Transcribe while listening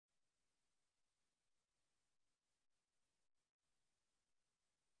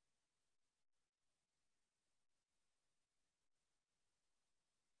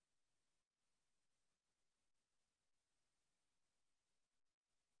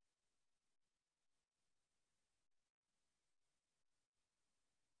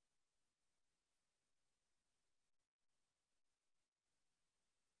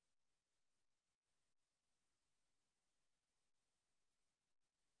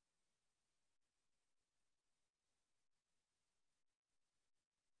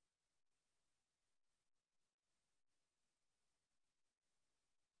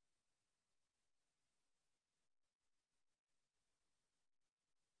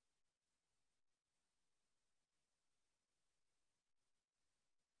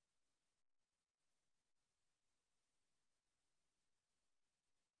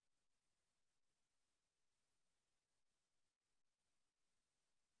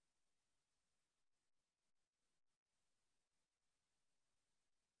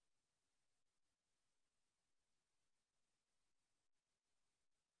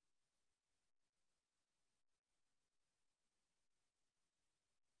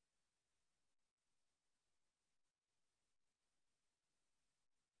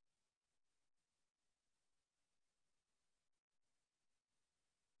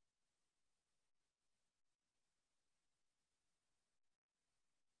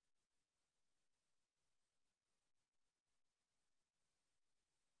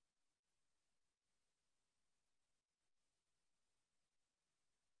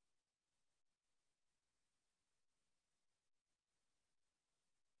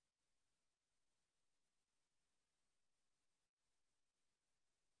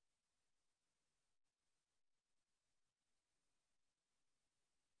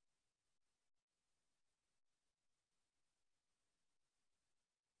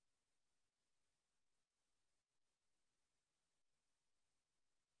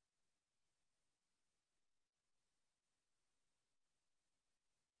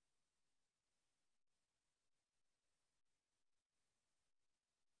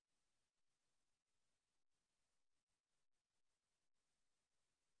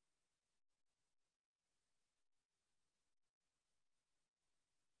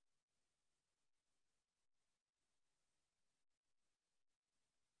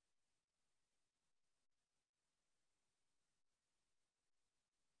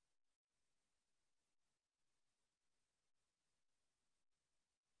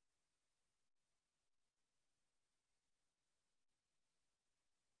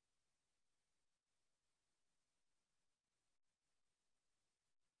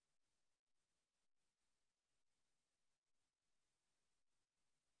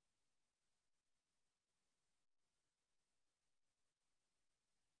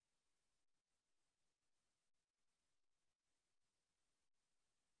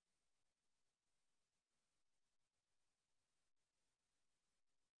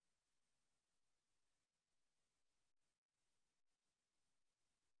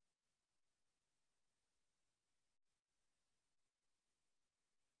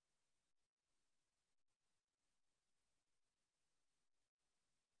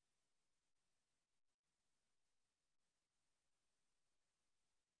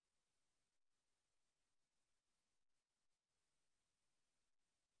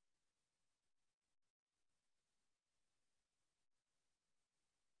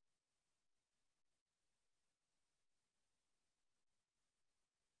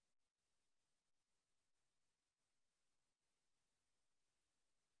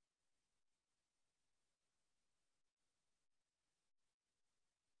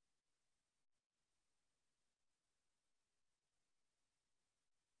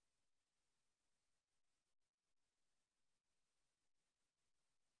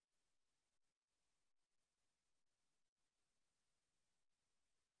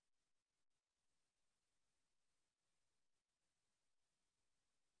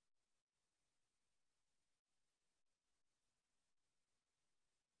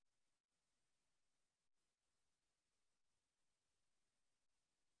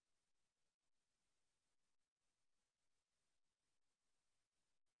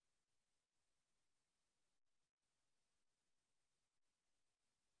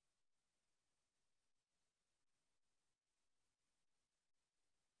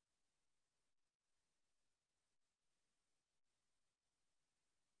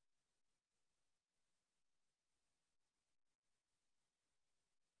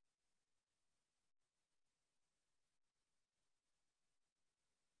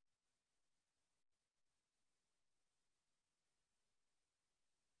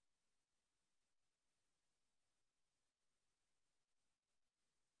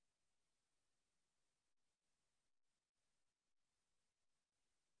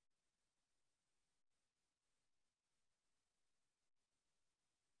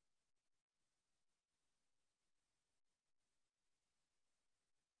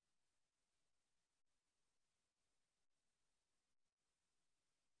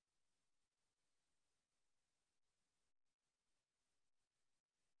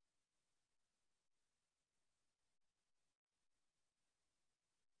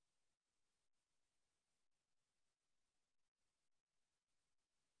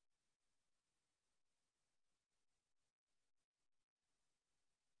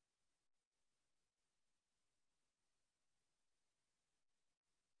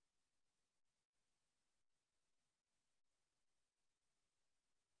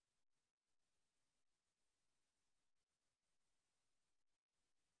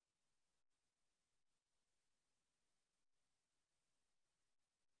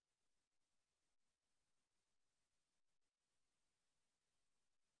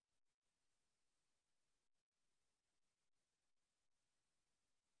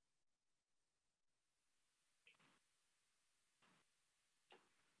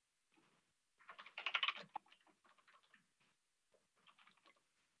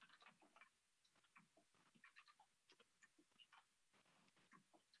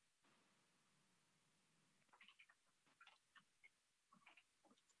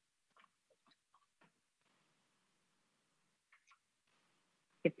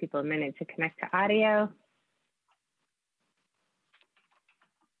give people a minute to connect to audio.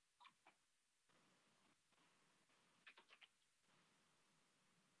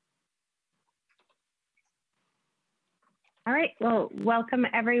 All right, well, welcome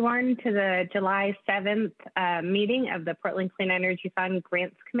everyone to the July 7th meeting of the Portland Clean Energy Fund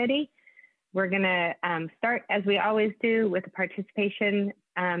Grants Committee. We're gonna start, as we always do, with a participation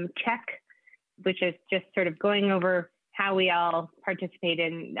check, which is just sort of going over how we all participate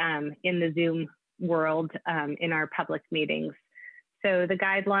in the Zoom world in our public meetings. So the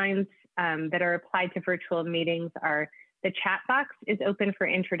guidelines that are applied to virtual meetings are: the chat box is open for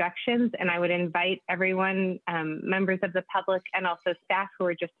introductions, and I would invite everyone, members of the public and also staff who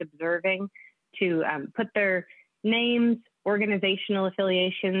are just observing, to put their names, organizational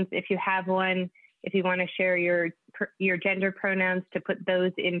affiliations, if you have one, if you want to share your gender pronouns, to put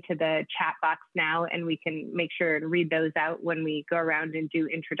those into the chat box now, and we can make sure and read those out when we go around and do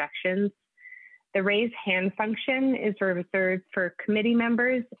introductions. The raise hand function is reserved for committee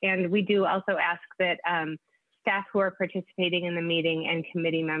members, and we do also ask that staff who are participating in the meeting and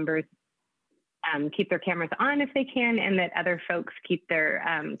committee members keep their cameras on if they can, and that other folks keep their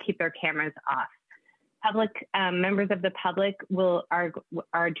cameras off. Public members of the public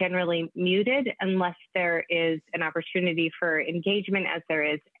are generally muted unless there is an opportunity for engagement, as there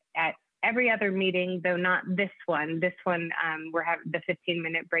is at every other meeting, though not this one. This one, we're having the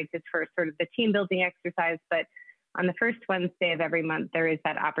 15-minute break is for sort of the team building exercise, but on the first Wednesday of every month, there is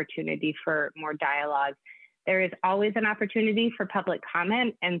that opportunity for more dialogue. There is always an opportunity for public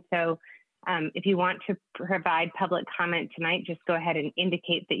comment, and so if you want to provide public comment tonight, just go ahead and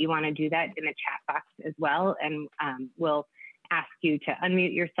indicate that you want to do that in the chat box as well, and we'll ask you to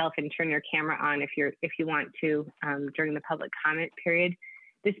unmute yourself and turn your camera on if you want to during the public comment period.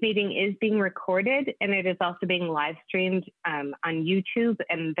 This meeting is being recorded, and it is also being live streamed on YouTube,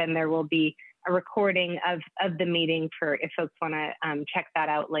 and then there will be a recording of the meeting for if folks want to check that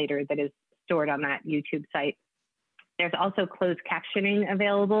out later, that is stored on that YouTube site. There's also closed captioning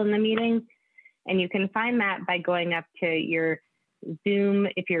available in the meeting, and you can find that by going up to your Zoom.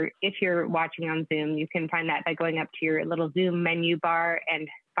 If you're watching on Zoom, you can find that by going up to your little Zoom menu bar and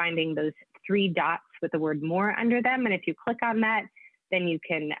finding those 3 dots with the word more under them. And if you click on that, then you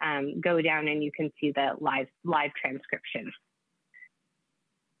can go down and you can see the live transcription.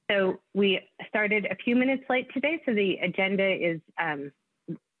 So we started a few minutes late today, so the agenda is,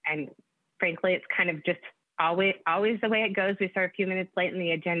 and frankly, it's kind of just always the way it goes. We start a few minutes late and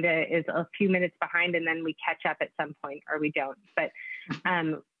the agenda is a few minutes behind, and then we catch up at some point, or we don't. But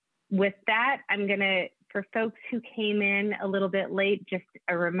with that, I'm gonna, for folks who came in a little bit late, just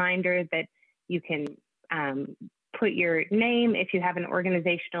a reminder that you can put your name, if you have an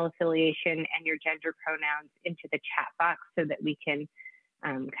organizational affiliation, and your gender pronouns into the chat box so that we can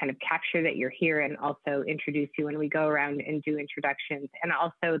kind of capture that you're here and also introduce you when we go around and do introductions. And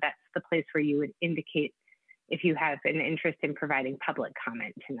also that's the place where you would indicate if you have an interest in providing public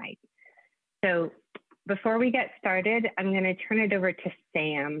comment tonight. So before we get started, I'm going to turn it over to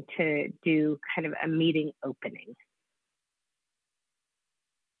Sam to do kind of a meeting opening.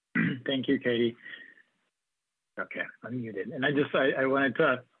 Thank you, Katie. Okay, I'm muted. And I wanted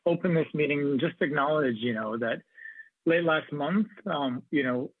to open this meeting, just acknowledge, that late last month,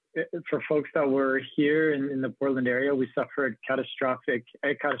 for folks that were here in the Portland area, we suffered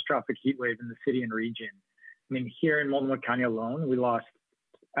a catastrophic heat wave in the city and region. I mean, here in Multnomah County alone, we lost,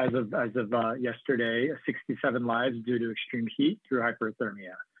 as of yesterday, 67 lives due to extreme heat through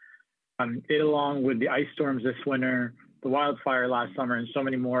hyperthermia. It, along with the ice storms this winter, the wildfire last summer, and so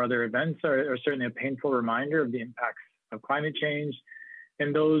many more other events are certainly a painful reminder of the impacts of climate change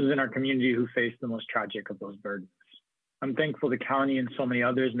and those in our community who face the most tragic of those burdens. I'm thankful the county and so many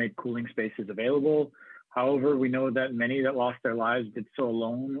others made cooling spaces available. However, we know that many that lost their lives did so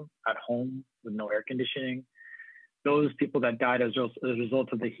alone at home with no air conditioning. Those people that died as a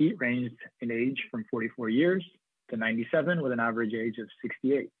result of the heat ranged in age from 44 years to 97, with an average age of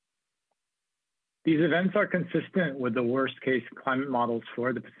 68. These events are consistent with the worst case climate models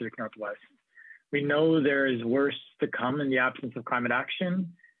for the Pacific Northwest. We know there is worse to come in the absence of climate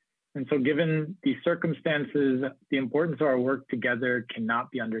action. And so given these circumstances, the importance of our work together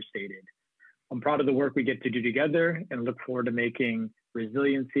cannot be understated. I'm proud of the work we get to do together and look forward to making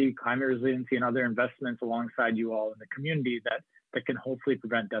resiliency, climate resiliency, and other investments alongside you all in the community that can hopefully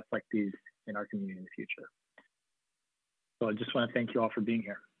prevent deaths like these in our community in the future. So I just want to thank you all for being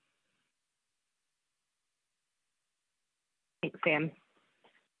here. Thanks, Sam.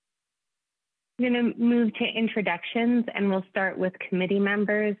 I'm going to move to introductions, and we'll start with committee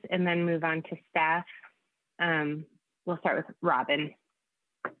members and then move on to staff. We'll start with Robin.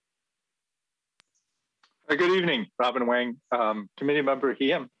 Good evening, Robin Wang, committee member,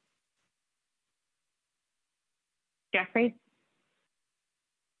 him. Jeffrey?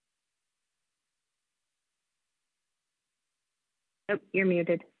 Oh, you're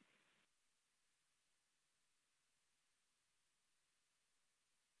muted.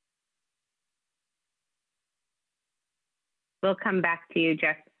 We'll come back to you,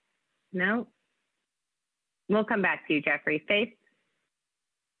 Jeff. No? We'll come back to you, Jeffrey. Faith?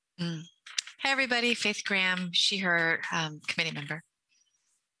 Hi, everybody. Faith Graham, she, her, committee member.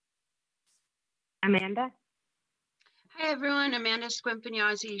 Amanda? Hi, everyone. Amanda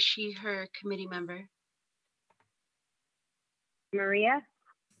Squimpagnosi, she, her, committee member. Maria?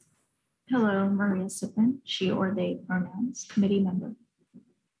 Hello, Maria Sippin, she or they pronouns, committee member.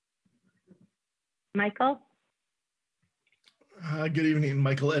 Michael? Good evening,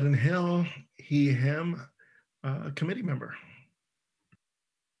 Michael Eden Hill, he, him, committee member.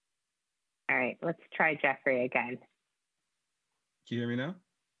 All right, let's try Jeffrey again. Can you hear me now?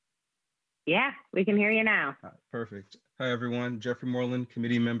 Yeah, we can hear you now. Perfect. Hi, everyone. Jeffrey Moreland,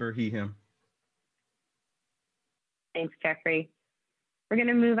 committee member, he, him. Thanks, Jeffrey. We're going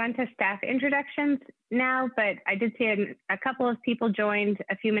to move on to staff introductions now, but I did see a couple of people joined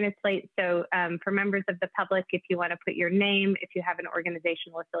a few minutes late. So for members of the public, if you want to put your name, if you have an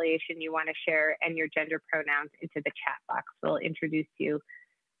organizational affiliation you want to share, and your gender pronouns into the chat box, we'll introduce you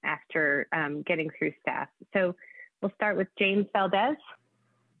after getting through staff. So we'll start with James Valdez.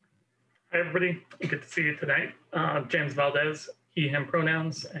 Hi, everybody. Good to see you tonight. James Valdez, he, him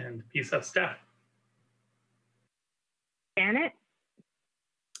pronouns, and PCEF staff. Janet?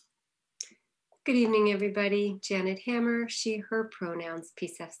 Good evening, everybody. Janet Hammer, she, her pronouns,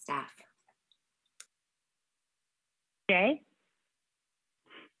 PCEF staff. Jay?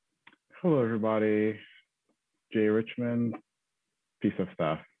 Hello, everybody. Jay Richmond, PCEF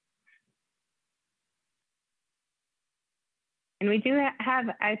staff. And we do have,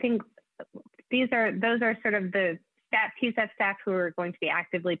 I think, those are sort of the PCEF staff who are going to be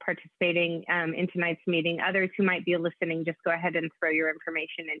actively participating in tonight's meeting. Others who might be listening, just go ahead and throw your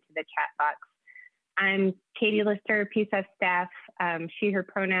information into the chat box. I'm Katie Lister, PCEF staff, she, her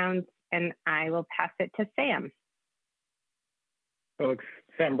pronouns, and I will pass it to Sam. Folks,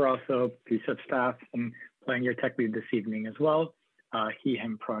 Sam Brasso, PCEF staff, and playing your tech lead this evening as well, he,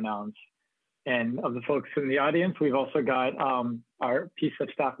 him pronouns. And of the folks in the audience, we've also got our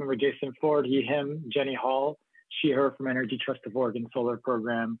PCEF staff member, Jason Ford, he, him, Jenny Hall, she, her from Energy Trust of Oregon Solar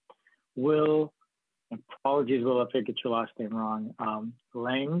Program, Will, apologies, Will, if I get your last name wrong,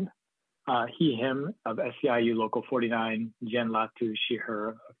 Lang, he, him of SEIU Local 49, Jen Latu, she, her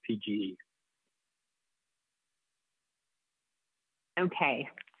of PGE. Okay,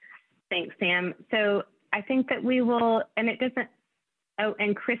 thanks, Sam. So I think that we will, and it doesn't, oh,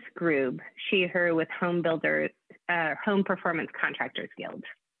 and Chris Grube, she, her with Home Builder, Home Performance Contractors Guild,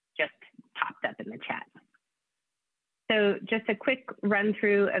 just popped up in the chat. So just a quick run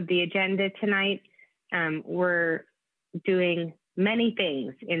through of the agenda tonight. We're doing many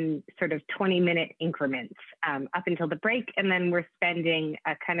things in sort of 20-minute increments up until the break, and then we're spending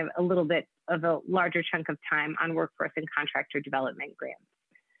a kind of a little bit of a larger chunk of time on workforce and contractor development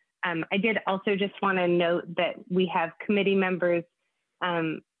grants. I did also just want to note that we have committee members,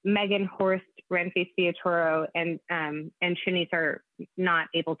 Megan Horst, Renfe Fiatoro, and Shanice are not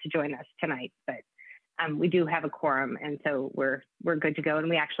able to join us tonight, but we do have a quorum, and so we're good to go, and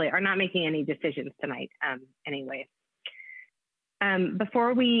we actually are not making any decisions tonight anyway.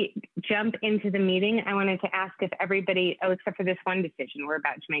 Before we jump into the meeting, I wanted to ask if everybody, except for this one decision we're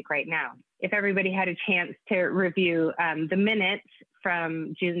about to make right now, if everybody had a chance to review the minutes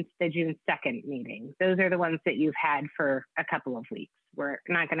from the June 2nd meeting. Those are the ones that you've had for a couple of weeks. We're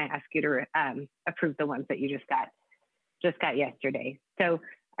not going to ask you to approve the ones that you just got yesterday. So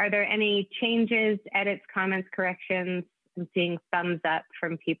are there any changes, edits, comments, corrections? I'm seeing thumbs up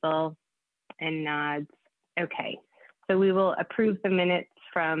from people and nods. Okay. So we will approve the minutes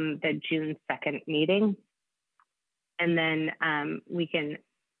from the June 2nd meeting. And then we can,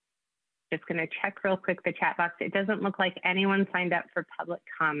 just gonna check real quick the chat box. It doesn't look like anyone signed up for public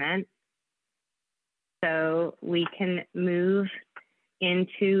comment. So we can move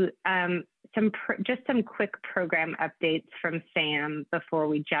into just some quick program updates from Sam before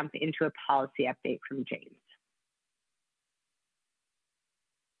we jump into a policy update from James.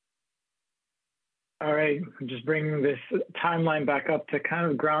 All right, just bringing this timeline back up to kind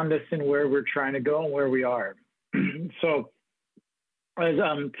of ground us in where we're trying to go and where we are. So as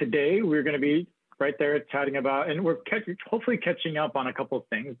today, we're going to be right there chatting about, and we're hopefully catching up on a couple of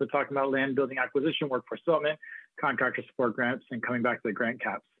things, but talking about land building acquisition, workforce development, contractor support grants, and coming back to the grant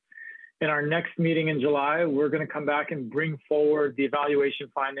caps. In our next meeting in July, we're going to come back and bring forward the evaluation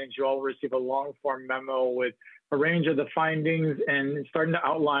findings. You all will receive a long form memo with a range of the findings and starting to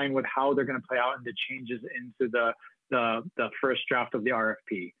outline with how they're going to play out and the changes into the first draft of the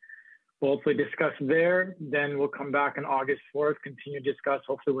RFP. We'll hopefully discuss there. Then we'll come back on August 4th, continue to discuss,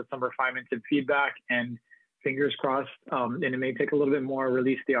 hopefully with some refinements and feedback, and fingers crossed, and it may take a little bit more,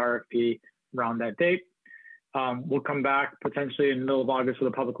 release the RFP around that date. We'll come back potentially in the middle of August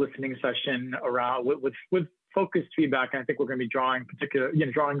with a public listening session around with focused feedback. And I think we're going to be drawing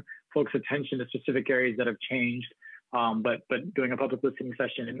drawing folks' attention to specific areas that have changed, but doing a public listening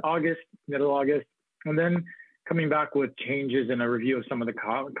session in August, middle of August, and then coming back with changes and a review of some of the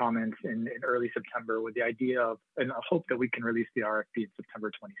comments in early September with the idea of and a hope that we can release the RFP in September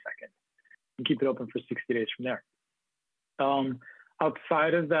 22nd and keep it open for 60 days from there.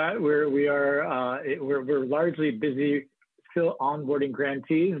 Outside of that, we're largely busy still onboarding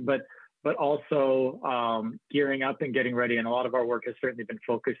grantees, but also gearing up and getting ready. And a lot of our work has certainly been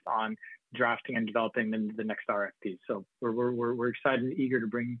focused on drafting and developing the next RFP. So we're excited and eager to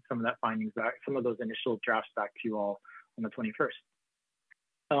bring some of that findings back, some of those initial drafts back to you all on the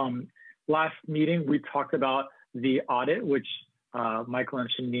 21st. Last meeting, we talked about the audit, which Michael and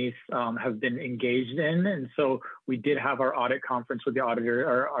Shanice have been engaged in. And so we did have our audit conference with the auditor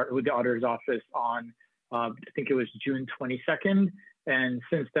or with the auditor's office on, I think it was June 22nd. And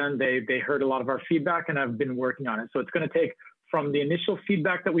since then, they heard a lot of our feedback and have been working on it. So it's going to take from the initial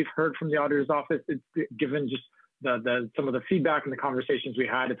feedback that we've heard from the auditor's office, it's given just some of the feedback and the conversations we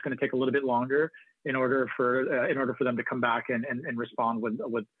had, it's going to take a little bit longer in order for them to come back and respond with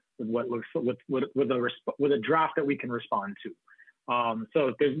what looks with a draft that we can respond to.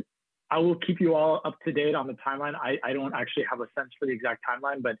 So I will keep you all up to date on the timeline. I don't actually have a sense for the exact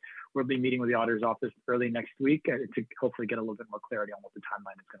timeline, but we'll be meeting with the auditor's office early next week to hopefully get a little bit more clarity on what the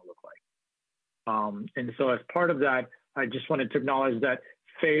timeline is going to look like. And so as part of that, I just wanted to acknowledge that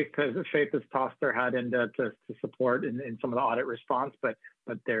Faith has tossed her hat in to support in some of the audit response, but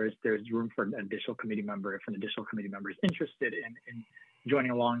there's room for an additional committee member if an additional committee member is interested in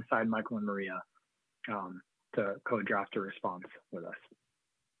joining alongside Michael and Maria to co-draft a response with us.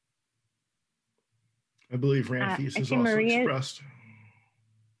 I believe Ramfis has also Maria... expressed.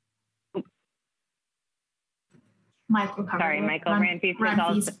 Michael. Sorry, Michael. Ramfis has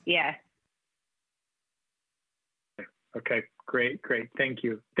also, yeah. Okay, great. Thank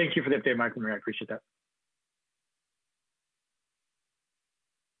you. Thank you for the update, Michael and Maria. I appreciate that.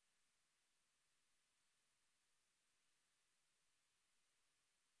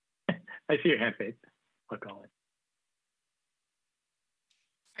 I see your hand, Faith. I'll call it.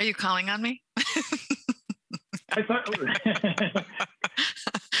 Are you calling on me? I thought.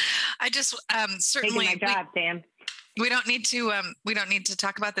 I just certainly. Taking my job, Sam. We don't need to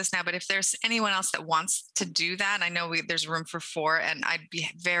talk about this now, but if there's anyone else that wants to do that, I know there's room for 4, and I'd be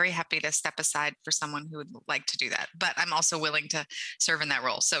very happy to step aside for someone who would like to do that. But I'm also willing to serve in that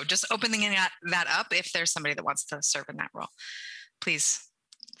role. So just opening that up, if there's somebody that wants to serve in that role, please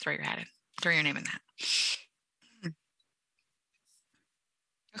throw your hat in, throw your name in that.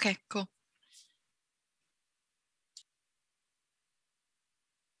 Okay, cool.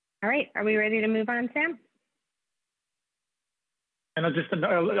 All right, are we ready to move on, Sam? And I'll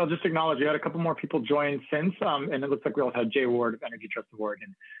just acknowledge you had a couple more people join since, and it looks like we also had Jay Ward of Energy Trust of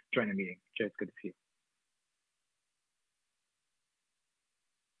Oregon join the meeting. Jay, it's good to see you.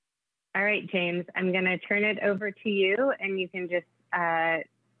 All right, James, I'm going to turn it over to you, and you can just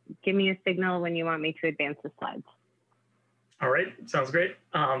give me a signal when you want me to advance the slides. All right, sounds great.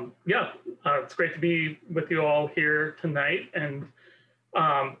 It's great to be with you all here tonight. And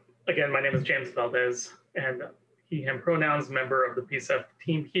again, my name is James Valdez, and he, him pronouns, member of the PCEF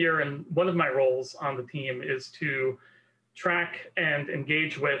team here. And one of my roles on the team is to track and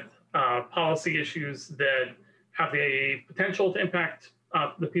engage with policy issues that have the potential to impact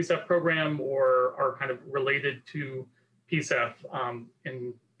the PCEF program or are kind of related to PCEF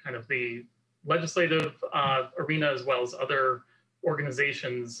in kind of the legislative arena, as well as other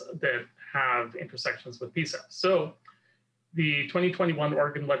organizations that have intersections with PCEF. So the 2021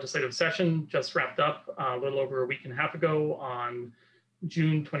 Oregon legislative session just wrapped up a little over a week and a half ago on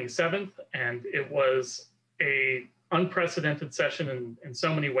June 27th, and it was a unprecedented session in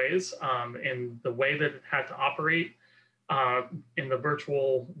so many ways, in the way that it had to operate in the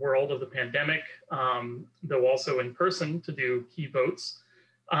virtual world of the pandemic, though also in person to do key votes.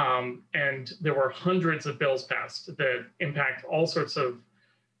 And there were hundreds of bills passed that impact all sorts of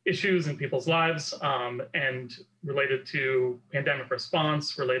issues in people's lives, and related to pandemic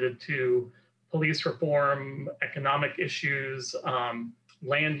response, related to police reform, economic issues,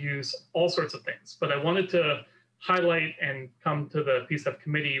 land use, all sorts of things. But I wanted to highlight and come to the PCEF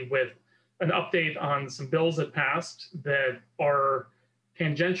committee with an update on some bills that passed that are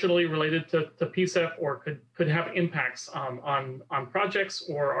tangentially related to PCEF or could have impacts on projects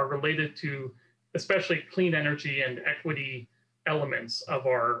or are related to especially clean energy and equity elements of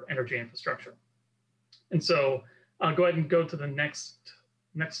our energy infrastructure. And so I'll go ahead and go to the next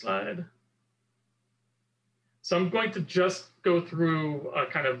slide. So I'm going to just go through a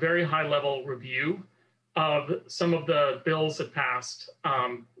kind of very high level review of some of the bills that passed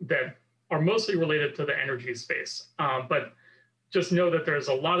that are mostly related to the energy space. But just know that there's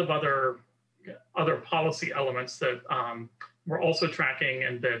a lot of other policy elements that we're also tracking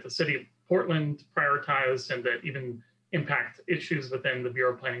and that the city of Portland prioritized and that even impact issues within the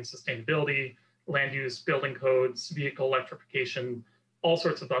Bureau of Planning Sustainability, land use, building codes, vehicle electrification, all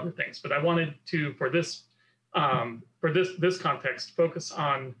sorts of other things. But I wanted to, for this context, focus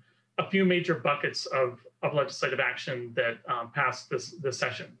on a few major buckets of legislative action that passed this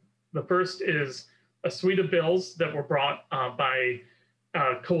session. The first is a suite of bills that were brought by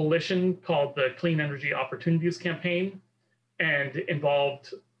a coalition called the Clean Energy Opportunities Campaign and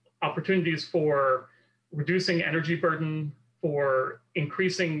involved opportunities for reducing energy burden, for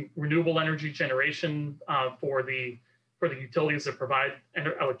increasing renewable energy generation for the utilities that provide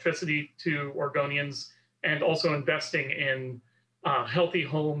electricity to Oregonians, and also investing in healthy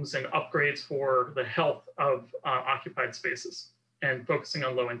homes and upgrades for the health of occupied spaces and focusing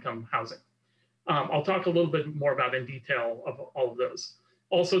on low-income housing. I'll talk a little bit more about in detail of all of those.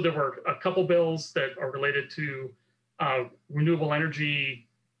 Also, there were a couple bills that are related to renewable energy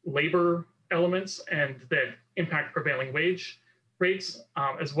labor elements and that impact prevailing wage rates,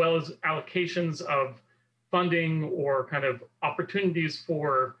 as well as allocations of funding or kind of opportunities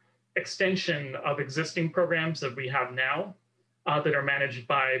for extension of existing programs that we have now that are managed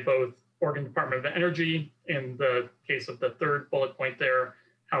by both Oregon Department of Energy, in the case of the third bullet point there,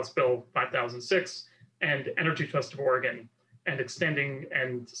 House Bill 5006, and Energy Trust of Oregon, and extending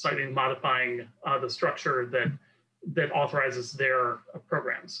and slightly modifying the structure that authorizes their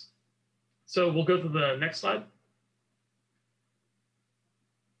programs. So we'll go to the next slide.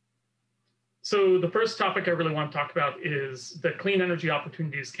 So the first topic I really want to talk about is the Clean Energy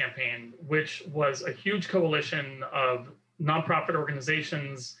Opportunities Campaign, which was a huge coalition of nonprofit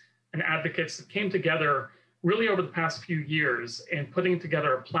organizations and advocates that came together really over the past few years in putting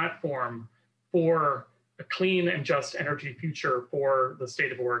together a platform for a clean and just energy future for the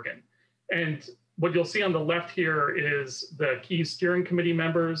state of Oregon. And what you'll see on the left here is the key steering committee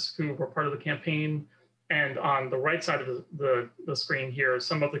members who were part of the campaign. And on the right side of the screen here,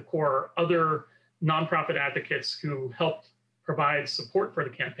 some of the core other nonprofit advocates who helped provide support for the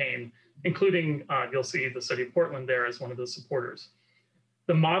campaign, including, you'll see the city of Portland there as one of the supporters.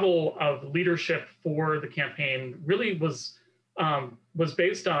 The model of leadership for the campaign really was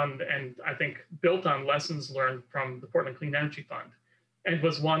based on, and I think built on, lessons learned from the Portland Clean Energy Fund, and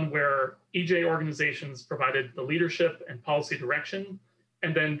was one where EJ organizations provided the leadership and policy direction,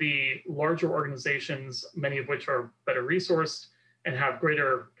 and then the larger organizations, many of which are better resourced and have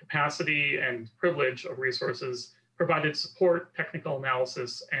greater capacity and privilege of resources, provided support, technical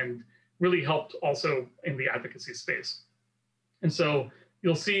analysis, and really helped also in the advocacy space. And so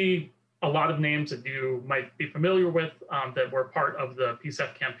you'll see a lot of names that you might be familiar with that were part of the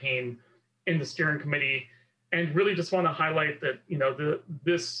PCEF campaign in the steering committee, and really just want to highlight that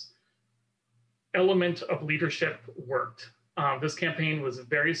this element of leadership worked. This campaign was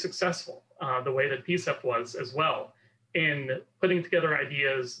very successful, the way that PCEF was as well, in putting together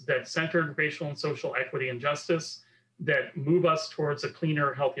ideas that centered racial and social equity and justice, that move us towards a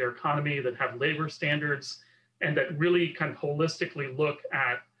cleaner, healthier economy, that have labor standards, and that really kind of holistically look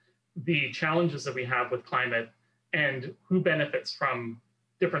at the challenges that we have with climate and who benefits from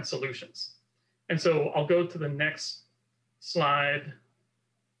different solutions. And so I'll go to the next slide,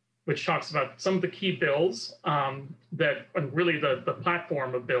 which talks about some of the key bills that, and really the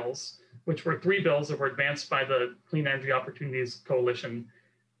platform of bills, which were 3 bills that were advanced by the Clean Energy Opportunities Coalition.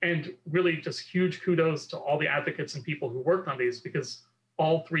 And really just huge kudos to all the advocates and people who worked on these, because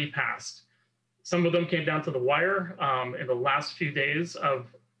all 3 passed. Some of them came down to the wire in the last few days of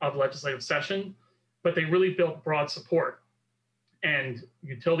legislative session, but they really built broad support. And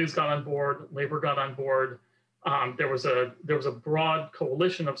utilities got on board, labor got on board. There was a broad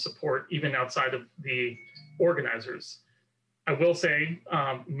coalition of support even outside of the organizers. I will say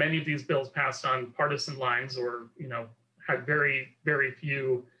many of these bills passed on partisan lines, or had very, very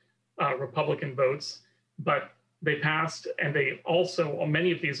few Republican votes, but they passed, and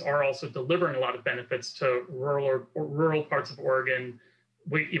many of these are also delivering a lot of benefits to rural parts of Oregon,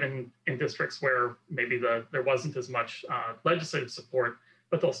 even in districts where maybe there wasn't as much legislative support,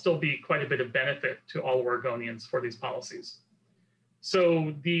 but there'll still be quite a bit of benefit to all Oregonians for these policies.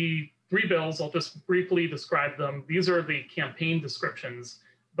 So the 3 bills, I'll just briefly describe them. These are the campaign descriptions,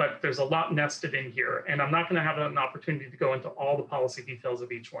 but there's a lot nested in here, and I'm not going to have an opportunity to go into all the policy details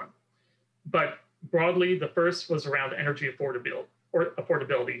of each one. But broadly, the first was around energy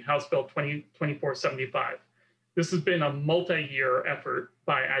affordability, House Bill 2475. This has been a multi-year effort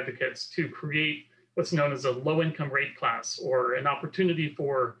by advocates to create what's known as a low-income rate class, or an opportunity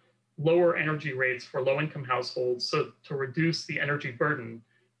for lower energy rates for low-income households, so to reduce the energy burden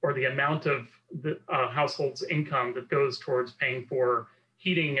or the amount of the household's income that goes towards paying for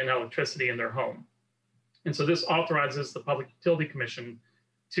heating and electricity in their home. And so this authorizes the Public Utility Commission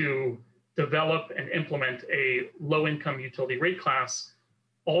to develop and implement a low-income utility rate class.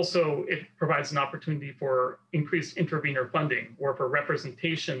 Also, it provides an opportunity for increased intervenor funding, or for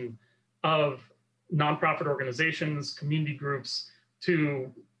representation of nonprofit organizations, community groups,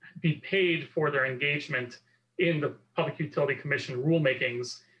 to be paid for their engagement in the Public Utility Commission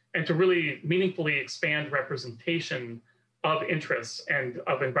rulemakings, and to really meaningfully expand representation of interests and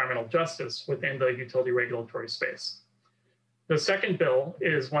of environmental justice within the utility regulatory space. The second bill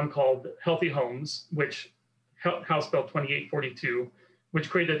is one called Healthy Homes, which House Bill 2842, which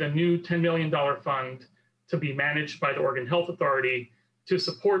created a new $10 million fund to be managed by the Oregon Health Authority to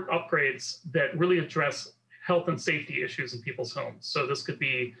support upgrades that really address health and safety issues in people's homes. So this could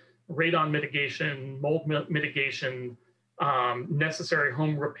be radon mitigation, mold mitigation, necessary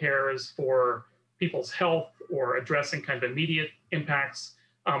home repairs for people's health, or addressing kind of immediate impacts.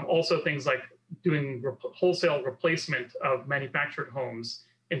 Also things like doing wholesale replacement of manufactured homes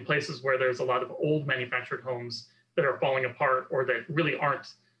in places where there's a lot of old manufactured homes that are falling apart, or that really aren't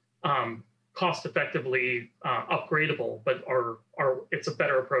cost effectively upgradable, but it's a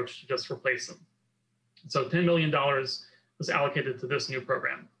better approach to just replace them. So $10 million was allocated to this new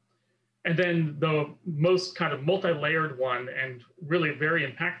program. And then the most kind of multi-layered one, and really very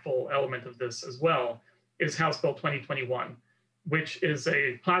impactful element of this as well, is House Bill 2021, which is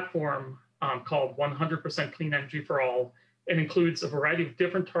a platform called 100% Clean Energy for All. It includes a variety of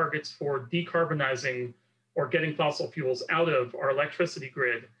different targets for decarbonizing or getting fossil fuels out of our electricity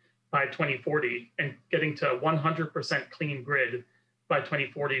grid by 2040, and getting to 100% clean grid by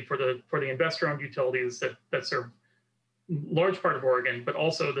 2040 for the investor-owned utilities that serve large part of Oregon, but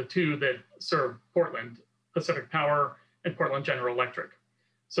also the 2 that serve Portland, Pacific Power and Portland General Electric.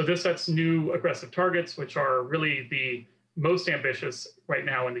 So this sets new aggressive targets, which are really the most ambitious right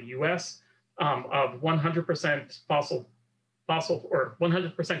now in the US, of 100% fossil or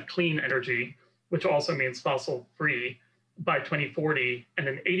 100% clean energy, which also means fossil free by 2040, and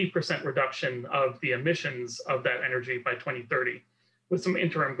an 80% reduction of the emissions of that energy by 2030, with some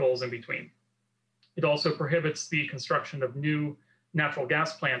interim goals in between. It also prohibits the construction of new natural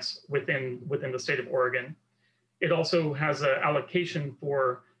gas plants within the state of Oregon. It also has an allocation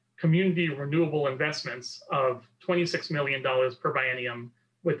for community renewable investments of $26 million per biennium,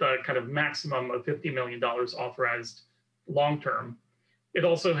 with a kind of maximum of $50 million authorized long-term. It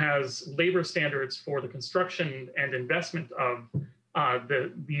also has labor standards for the construction and investment of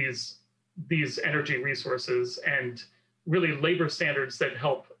these energy resources, and really labor standards that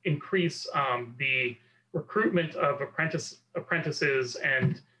help increase the recruitment of apprentices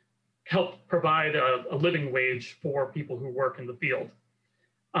and help provide a living wage for people who work in the field.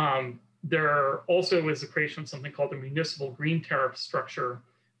 There also is the creation of something called the municipal green tariff structure,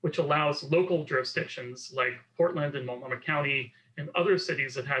 which allows local jurisdictions like Portland and Multnomah County and other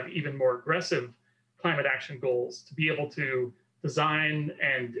cities that have even more aggressive climate action goals to be able to design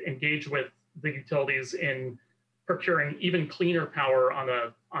and engage with the utilities in procuring even cleaner power on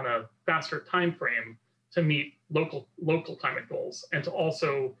a faster time frame to meet local climate goals, and to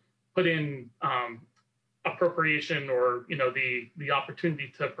also put in appropriation, or the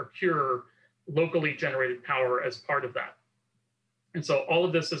opportunity to procure locally generated power as part of that. And so all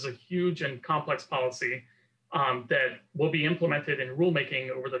of this is a huge and complex policy that will be implemented in rulemaking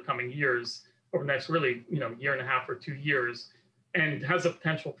over the coming years, over the next really year and a half or 2 years, and has the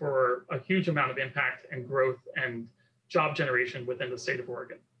potential for a huge amount of impact and growth and job generation within the state of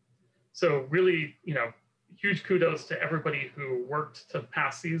Oregon. So really, huge kudos to everybody who worked to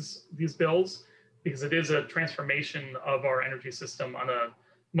pass these bills, because it is a transformation of our energy system on a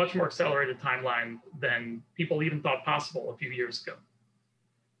much more accelerated timeline than people even thought possible a few years ago.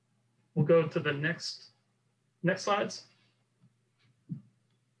 We'll go to the next slides.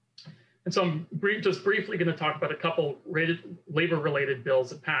 And so I'm just briefly going to talk about a couple labor-related bills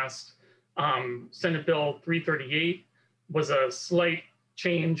that passed. Senate Bill 338 was a slight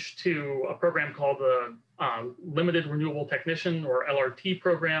change to a program called the Limited Renewable Technician, or LRT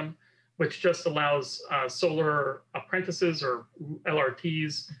program, which just allows solar apprentices or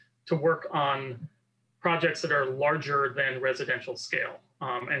LRTs to work on projects that are larger than residential scale,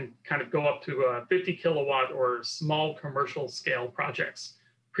 and kind of go up to 50 kilowatt or small commercial scale projects.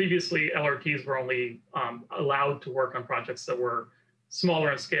 Previously, LRTs were only allowed to work on projects that were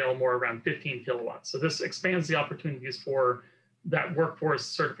smaller in scale, more around 15 kilowatts. So this expands the opportunities for that workforce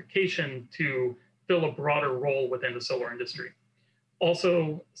certification to fill a broader role within the solar industry.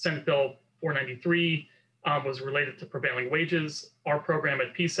 Also, Senate Bill 493 was related to prevailing wages. Our program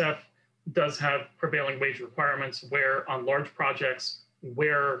at PCEF does have prevailing wage requirements where on large projects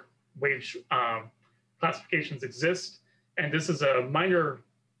where wage classifications exist. And this is a minor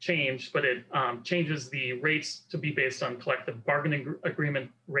change, but it changes the rates to be based on collective bargaining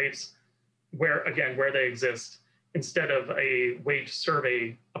agreement rates where they exist, instead of a wage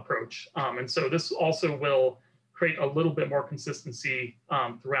survey approach. And so this also will create a little bit more consistency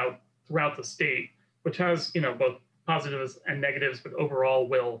throughout the state, which has both positives and negatives, but overall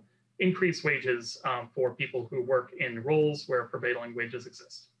will increase wages for people who work in roles where prevailing wages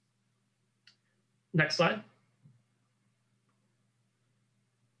exist. Next slide.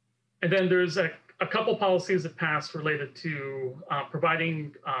 And then there's a couple policies that passed related to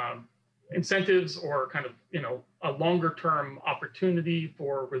providing incentives or kind of, a longer term opportunity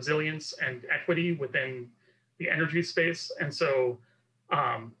for resilience and equity within the energy space. And so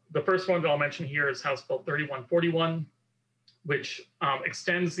the first one that I'll mention here is House Bill 3141, which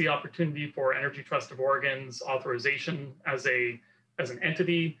extends the opportunity for Energy Trust of Oregon's authorization as an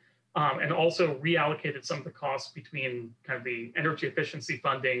entity, and also reallocated some of the costs between kind of the energy efficiency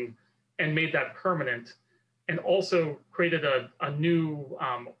funding and made that permanent, and also created a new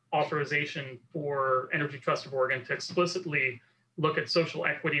authorization for Energy Trust of Oregon to explicitly look at social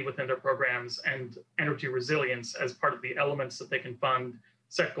equity within their programs and energy resilience as part of the elements that they can fund,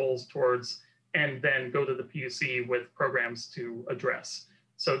 set goals towards, and then go to the PUC with programs to address.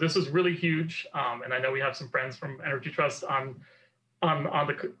 So this is really huge, and I know we have some friends from Energy Trust in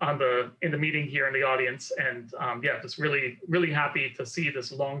the meeting here in the audience, and yeah, just really happy to see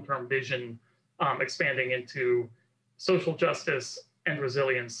this long-term vision expanding into social justice and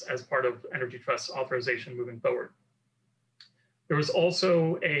resilience as part of Energy Trust's authorization moving forward. There was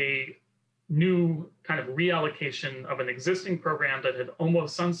also a new kind of reallocation of an existing program that had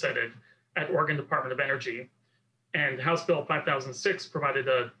almost sunsetted at Oregon Department of Energy. And House Bill 5006 provided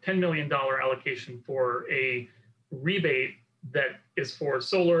a $10 million allocation for a rebate that is for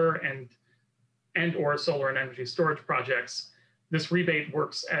solar and or solar and energy storage projects. This rebate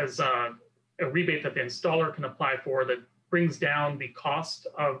works as a rebate that the installer can apply for that brings down the cost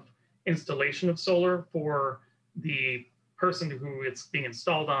of installation of solar for the person who it's being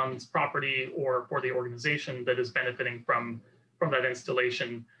installed on's property or for the organization that is benefiting from that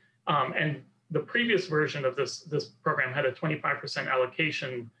installation. And the previous version of this program had a 25%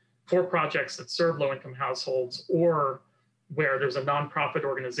 allocation for projects that serve low-income households or where there's a nonprofit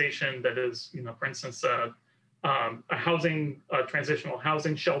organization that is, for instance, a transitional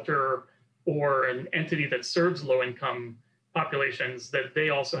housing shelter or an entity that serves low-income populations, that they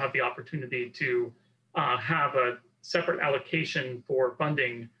also have the opportunity to have a separate allocation for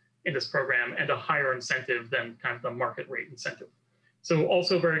funding in this program and a higher incentive than kind of the market rate incentive. So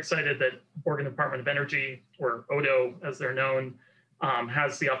also very excited that Oregon Department of Energy, or ODO as they're known,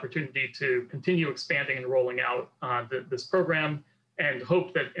 has the opportunity to continue expanding and rolling out this program, and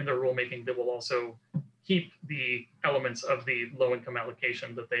hope that in their rulemaking they will also keep the elements of the low-income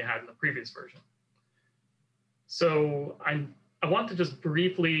allocation that they had in the previous version. So I want to just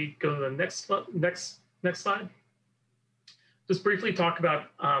briefly go to the next slide. Just briefly talk about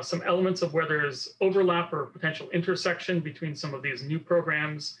some elements of where there's overlap or potential intersection between some of these new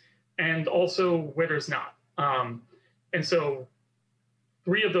programs, and also where there's not. And so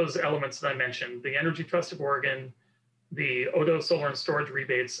 3 of those elements that I mentioned, the Energy Trust of Oregon, the ODO solar and storage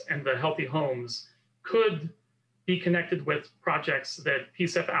rebates, and the healthy homes, could be connected with projects that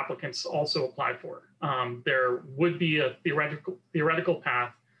PCEF applicants also apply for. There would be a theoretical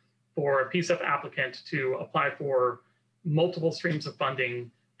path for a PCEF applicant to apply for multiple streams of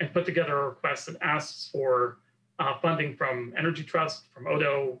funding and put together a request that asks for funding from Energy Trust, from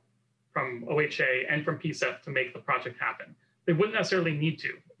ODO, from OHA, and from PCEF to make the project happen. They wouldn't necessarily need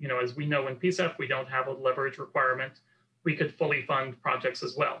to. As we know in PCEF, we don't have a leverage requirement. We could fully fund projects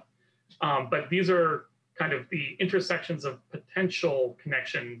as well. But these are kind of the intersections of potential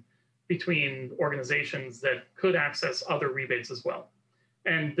connection between organizations that could access other rebates as well.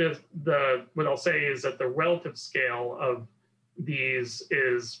 And what I'll say is that the relative scale of these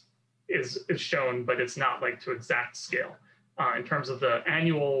is shown, but it's not like to exact scale in terms of the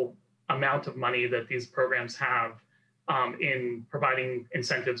annual amount of money that these programs have in providing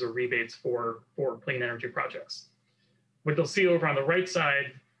incentives or rebates for clean energy projects. What you'll see over on the right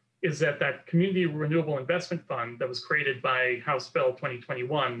side is that Community Renewable Investment Fund that was created by House Bill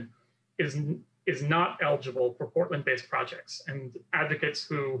 2021 is not eligible for Portland-based projects. And advocates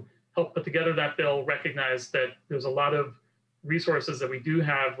who helped put together that bill recognize that there's a lot of resources that we do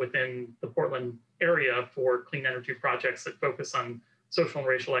have within the Portland area for clean energy projects that focus on social and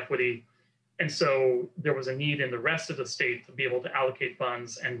racial equity. And so there was a need in the rest of the state to be able to allocate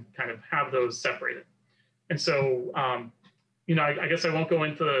funds and kind of have those separated. And so, you know, I guess I won't go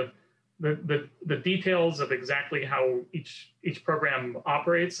into the details of exactly how each program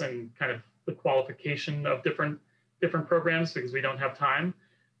operates and kind of the qualification of different programs because we don't have time.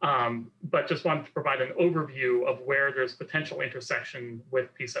 But just wanted to provide an overview of where there's potential intersection with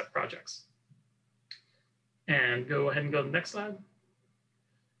PCEF projects. And go ahead and go to the next slide.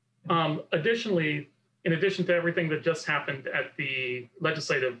 Additionally, in addition to everything that just happened at the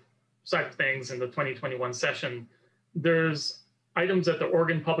legislative side of things in the 2021 session, there's items at the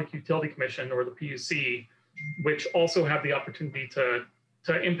Oregon Public Utility Commission, or the PUC, which also have the opportunity to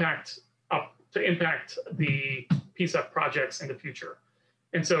impact the PCEF projects in the future.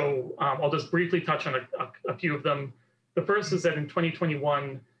 And so I'll just briefly touch on a few of them. The first is that in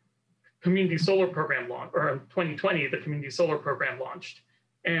 2021, Community Solar Program launched, or in 2020, the Community Solar Program launched.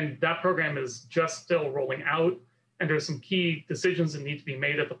 And that program is just still rolling out. And there's some key decisions that need to be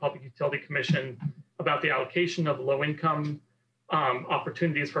made at the Public Utility Commission about the allocation of low-income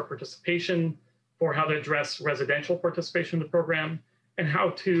opportunities for participation, for how to address residential participation in the program, and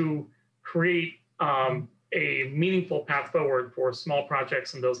how to create a meaningful path forward for small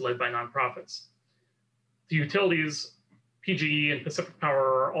projects and those led by nonprofits. The utilities, PGE and Pacific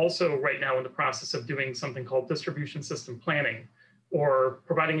Power, are also right now in the process of doing something called distribution system planning, or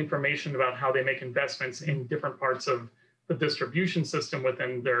providing information about how they make investments in different parts of the distribution system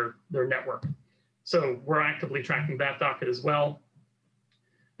within their network. So we're actively tracking that docket as well.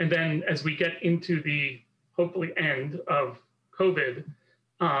 And then as we get into the hopefully end of COVID,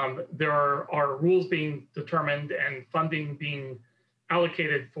 there are rules being determined and funding being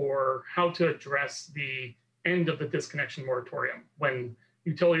allocated for how to address the end of the disconnection moratorium, when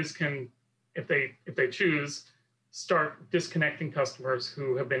utilities can, if they choose, start disconnecting customers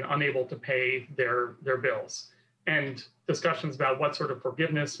who have been unable to pay their bills, and discussions about what sort of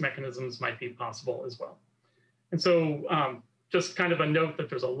forgiveness mechanisms might be possible as well. And so just kind of a note that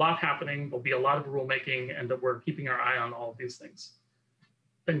there's a lot happening, there'll be a lot of rulemaking, and that we're keeping our eye on all of these things.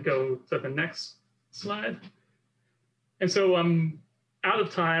 Then go to the next slide. And so I'm out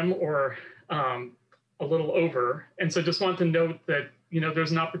of time, or a little over. And so just want to note that, you know,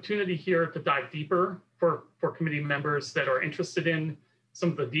 there's an opportunity here to dive deeper for committee members that are interested in some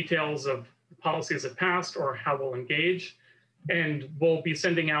of the details of policies that passed or how we'll engage. And we'll be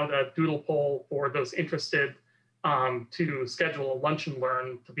sending out a doodle poll for those interested to schedule a lunch and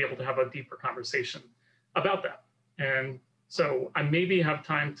learn to be able to have a deeper conversation about that. And so I maybe have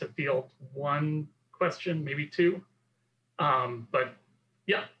time to field one question, maybe two. But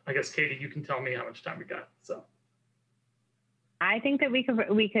yeah, I guess Katie, you can tell me how much time we got. So I think that we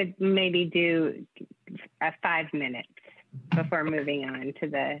could maybe do 5 minutes before moving on to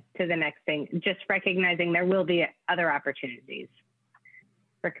the next thing, just recognizing there will be other opportunities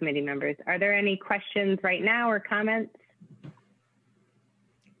for committee members. Are there any questions right now or comments?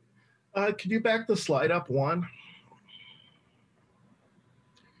 Could you back the slide up one?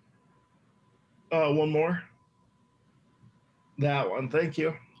 One more. That one, thank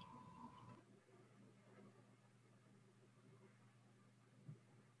you.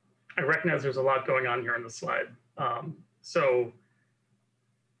 I recognize there's a lot going on here on the slide. So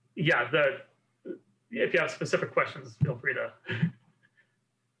yeah, if you have specific questions, feel free to.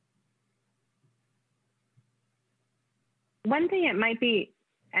 One thing it might be,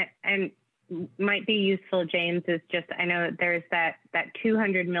 and might be useful, James, is just, I know there's that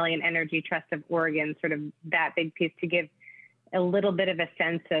 200 million Energy Trust of Oregon, sort of that big piece, to give a little bit of a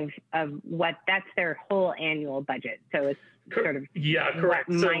sense of what, that's their whole annual budget. So it's sort of correct.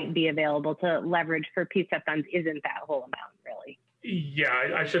 What might be available to leverage for PCEF funds isn't that whole amount, really.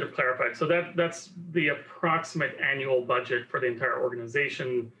 Yeah, I should have clarified. So that's the approximate annual budget for the entire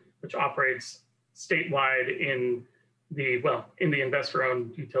organization, which operates statewide in the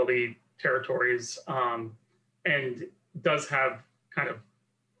investor-owned utility territories, and does have kind of,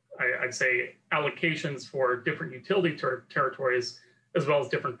 I'd say, allocations for different utility territories, as well as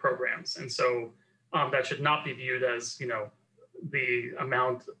different programs. And so that should not be viewed as, you know, the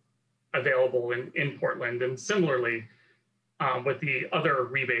amount available in Portland. And similarly, with the other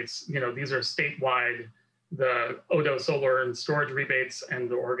rebates, these are statewide. The ODO solar and storage rebates and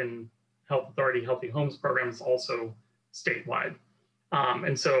the Oregon Health Authority Healthy Homes program is also statewide.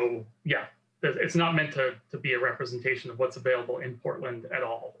 And so, yeah, it's not meant to be a representation of what's available in Portland at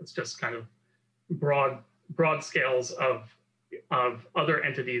all. It's just kind of broad scales of other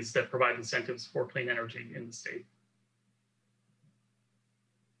entities that provide incentives for clean energy in the state.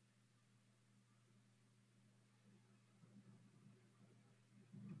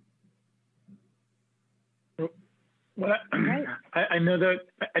 Well, I know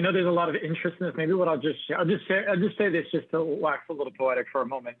there's a lot of interest in this. Maybe what I'll just say this just to wax a little poetic for a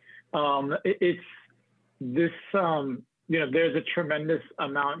moment. It's this, there's a tremendous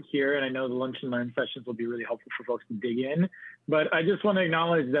amount here, and I know the lunch and learn sessions will be really helpful for folks to dig in. But I just want to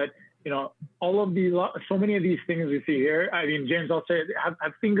acknowledge that all of these, so many of these things we see here. I mean, James, I'll say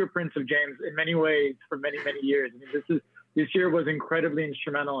have fingerprints of James in many ways for many years. I mean, this year was incredibly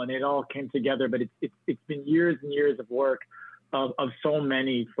instrumental, and it all came together. But it's been years and years of work of so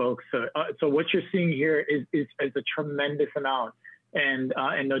many folks. So what you're seeing here is a tremendous amount, and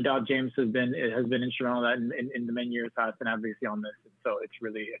no doubt James has been instrumental in that in the many years past and advocacy on this. And so it's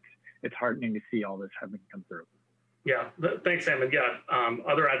really it's heartening to see all this having come through. Yeah, thanks, Sam. And yeah,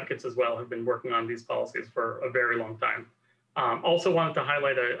 other advocates as well have been working on these policies for a very long time. Also wanted to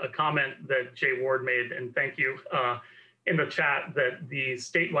highlight a comment that Jay Ward made, and thank you. In the chat, that the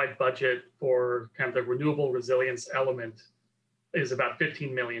statewide budget for kind of the renewable resilience element is about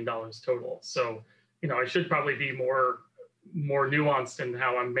 $15 million total. So, I should probably be more nuanced in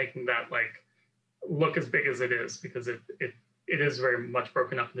how I'm making that look as big as it is, because it is very much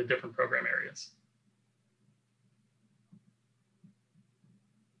broken up into different program areas.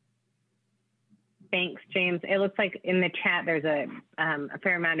 Thanks, James. It looks like in the chat there's a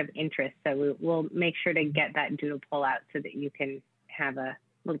fair amount of interest, so we'll make sure to get that doodle poll out so that you can have a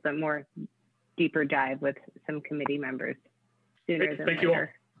little bit more deeper dive with some committee members sooner than later. You all.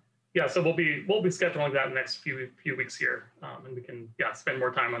 Yeah, so we'll be scheduling that in the next few weeks here, and we can spend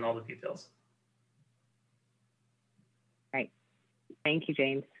more time on all the details. Right. Thank you,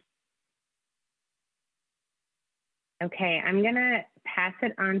 James. Okay, I'm gonna pass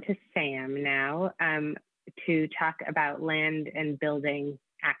it on to Sam now to talk about land and building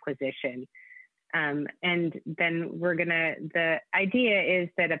acquisition. And then the idea is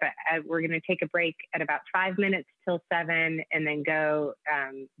that we're gonna take a break at about 5 minutes till 7, and then go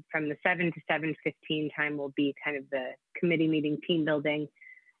from the 7 to 7:15 time will be kind of the committee meeting team building.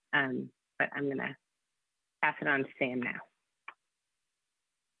 But I'm gonna pass it on to Sam now.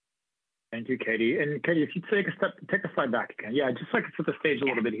 Thank you, Katie. And Katie, if you take a slide back again. Yeah, just like to set the stage a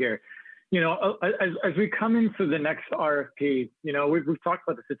little bit here. As we come into the next RFP, we've talked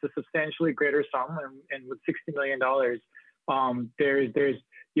about this. It's a substantially greater sum, and with $60 million,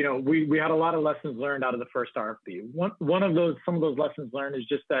 we had a lot of lessons learned out of the first RFP. Some of those lessons learned is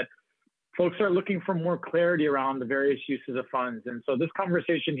just that folks are looking for more clarity around the various uses of funds. And so this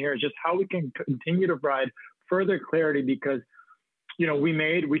conversation here is just how we can continue to provide further clarity, because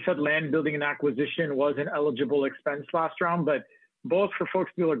we said land building and acquisition was an eligible expense last round, but both for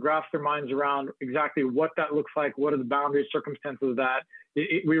folks to be able to grasp their minds around exactly what that looks like, what are the boundaries, circumstances of that.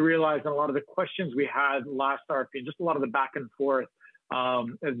 We realized in a lot of the questions we had last RFP, just a lot of the back and forth,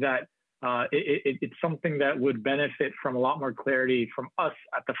 that it's something that would benefit from a lot more clarity from us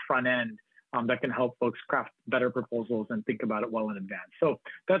at the front end, that can help folks craft better proposals and think about it well in advance. So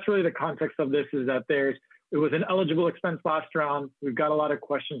that's really the context of this, is that it was an eligible expense last round. We've got a lot of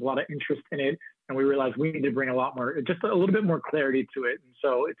questions, a lot of interest in it, and we realized we need to bring just a little bit more clarity to it. And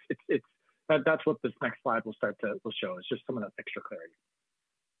so that's what this next slide will show. It's just some of that extra clarity,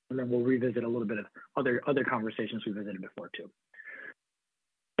 and then we'll revisit a little bit of other conversations we visited before too.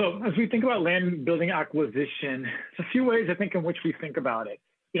 So as we think about land building acquisition, there's a few ways I think in which we think about it.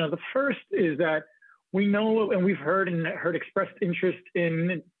 The first is that we know, and we've heard expressed interest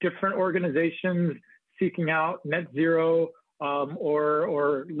in different organizations seeking out net zero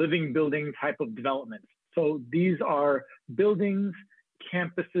or living building type of developments. So these are buildings,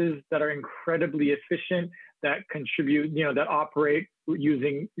 campuses that are incredibly efficient, that contribute, that operate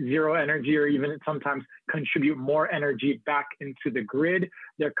using zero energy, or even sometimes contribute more energy back into the grid.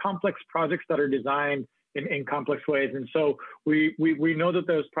 They're complex projects that are designed in complex ways. And so we know that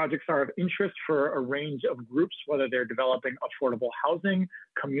those projects are of interest for a range of groups, whether they're developing affordable housing,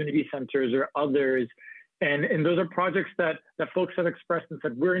 community centers, or others. And those are projects that folks have expressed and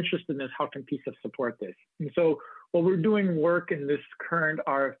said, we're interested in this, how can PCEF support this? And so what we're doing work in this current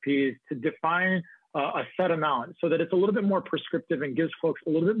RFP is to define a set amount so that it's a little bit more prescriptive and gives folks a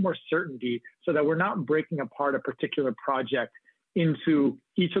little bit more certainty so that we're not breaking apart a particular project into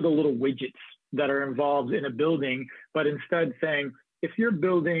each of the little widgets that are involved in a building, but instead saying, if you're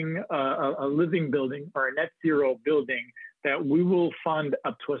building a living building or a net zero building, that we will fund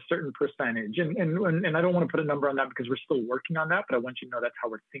up to a certain percentage. And I don't want to put a number on that because we're still working on that, but I want you to know that's how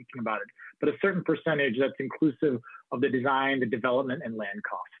we're thinking about it. But a certain percentage that's inclusive of the design, the development, and land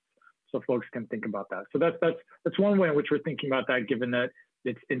costs. So folks can think about that. So that's one way in which we're thinking about that, given that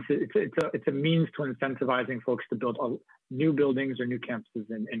it's a means to incentivizing folks to build new buildings or new campuses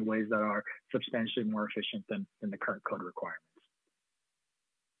in ways that are substantially more efficient than the current code requirements.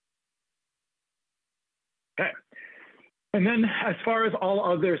 Okay. And then as far as all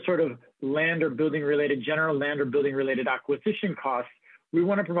other sort of land or building related, general land or building related acquisition costs, we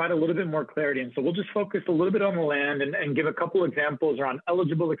want to provide a little bit more clarity. And so we'll just focus a little bit on the land and give a couple examples around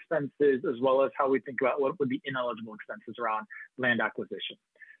eligible expenses, as well as how we think about what would be ineligible expenses around land acquisition.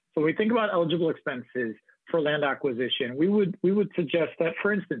 So when we think about eligible expenses for land acquisition, we would suggest that,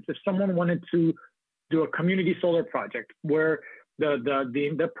 for instance, if someone wanted to do a community solar project where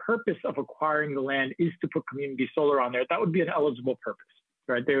the purpose of acquiring the land is to put community solar on there, that would be an eligible purpose,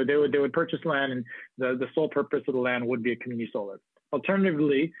 right? They would purchase land, and the sole purpose of the land would be a community solar.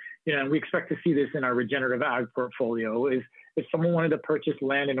 Alternatively, and we expect to see this in our regenerative ag portfolio, is if someone wanted to purchase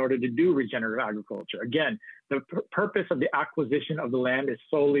land in order to do regenerative agriculture. Again, the purpose of the acquisition of the land is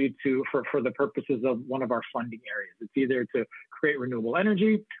solely for the purposes of one of our funding areas. It's either to create renewable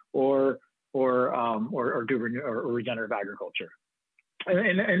energy or do regenerative agriculture.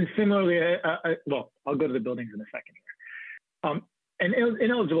 And similarly, well, I'll go to the buildings in a second here. And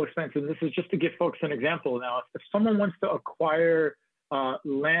ineligible expenses, this is just to give folks an example now. If someone wants to acquire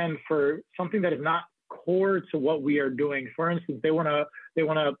land for something that is not core to what we are doing, for instance, they want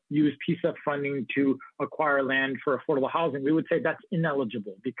to use PCEF funding to acquire land for affordable housing, we would say that's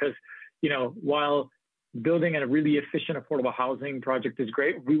ineligible because, while building a really efficient affordable housing project is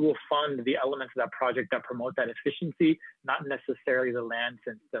great, we will fund the elements of that project that promote that efficiency, not necessarily the land,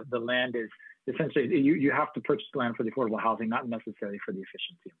 since the land is essentially, you have to purchase land for the affordable housing, not necessarily for the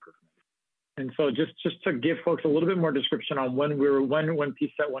efficiency improvements. And so just to give folks a little bit more description on when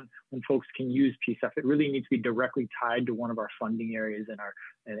folks can use PCEF, it really needs to be directly tied to one of our funding areas, and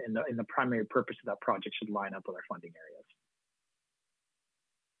the primary purpose of that project should line up with our funding areas.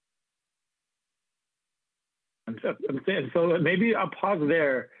 And so maybe I'll pause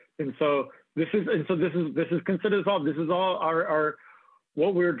there. And so this is considered all. This is all our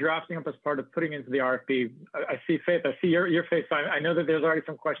what we're drafting up as part of putting into the RFP. I see Faith. I see your face. So I know that there's already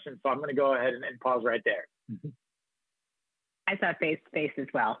some questions. So I'm going to go ahead and pause right there. I saw Faith's face as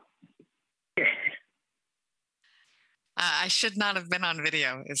well. I should not have been on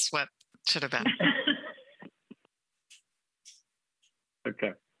video. Is what should have been.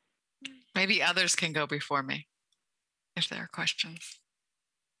 Okay. Maybe others can go before me if there are questions.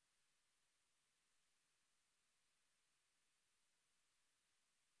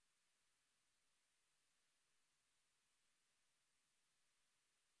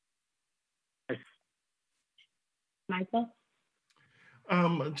 Michael?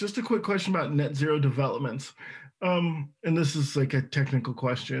 Just a quick question about net zero developments. And this is like a technical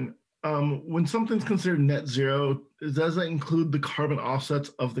question. When something's considered net zero, does that include the carbon offsets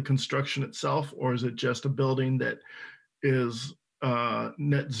of the construction itself, or is it just a building that is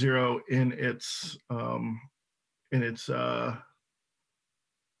net zero in its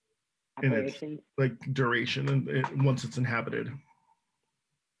like duration and once it's inhabited?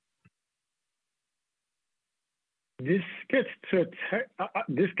 This gets to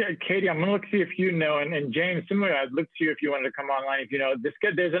Katie. I'm going to look to see if you know, and James, similarly, I'd look to you if you wanted to come online. If you know,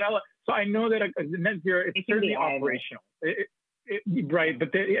 there's an element. So I know that net zero is certainly operational, right? But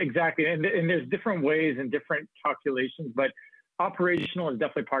exactly, and there's different ways and different calculations, but operational is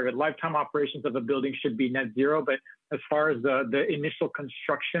definitely part of it. Lifetime operations of a building should be net zero, but as far as the initial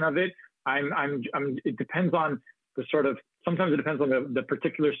construction of it, it depends on the sort of. Sometimes it depends on the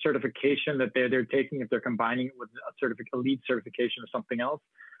particular certification that they're taking, if they're combining it with a LEED certification or something else,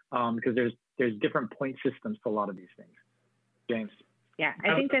 because there's different point systems to a lot of these things. James. Yeah,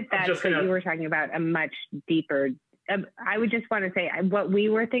 I think that's what you were talking about, a much deeper. I would just want to say what we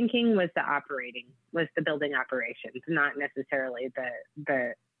were thinking was the building operations, not necessarily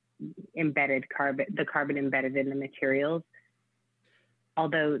the carbon embedded in the materials.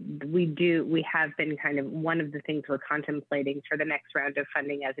 Although we have been kind of, one of the things we're contemplating for the next round of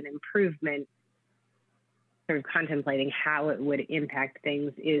funding as an improvement, sort of contemplating how it would impact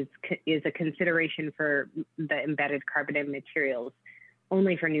things is a consideration for the embedded carbon in materials.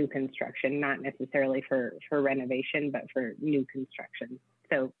 only for new construction, not necessarily for renovation, but for new construction.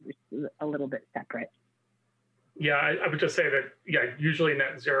 So it's a little bit separate. Yeah, I would just say that, yeah, usually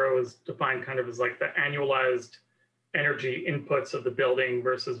net zero is defined kind of as like the annualized energy inputs of the building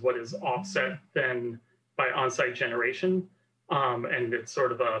versus what is offset then by on-site generation. And it's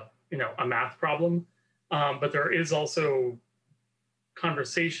sort of a, a math problem. But there is also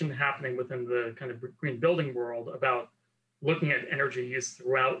conversation happening within the kind of green building world about looking at energy use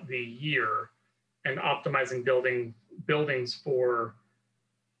throughout the year and optimizing buildings for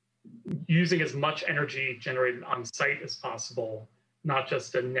using as much energy generated on site as possible, not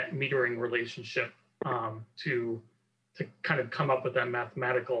just a net metering relationship to kind of come up with that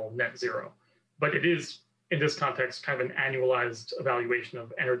mathematical net zero. But it is, in this context, kind of an annualized evaluation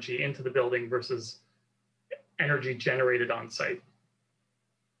of energy into the building versus energy generated on site.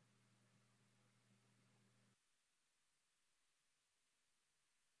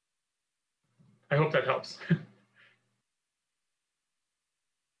 I hope that helps.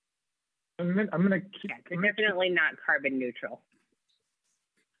 I'm gonna keep. Yeah, definitely not carbon neutral.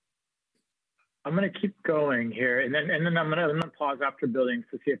 I'm gonna keep going here, and then I'm gonna pause after buildings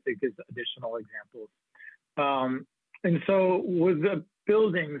to see if there gives additional examples. And so with the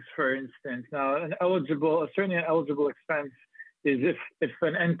buildings, for instance, now certainly an eligible expense is if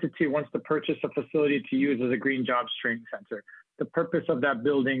an entity wants to purchase a facility to use as a green jobs training center. The purpose of that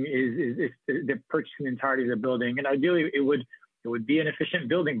building is they're purchasing the entirety of the building, and ideally it would be an efficient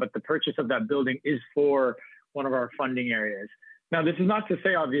building, but the purchase of that building is for one of our funding areas. Now, this is not to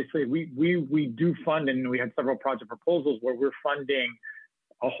say, obviously, we do fund, and we had several project proposals where we're funding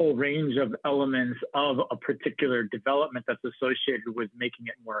a whole range of elements of a particular development that's associated with making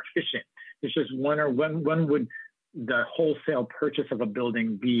it more efficient. It's just when would the wholesale purchase of a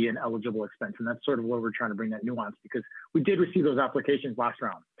building be an eligible expense? And that's sort of where we're trying to bring that nuance, because we did receive those applications last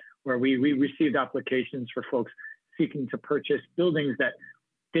round, where we received applications for folks seeking to purchase buildings that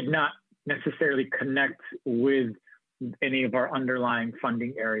did not necessarily connect with any of our underlying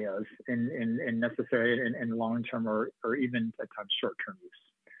funding areas in necessary and long-term or even at times short-term use.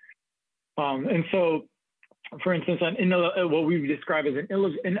 And so, for instance, what we describe as an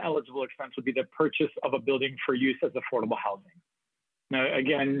ineligible expense would be the purchase of a building for use as affordable housing. Now,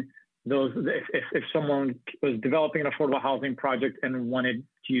 again, if someone was developing an affordable housing project and wanted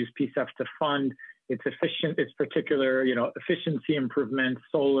to use PCEF to fund its particular, efficiency improvements,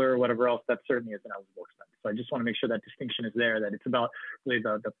 solar, whatever else, that certainly is an eligible expense. So I just want to make sure that distinction is there, that it's about really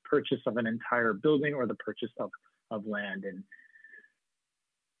the purchase of an entire building or the purchase of land and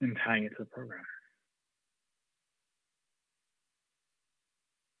tying it to the program.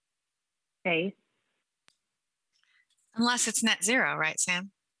 Okay. Unless it's net zero, right,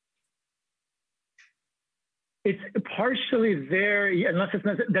 Sam? It's partially there, unless it's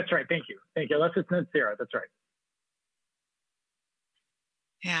net. That's right. Thank you. Unless it's net zero. That's right.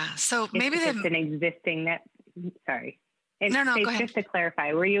 Yeah. So maybe it's an existing net. Sorry. No, go ahead. Just to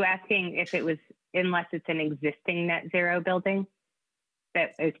clarify, were you asking if it was unless it's an existing net zero building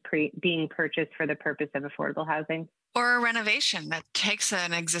that is being purchased for the purpose of affordable housing? Or a renovation that takes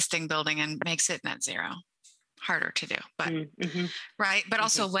an existing building and makes it net zero. Harder to do, but right. But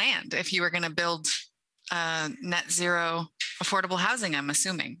also land. If you were going to build net zero affordable housing, I'm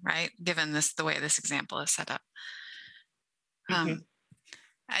assuming, right? Given the way this example is set up.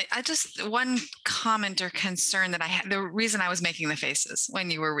 I just, one comment or concern that I had, the reason I was making the faces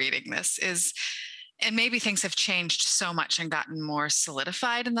when you were reading this is, and maybe things have changed so much and gotten more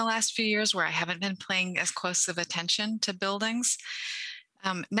solidified in the last few years where I haven't been paying as close of attention to buildings.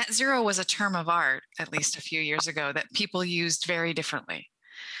 Net zero was a term of art, at least a few years ago, that people used very differently.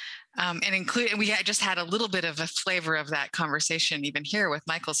 And we just had a little bit of a flavor of that conversation even here with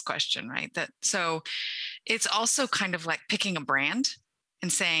Michael's question, right? So it's also kind of like picking a brand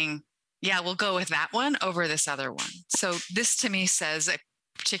and saying, yeah, we'll go with that one over this other one. So this to me says a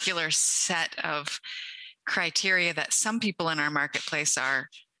particular set of criteria that some people in our marketplace are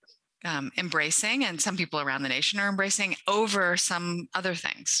embracing, and some people around the nation are embracing over some other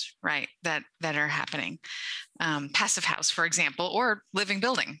things, right, that are happening. Passive house, for example, or living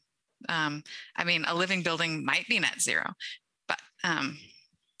building. I mean, a living building might be net zero, but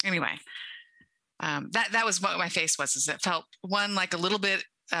anyway, that was what my face was, is it felt one, like a little bit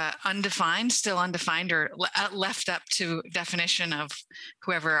still undefined or left up to definition of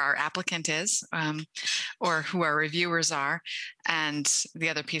whoever our applicant is or who our reviewers are. And the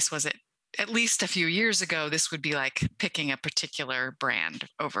other piece was at least a few years ago, this would be like picking a particular brand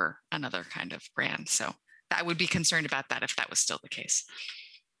over another kind of brand. So I would be concerned about that if that was still the case.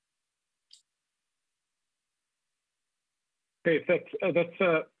 Okay,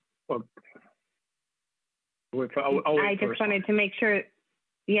 well, I just wanted to make sure.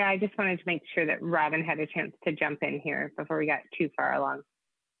 Yeah, I just wanted to make sure that Robin had a chance to jump in here before we got too far along.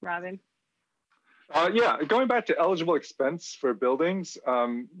 Robin? Yeah, going back to eligible expense for buildings,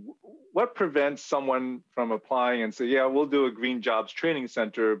 what prevents someone from applying and say, yeah, we'll do a green jobs training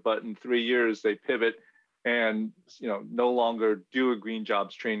center, but in 3 years they pivot and no longer do a green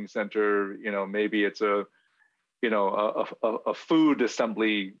jobs training center. Maybe it's a food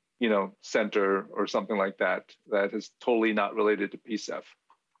assembly center or something like that is totally not related to PCEF.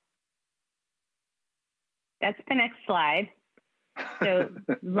 That's the next slide. So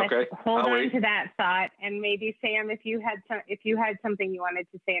let's hold on to that thought, and maybe Sam, if you had something you wanted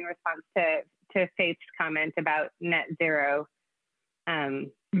to say in response to Faith's comment about net zero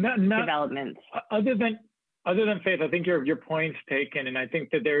developments. Other than Faith, I think your point's taken, and I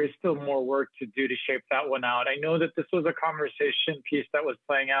think that there is still more work to do to shape that one out. I know that this was a conversation piece that was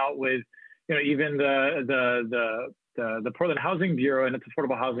playing out with, even the Portland Housing Bureau and its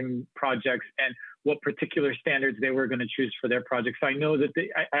affordable housing projects, and what particular standards they were going to choose for their projects. So I know that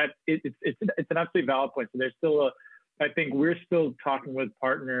it's an absolutely valid point. So there's still I think we're still talking with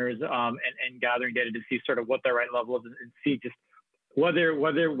partners and gathering data to see sort of what the right level is, and see just whether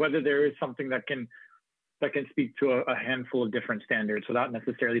there is something that can speak to a handful of different standards without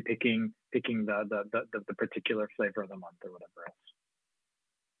necessarily picking the particular flavor of the month or whatever else.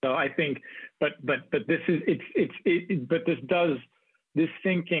 So I think, but this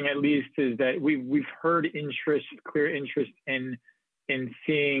thinking at least is that we've heard clear interest in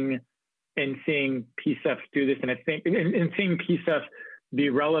seeing PCEF do this, and I think in seeing PCEF be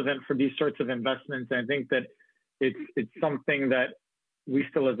relevant for these sorts of investments. And I think that it's something that we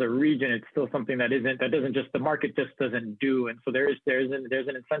still, as a region, it's still something that doesn't just, the market just doesn't do, and so there's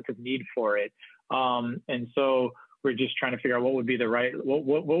an incentive need for it, and so we're just trying to figure out what would be the right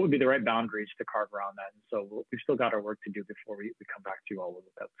boundaries to carve around that. And so we've still got our work to do before we come back to you all with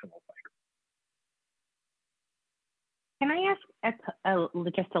what that's going to look like. Can I ask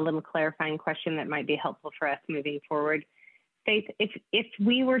just a little clarifying question that might be helpful for us moving forward? Faith, if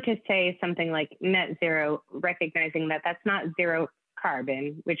we were to say something like net zero, recognizing that that's not zero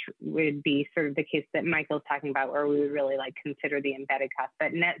carbon, which would be sort of the case that Michael's talking about, where we would really consider the embedded cost,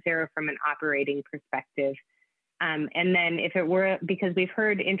 but net zero from an operating perspective. And then if it were, because we've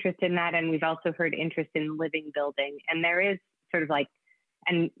heard interest in that, and we've also heard interest in living building, and there is sort of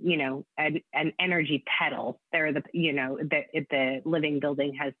an energy pedal there. The living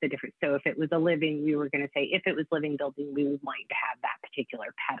building has the different. So if it was a living, we were going to say if it was living building, we would want to have that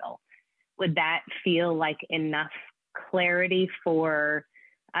particular pedal. Would that feel like enough clarity for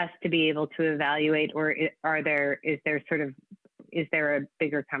us to be able to evaluate, or is there a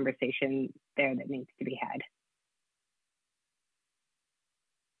bigger conversation there that needs to be had?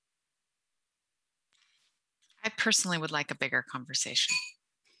 I personally would like a bigger conversation,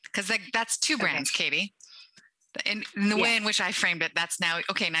 because that's two brands, Katie. In the way in which I framed it, that's now,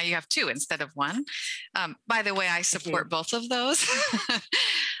 okay, now you have two instead of one. By the way, I support both of those,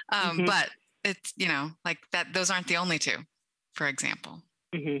 but it's, those aren't the only two, for example.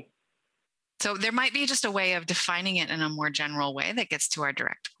 So there might be just a way of defining it in a more general way that gets to our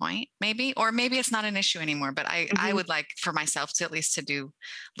direct point, maybe, or maybe it's not an issue anymore, but I would like for myself to at least to do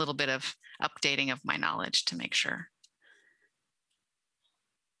a little bit of updating of my knowledge to make sure.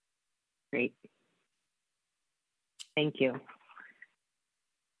 Great. Thank you.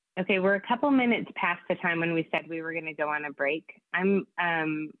 Okay, we're a couple minutes past the time when we said we were going to go on a break. I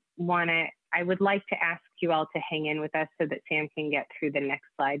would like to ask you all to hang in with us so that Sam can get through the next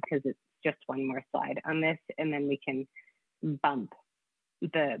slide, because it's just one more slide on this, and then we can bump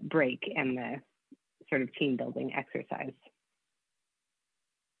the break and the sort of team building exercise.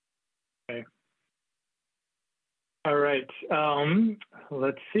 Okay. All right.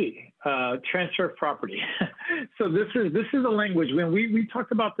 Let's see. Transfer of property. So this is a language. When we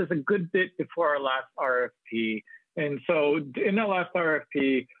talked about this a good bit before our last RFP, and so in that last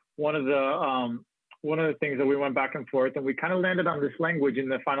RFP, one of the things that we went back and forth, and we kind of landed on this language in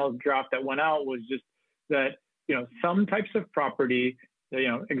the final draft that went out, was just that some types of property,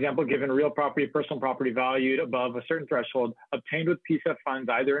 example given, real property, personal property valued above a certain threshold, obtained with PCEF funds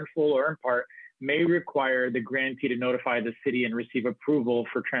either in full or in part, may require the grantee to notify the city and receive approval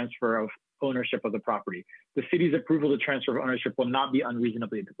for transfer of ownership of the property. The city's approval to transfer of ownership will not be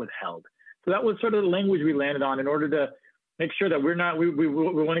unreasonably withheld. So that was sort of the language we landed on in order to make sure that we're not, we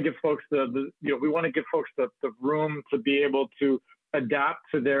want to give folks we want to give folks the room to be able to adapt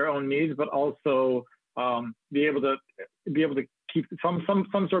to their own needs, but also be able to keep some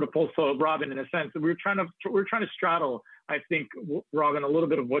sort of pulse. So Robin, in a sense, we're trying to straddle, I think, Robin, a little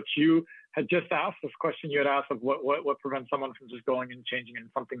bit of what you had just asked, this question you had asked of what prevents someone from just going and changing in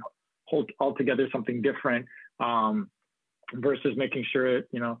something altogether, something different, versus making sure,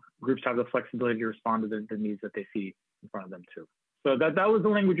 groups have the flexibility to respond to the needs that they see in front of them too. So that was the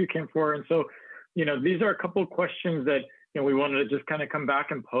language you came for. And so, these are a couple of questions that, we wanted to just kind of come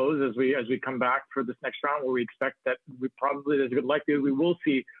back and pose as we come back for this next round, where we expect that there's a good likelihood we will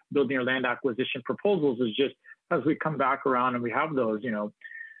see building or land acquisition proposals. Is just as we come back around and we have those,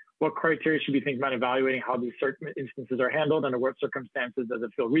 what criteria should we think about evaluating how these certain instances are handled? Under what circumstances does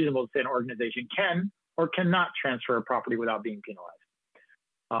it feel reasonable to say an organization can or cannot transfer a property without being penalized?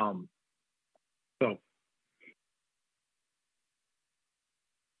 So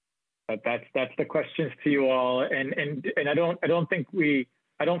that's the questions to you all. And I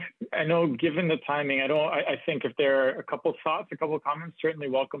know given the timing, I think if there are a couple thoughts, a couple of comments, certainly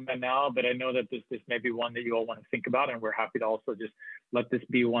welcome them now, but I know that this may be one that you all want to think about, and we're happy to also just let this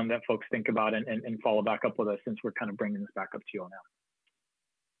be one that folks think about and follow back up with us, since we're kind of bringing this back up to you all now.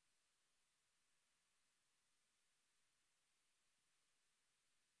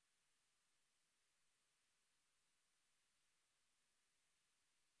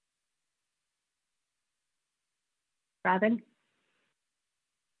 Robin?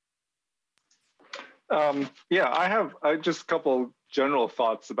 Yeah, I have just a couple general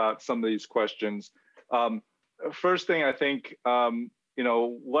thoughts about some of these questions. First thing, I think,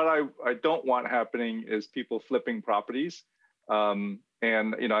 what I don't want happening is people flipping properties. And,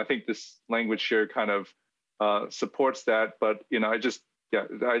 I think this language here kind of supports that, but, I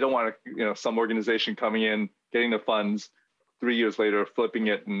don't want some organization coming in, getting the funds, 3 years later, flipping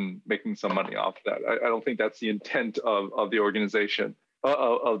it and making some money off that. I don't think that's the intent of the organization,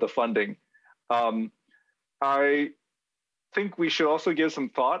 of the funding. I think we should also give some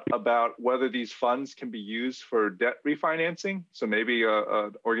thought about whether these funds can be used for debt refinancing. So maybe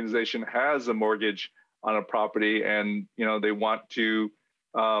an organization has a mortgage on a property and they want to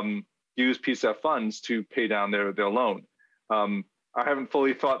use PCEF funds to pay down their loan. I haven't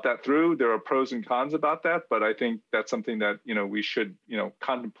fully thought that through. There are pros and cons about that, but I think that's something that we should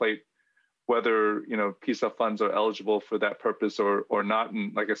contemplate whether PCEF funds are eligible for that purpose or not.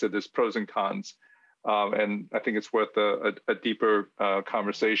 And like I said, there's pros and cons. And I think it's worth a deeper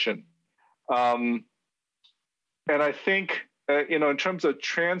conversation. And I think, in terms of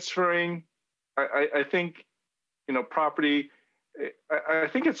transferring, I think, property, I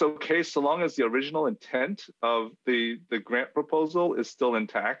think it's okay so long as the original intent of the grant proposal is still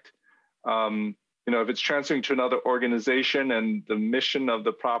intact. If it's transferring to another organization and the mission of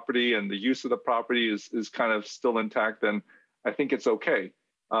the property and the use of the property is kind of still intact, then I think it's okay.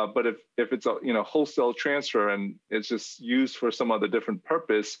 But if it's a wholesale transfer and it's just used for some other different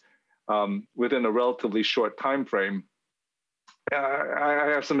purpose within a relatively short time frame, I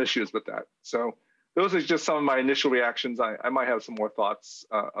have some issues with that. So those are just some of my initial reactions. I might have some more thoughts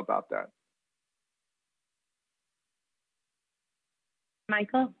about that.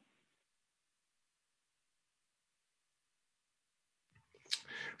 Michael?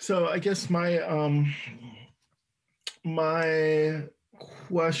 So I guess my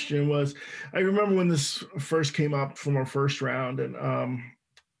question was, I remember when this first came up from our first round,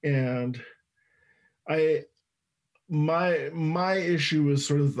 and my issue was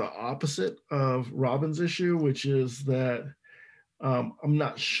sort of the opposite of Robin's issue, which is that I'm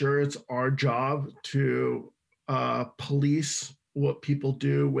not sure it's our job to police what people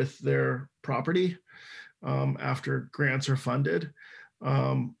do with their property after grants are funded.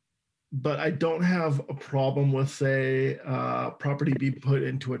 But I don't have a problem with, say, property be put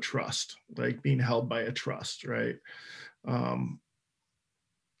into a trust, like being held by a trust, right?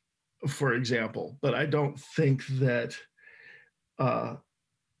 For example, but I don't think that,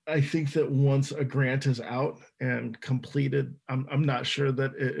 I think that once a grant is out and completed, I'm not sure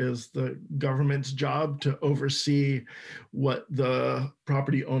that it is the government's job to oversee what the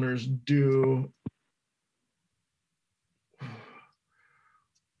property owners do.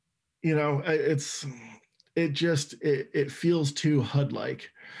 It feels too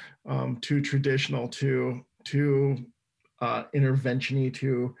HUD-like, too traditional, too intervention-y,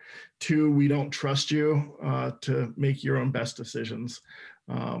 too we don't trust you to make your own best decisions.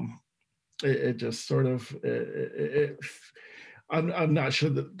 It just sort of, I'm not sure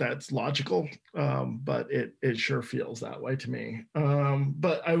that that's logical, but it sure feels that way to me.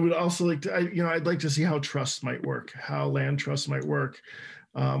 But I would also like to, I'd like to see how trusts might work, how land trusts might work,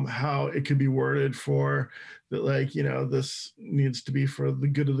 how it could be worded for that, like, this needs to be for the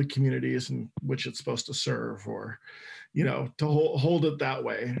good of the communities in which it's supposed to serve, or, to hold it that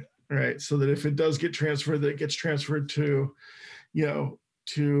way, right? So that if it does get transferred, that it gets transferred to,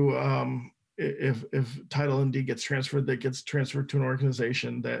 if title and deed gets transferred, that gets transferred to an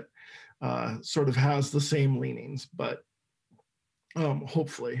organization that sort of has the same leanings, but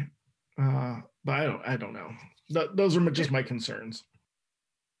hopefully, but I don't know. Those are just my concerns.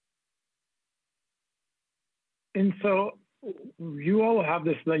 And so you all have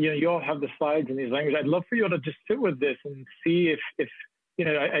this, you all have the slides in these languages. I'd love for you all to just sit with this and see if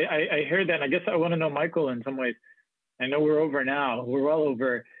I heard that. And I guess I want to know, Michael, in some ways, I know we're over now, we're well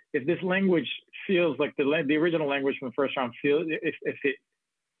over. If this language feels like the original language from the first round, if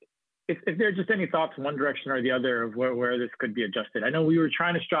there are just any thoughts one direction or the other of where this could be adjusted. I know we were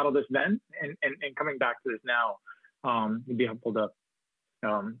trying to straddle this then, and coming back to this now, it'd be helpful to,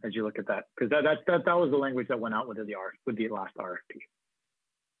 as you look at that, because that was the language that went out with the last RFP.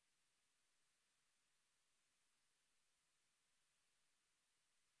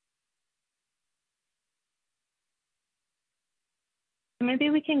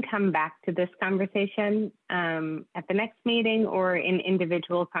 Maybe we can come back to this conversation at the next meeting or in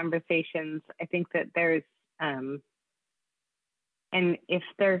individual conversations. I think that there's, and if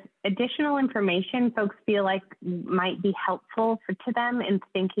there's additional information folks feel like might be helpful to them in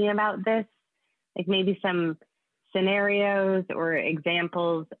thinking about this, like maybe some scenarios or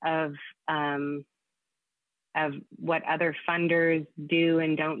examples of what other funders do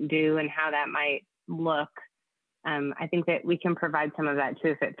and don't do and how that might look. I think that we can provide some of that too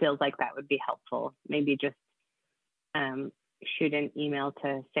if it feels like that would be helpful. Maybe just shoot an email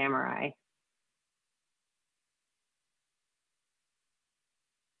to Samurai.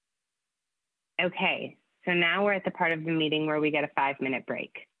 Okay, so now we're at the part of the meeting where we get a 5-minute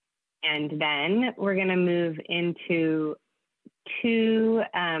break. And then we're gonna move into 2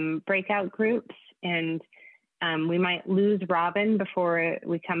 breakout groups, and we might lose Robin before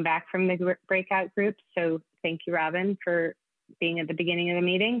we come back from the breakout groups. So thank you, Robin, for being at the beginning of the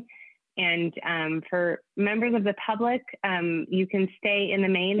meeting. And for members of the public, you can stay in the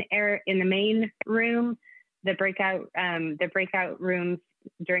main room. The breakout rooms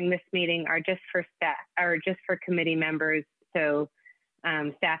during this meeting are just for staff, or just for committee members. So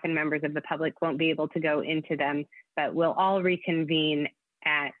staff and members of the public won't be able to go into them, but we'll all reconvene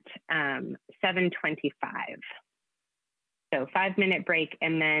at 7:25. So 5-minute break,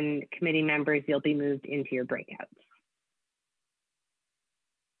 and then committee members, you'll be moved into your breakouts.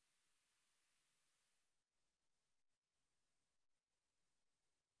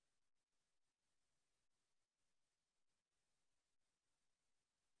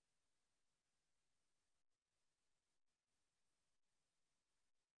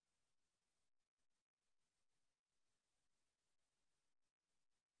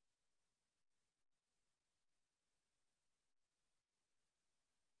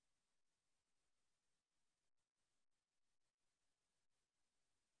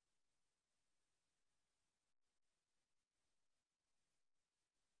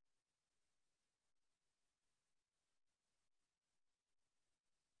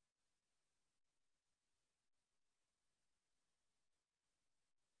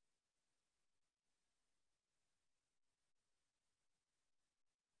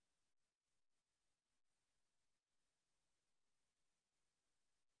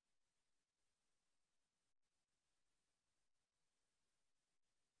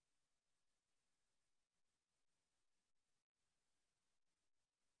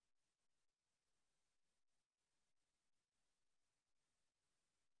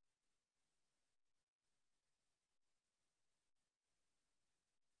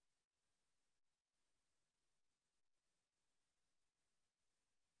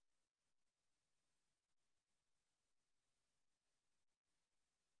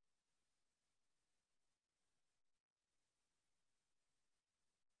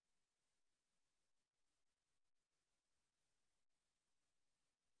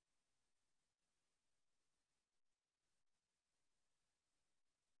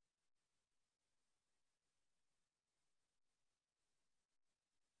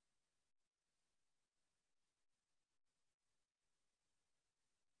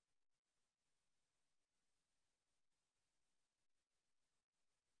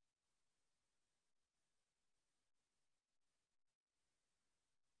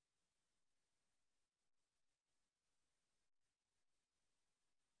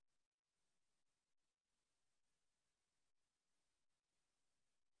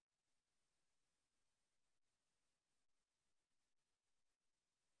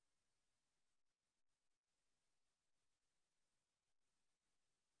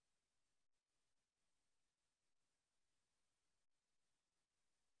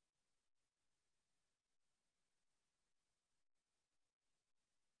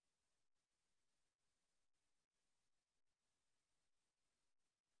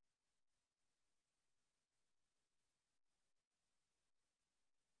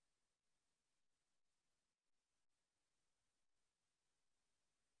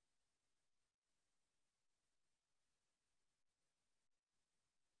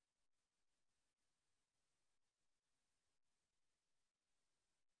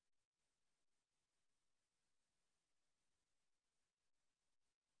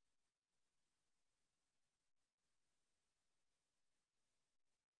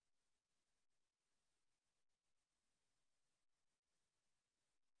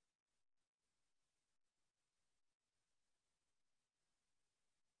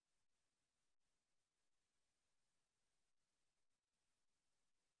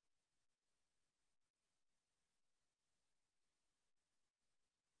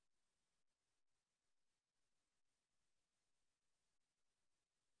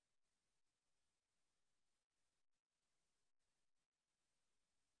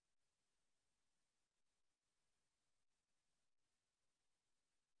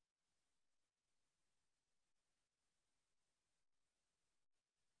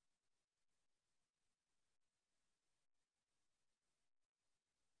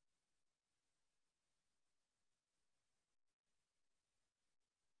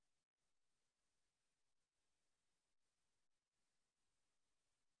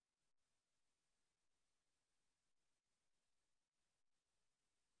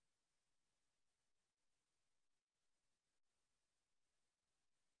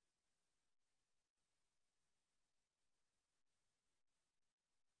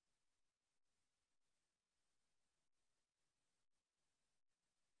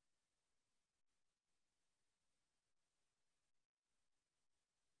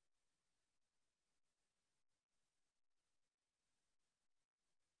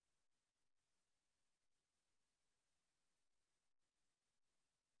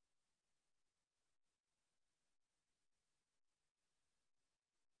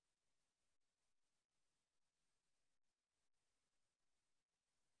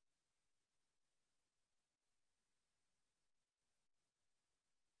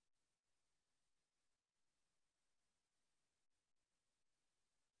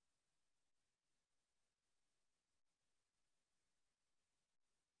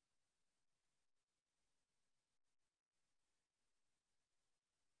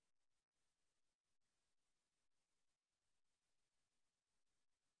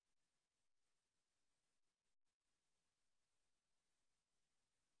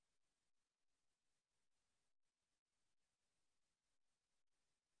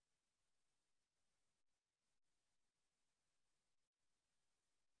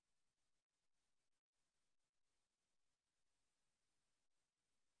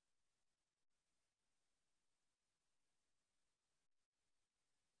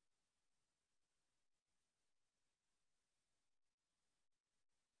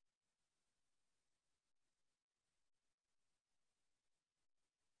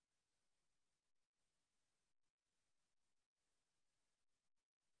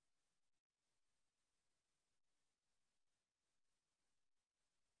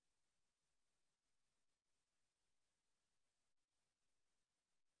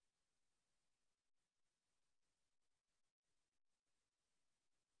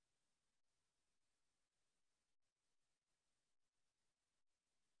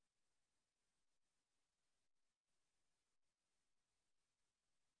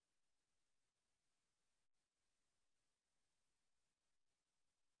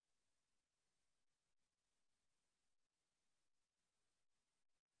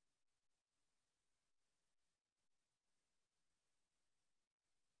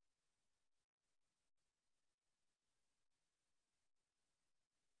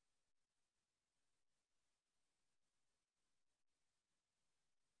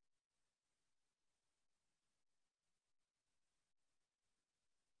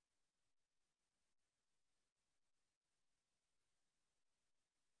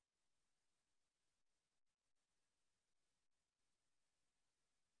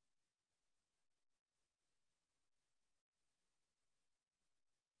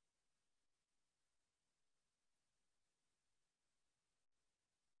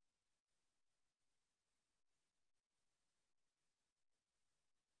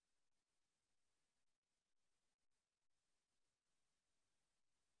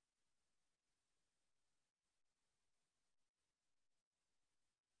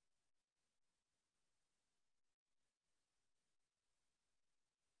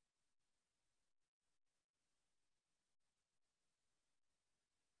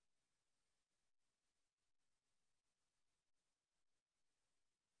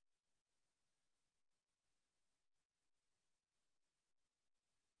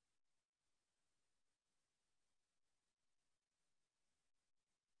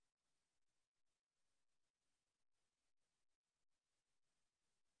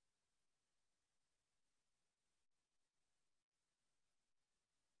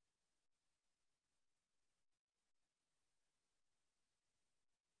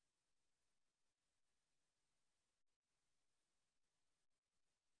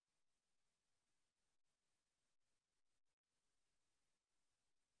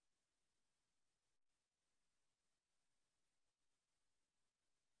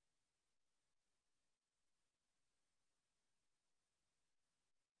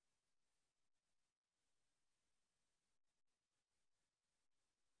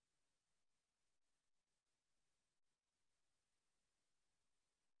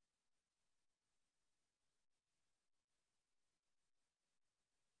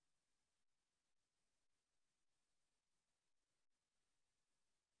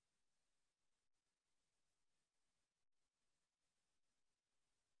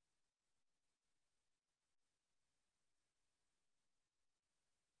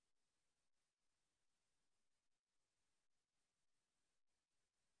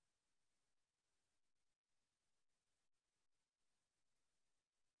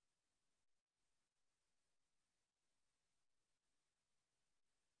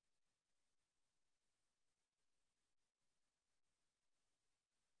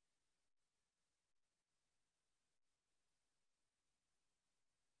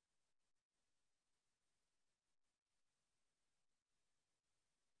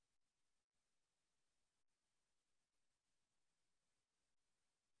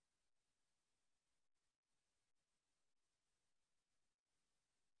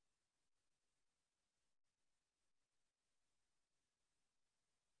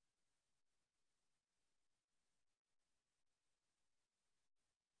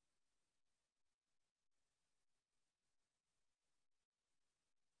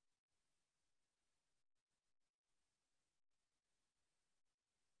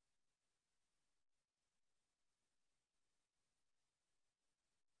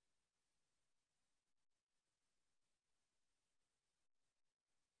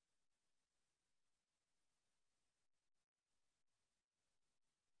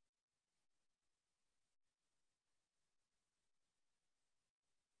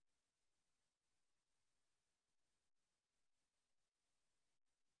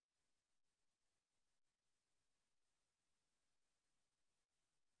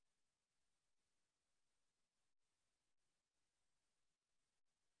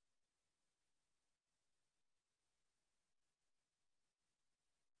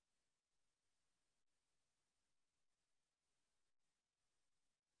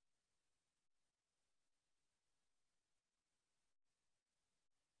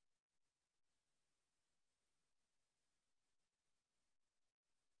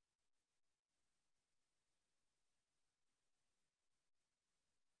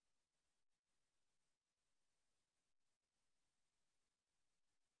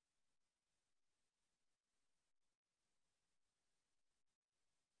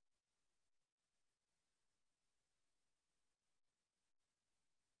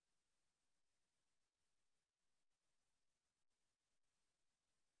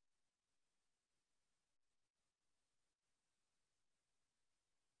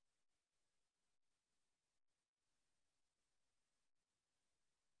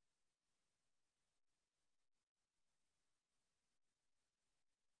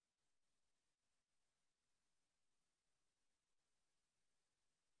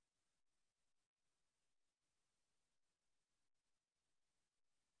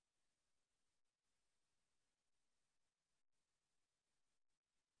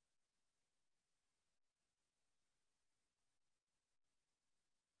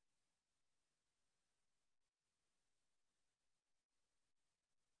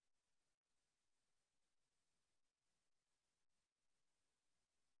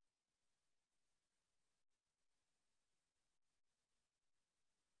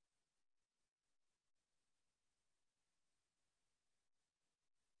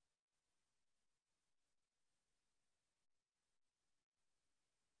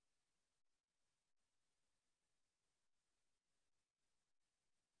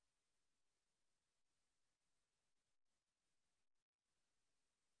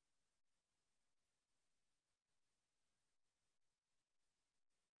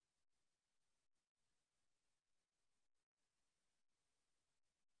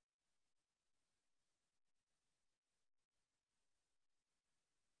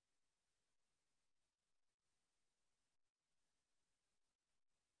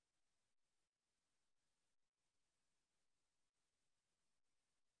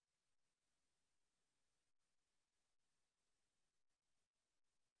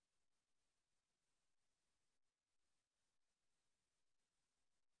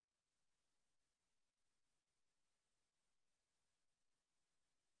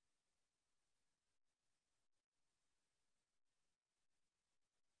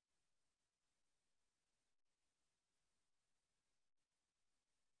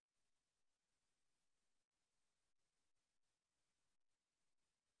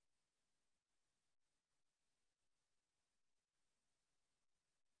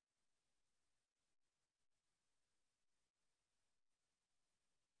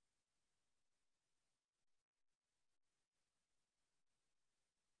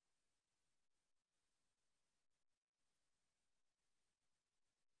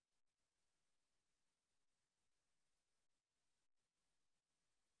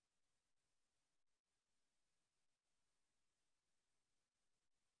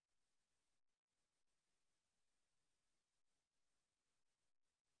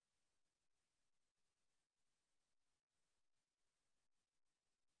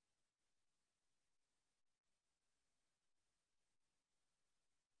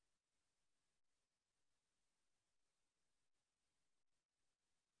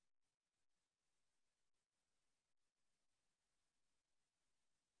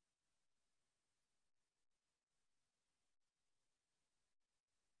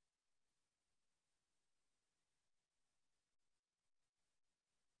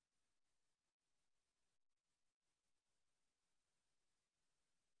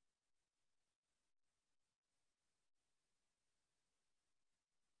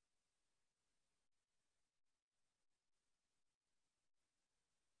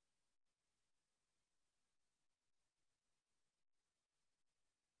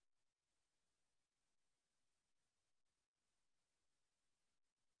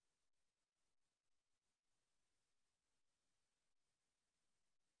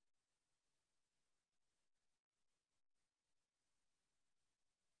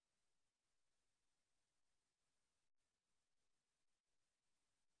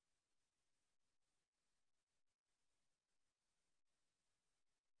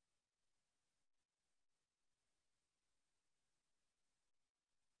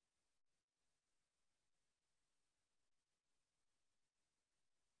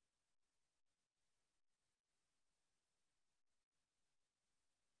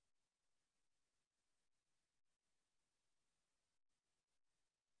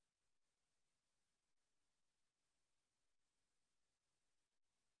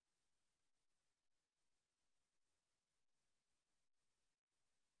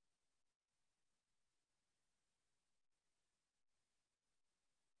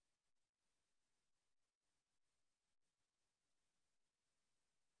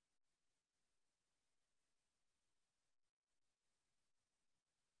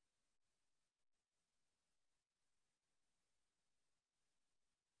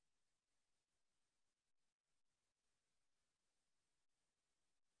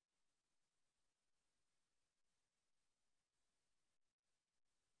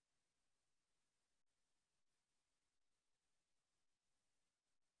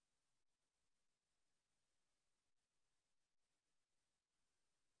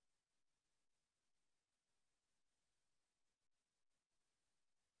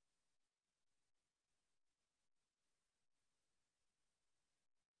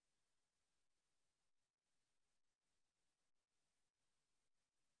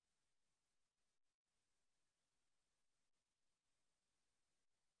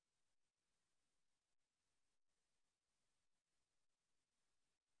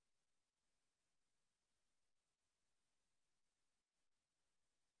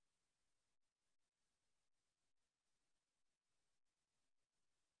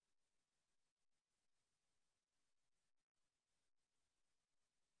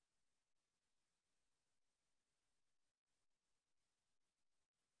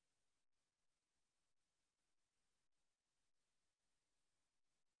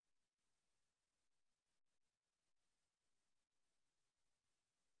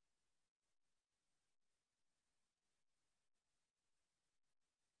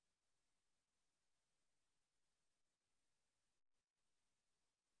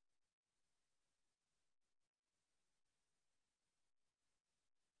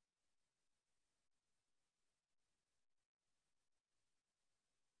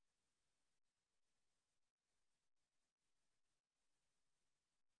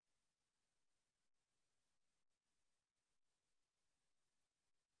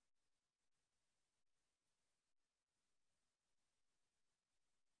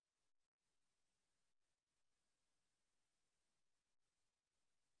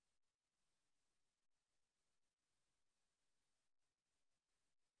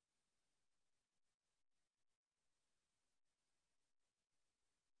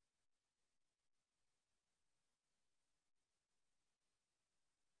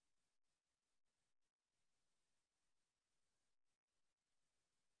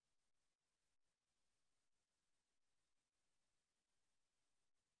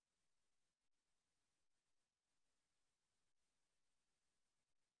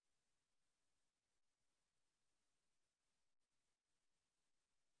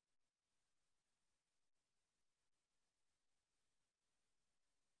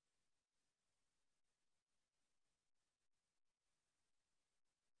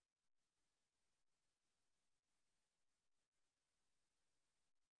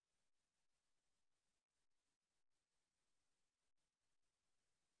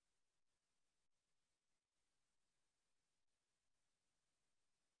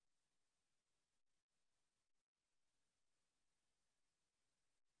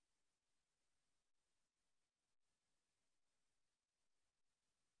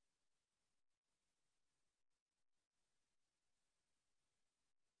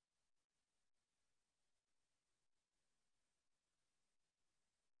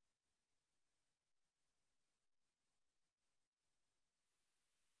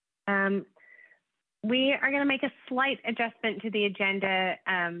 We are going to make a slight adjustment to the agenda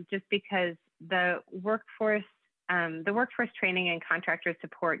just because the workforce training and contractor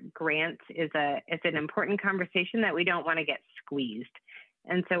support grants is an important conversation that we don't want to get squeezed.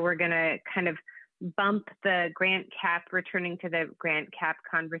 And so we're going to kind of bump the grant cap, returning to the grant cap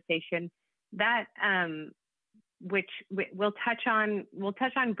conversation. That which we'll touch on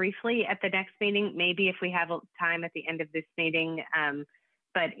briefly at the next meeting, maybe if we have time at the end of this meeting.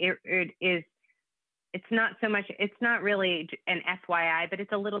 But it's not really an FYI, but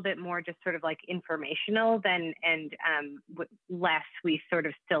it's a little bit more just sort of like informational and less we sort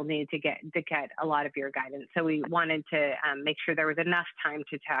of still need to get a lot of your guidance. So we wanted to make sure there was enough time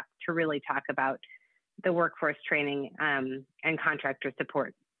to really talk about the workforce training and contractor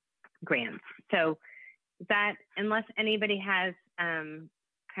support grants. So that, unless anybody has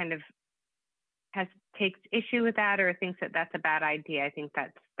takes issue with that or thinks that that's a bad idea, I think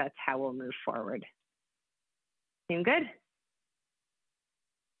that's how we'll move forward. Seem good?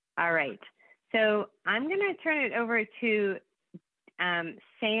 All right. So I'm going to turn it over to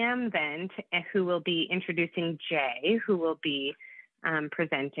Sam then, who will be introducing Jay, who will be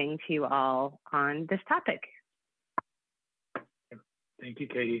presenting to you all on this topic. Thank you,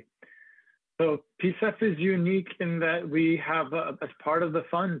 Katie. So PCEF is unique in that we have, as part of the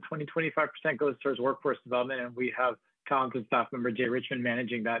fund, 25% goes towards workforce development, and we have talented staff member Jay Richmond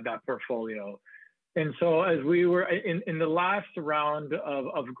managing that portfolio. And so as we were in the last round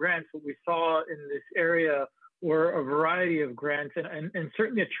of grants, what we saw in this area were a variety of grants and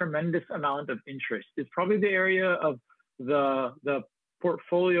certainly a tremendous amount of interest. It's probably the area of the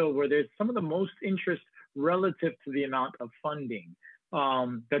portfolio where there's some of the most interest relative to the amount of funding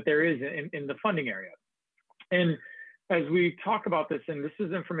that there is in the funding area. And as we talk about this, and this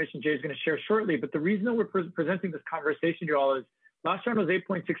is information Jay is going to share shortly, but the reason that we're presenting this conversation to you all is last round was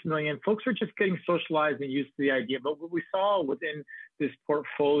 8.6 million. Folks are just getting socialized and used to the idea. But what we saw within this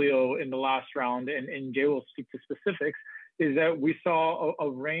portfolio in the last round, and Jay will speak to specifics, is that we saw a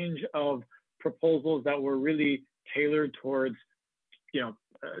range of proposals that were really tailored towards,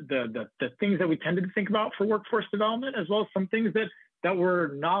 the things that we tended to think about for workforce development, as well as some things that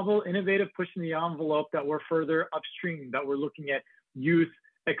were novel, innovative, pushing the envelope, that were further upstream, that were looking at youth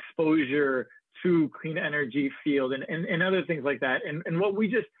exposure to clean energy field and other things like that. And what we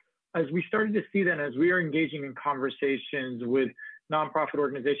just, as we started to see that, as we are engaging in conversations with nonprofit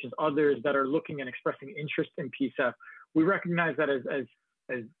organizations, others that are looking and expressing interest in PCEF, we recognize that as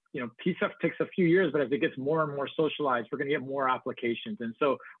PCEF takes a few years, but as it gets more and more socialized, we're going to get more applications. And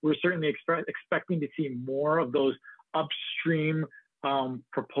so we're certainly expecting to see more of those upstream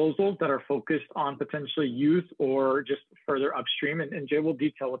proposals that are focused on potentially youth or just further upstream. And Jay will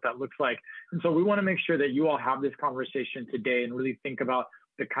detail what that looks like. And so we want to make sure that you all have this conversation today and really think about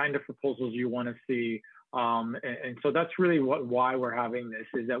the kind of proposals you want to see. And so that's really why we're having this,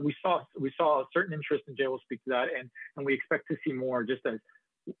 is that we saw a certain interest, and Jay will speak to that, and we expect to see more just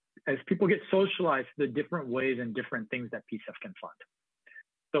as people get socialized to the different ways and different things that PCEF can fund.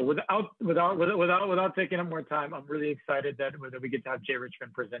 So without taking up more time, I'm really excited that we get to have Jay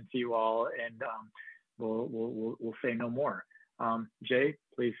Richmond present to you all, and we'll say no more. Jay,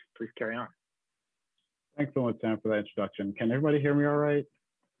 please carry on. Thanks so much, Sam, for that introduction. Can everybody hear me all right?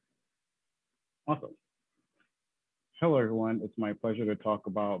 Awesome. Hello, everyone. It's my pleasure to talk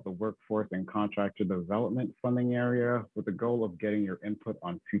about the workforce and contractor development funding area with the goal of getting your input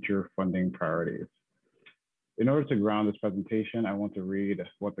on future funding priorities. In order to ground this presentation, I want to read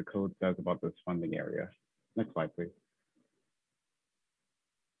what the code says about this funding area. Next slide, please.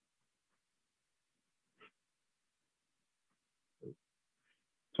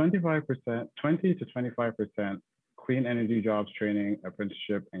 "20 to 25% clean energy jobs training,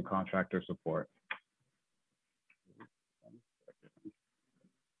 apprenticeship, and contractor support."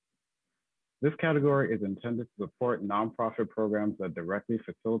 This category is intended to support nonprofit programs that directly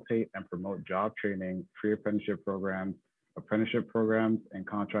facilitate and promote job training, pre-apprenticeship programs, apprenticeship programs, and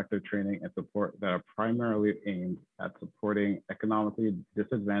contractor training and support that are primarily aimed at supporting economically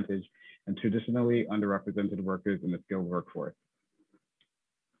disadvantaged and traditionally underrepresented workers in the skilled workforce.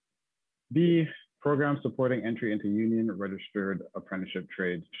 B, programs supporting entry into union registered apprenticeship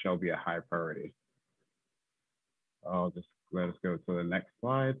trades shall be a high priority. I'll just let us go to the next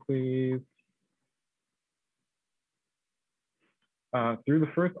slide, please. Through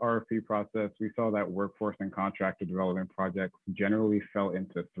the first RFP process, we saw that workforce and contractor development projects generally fell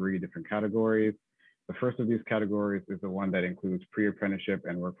into 3 different categories. The first of these categories is the one that includes pre-apprenticeship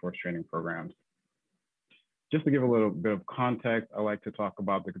and workforce training programs. Just to give a little bit of context, I like to talk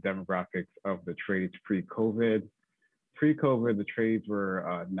about the demographics of the trades pre-COVID. Pre-COVID, the trades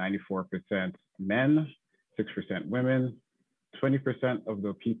were 94% men, 6% women, 20% of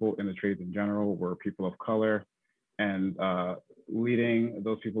the people in the trades in general were people of color, and leading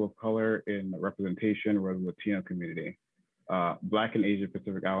those people of color in representation were the Latino community. Black and Asian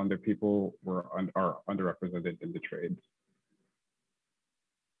Pacific Islander people are underrepresented in the trades.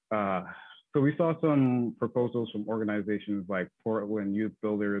 So we saw some proposals from organizations like Portland Youth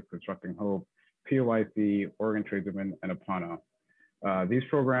Builders, Constructing Hope, POIC, Oregon Tradeswomen, and Apana. These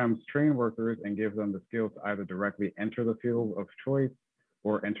programs train workers and give them the skills to either directly enter the field of choice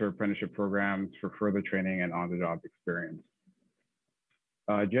or enter apprenticeship programs for further training and on-the-job experience.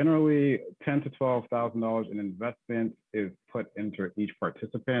 Generally, $10,000 to $12,000 in investment is put into each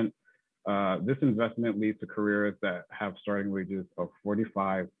participant. This investment leads to careers that have starting wages of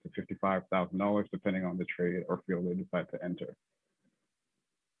 $45,000 to $55,000, depending on the trade or field they decide to enter.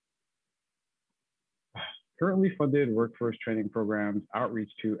 Currently funded workforce training programs outreach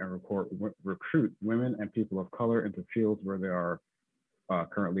to and recruit women and people of color into fields where they are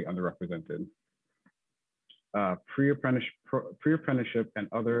currently underrepresented. Pre-apprenticeship and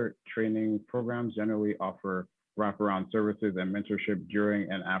other training programs generally offer wraparound services and mentorship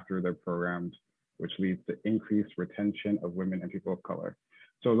during and after their programs, which leads to increased retention of women and people of color.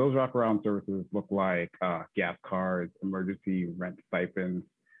 So those wraparound services look like gas cards, emergency rent stipends,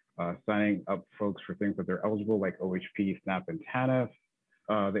 signing up folks for things that they're eligible, like OHP, SNAP, and TANF.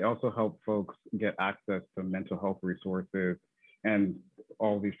 They also help folks get access to mental health resources, and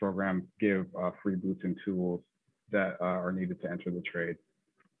all these programs give free boots and tools that are needed to enter the trade.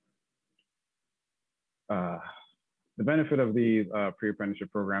 The benefit of these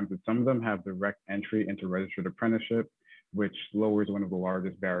pre-apprenticeship programs is some of them have direct entry into registered apprenticeship, which lowers one of the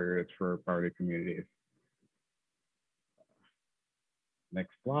largest barriers for priority communities.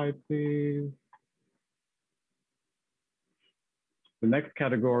 Next slide, please. The next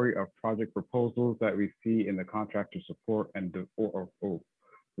category of project proposals that we see in the contractor support and the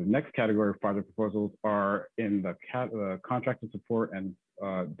next category of project proposals are in the contractor support and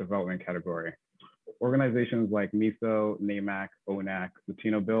development category. Organizations like MISO, NAMAC, ONAC,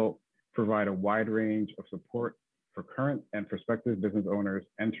 Latino Built provide a wide range of support for current and prospective business owners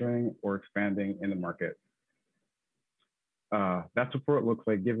entering or expanding in the market. That support looks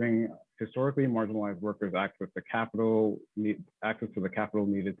like giving historically marginalized workers access to the capital needed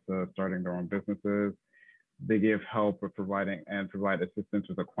to starting their own businesses. They give help with provide assistance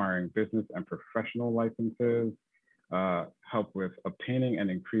with acquiring business and professional licenses, help with obtaining and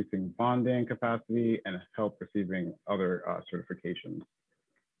increasing bonding capacity, and help receiving other certifications.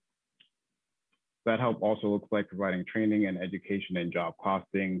 That help also looks like providing training and education in job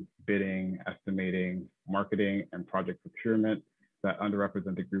costing, bidding, estimating, marketing, and project procurement that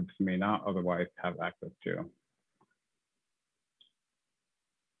underrepresented groups may not otherwise have access to.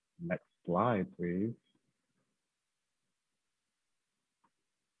 Next slide, please.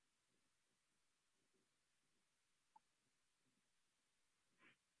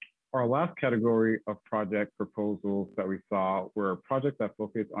 Our last category of project proposals that we saw were projects that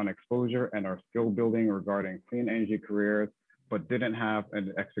focus on exposure and our skill building regarding clean energy careers, but didn't have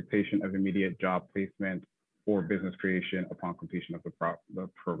an expectation of immediate job placement or business creation upon completion of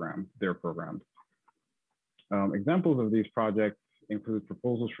their programs. Examples of these projects include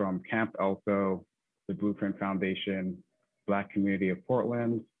proposals from Camp Elso, the Blueprint Foundation, Black Community of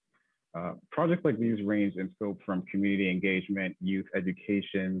Portland. Projects like these range in scope from community engagement, youth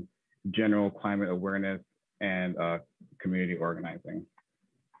education, general climate awareness, and community organizing.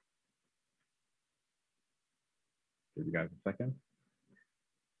 Give you guys a second.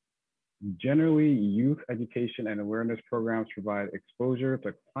 Generally, youth education and awareness programs provide exposure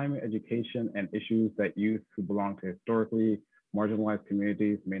to climate education and issues that youth who belong to historically marginalized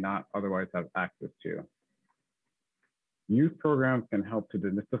communities may not otherwise have access to. Youth programs can help to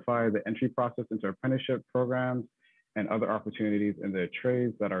demystify the entry process into apprenticeship programs and other opportunities in the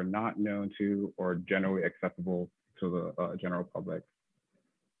trades that are not known to or generally accessible to the general public.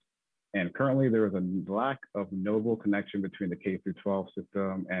 And currently there is a lack of notable connection between the K-12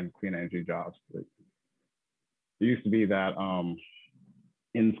 system and clean energy jobs. It used to be that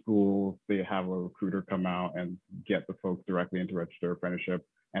in schools, they have a recruiter come out and get the folks directly into registered apprenticeship.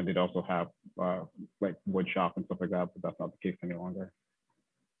 And they'd also have like wood shop and stuff like that, but that's not the case any longer.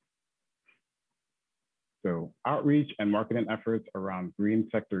 So outreach and marketing efforts around green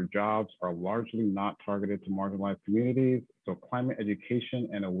sector jobs are largely not targeted to marginalized communities. So climate education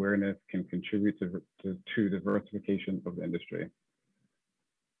and awareness can contribute to diversification of the industry.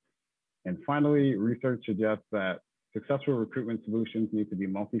 And finally, research suggests that successful recruitment solutions need to be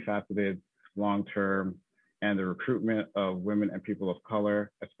multifaceted, long-term, and the recruitment of women and people of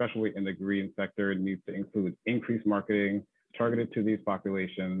color, especially in the green sector, needs to include increased marketing targeted to these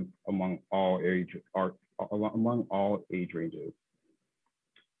populations among all age ranges.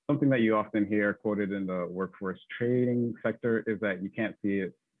 Something that you often hear quoted in the workforce training sector is that you can't see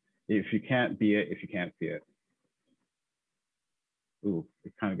it if you can't be it, if you can't see it. Ooh,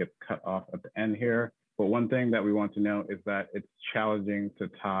 it kind of gets cut off at the end here. But one thing that we want to know is that it's challenging to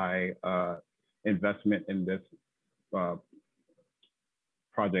tie investment in this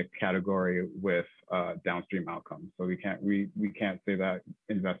project category with downstream outcomes. So we can't say that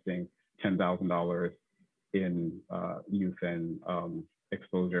investing $10,000 in youth and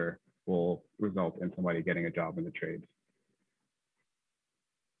exposure will result in somebody getting a job in the trades.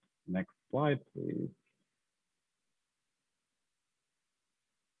 Next slide, please.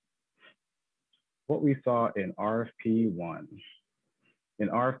 What we saw in RFP 1. In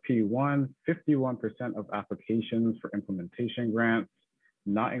RFP 1, 51% of applications for implementation grants,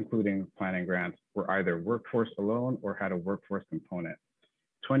 not including planning grants, were either workforce alone or had a workforce component.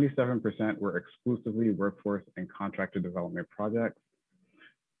 27% were exclusively workforce and contractor development projects.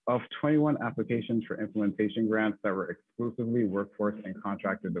 Of 21 applications for implementation grants that were exclusively workforce and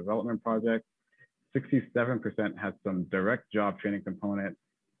contractor development projects, 67% had some direct job training component,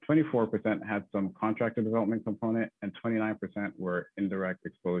 24% had some contractor development component, and 29% were indirect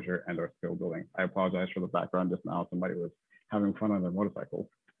exposure and or skill building. I apologize for the background just now. Somebody was having fun on their motorcycle.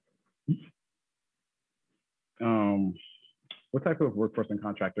 What type of workforce and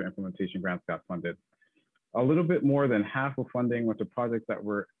contractor implementation grants got funded? A little bit more than half of funding went to projects that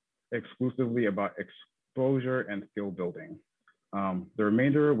were exclusively about exposure and skill building. The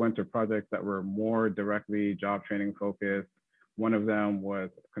remainder went to projects that were more directly job training focused. One of them was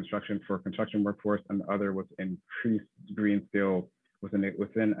construction for construction workforce, and the other was increased green skills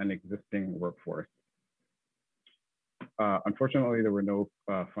within an existing workforce. Unfortunately, there were no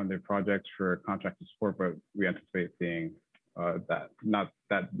funded projects for contractor support, but we anticipate seeing that not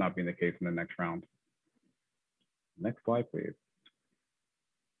being the case in the next round. Next slide, please.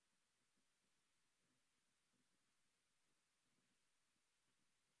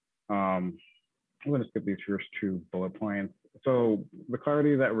 I'm going to skip these first two bullet points. So the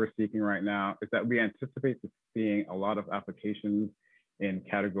clarity that we're seeking right now is that we anticipate seeing a lot of applications in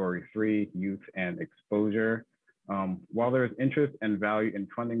category 3, youth and exposure. While there is interest and value in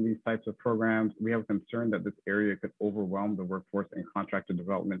funding these types of programs, we have concern that this area could overwhelm the workforce and contractor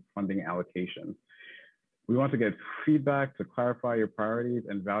development funding allocation. We want to get feedback to clarify your priorities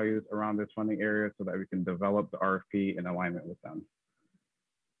and values around this funding area so that we can develop the RFP in alignment with them.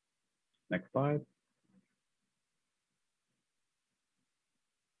 Next slide.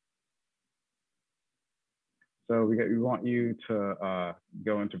 So we want you to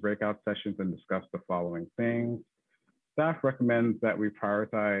go into breakout sessions and discuss the following things. Staff recommends that we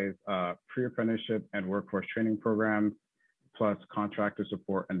prioritize pre-apprenticeship and workforce training programs, plus contractor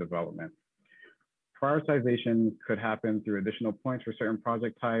support and development. Prioritization could happen through additional points for certain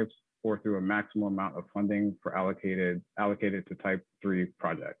project types or through a maximum amount of funding for allocated to type 3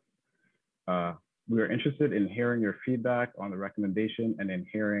 projects. We are interested in hearing your feedback on the recommendation and in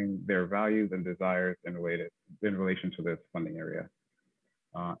hearing their values and desires in relation to this funding area.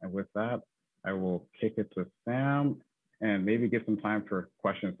 And with that, I will kick it to Sam and maybe give some time for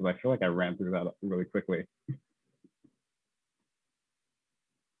questions because I feel like I ran through that really quickly.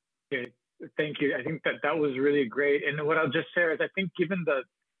 Okay, thank you. I think that was really great. And what I'll just share is I think given the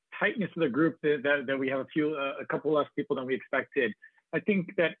tightness of the group that we have a couple less people than we expected, I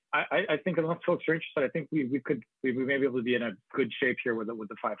think that I think unless folks are interested, I think we may be able to be in a good shape here with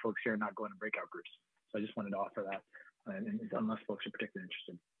the 5 folks here and not going to breakout groups. So I just wanted to offer that, and unless folks are particularly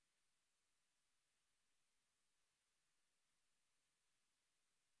interested.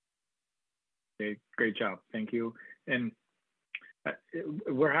 Okay, great job, thank you. And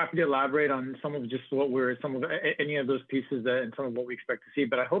we're happy to elaborate on some of any of those pieces and some of what we expect to see.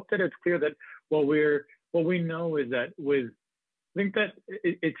 But I hope that it's clear that what we know is that I think that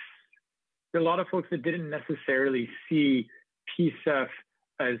there are a lot of folks that didn't necessarily see PCEF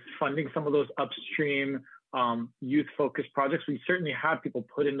as funding some of those upstream youth-focused projects. We certainly have people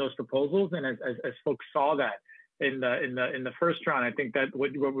put in those proposals, and as folks saw that in the first round, I think that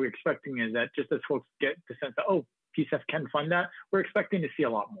what we're expecting is that just as folks get the sense that, oh, PCEF can fund that, we're expecting to see a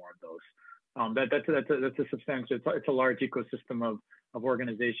lot more of those. That's a substantial. It's a large ecosystem of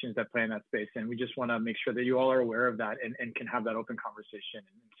organizations that play in that space, and we just want to make sure that you all are aware of that and can have that open conversation.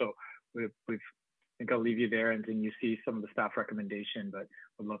 And so I think I'll leave you there, and then you see some of the staff recommendation, but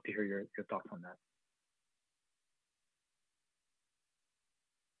would love to hear your thoughts on that.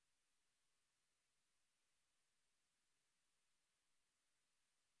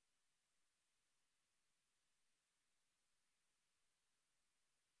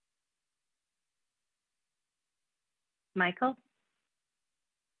 Michael?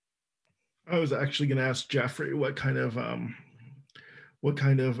 I was actually going to ask Jeffrey what kind of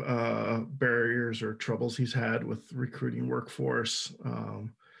barriers or troubles he's had with recruiting workforce,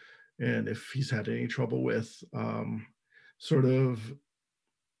 and if he's had any trouble with sort of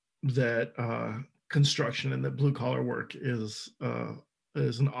that construction and that blue collar work is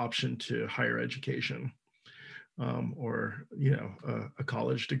an option to higher education, or a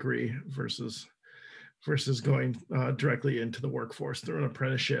college degree versus going directly into the workforce through an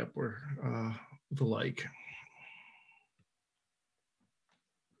apprenticeship or the like.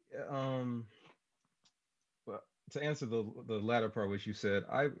 Well, to answer the latter part, which you said,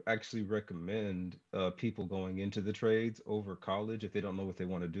 I actually recommend people going into the trades over college if they don't know what they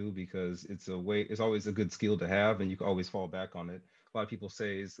want to do, because it's always a good skill to have, and you can always fall back on it. A lot of people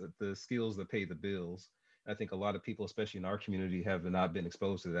say is that the skills that pay the bills. I think a lot of people, especially in our community, have not been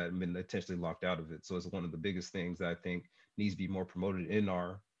exposed to that and been intentionally locked out of it. So it's one of the biggest things that I think needs to be more promoted in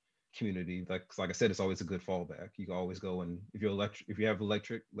our community. Like I said, it's always a good fallback. You can always go, and if you have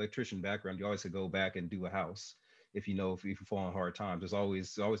electrician background, you always could go back and do a house. If you fall on hard times, there's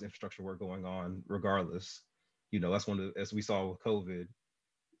always infrastructure work going on regardless. That's as we saw with COVID,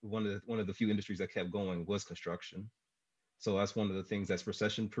 one of the few industries that kept going was construction. So that's one of the things that's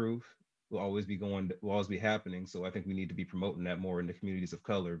recession proof, will always be happening. So I think we need to be promoting that more in the communities of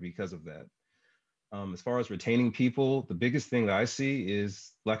color because of that. As far as retaining people, the biggest thing that I see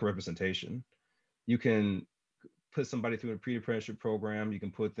is lack of representation. You can put somebody through a pre-apprenticeship program, you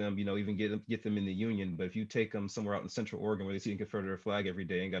can put them, even get them in the union, but if you take them somewhere out in Central Oregon where they see a Confederate flag every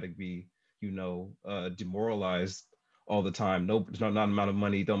day and got to be, demoralized all the time, there's not amount of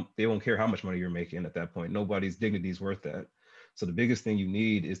money, they won't care how much money you're making at that point. Nobody's dignity is worth that. So the biggest thing you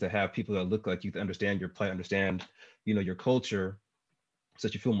need is to have people that look like you, to understand your plight, understand, your culture, so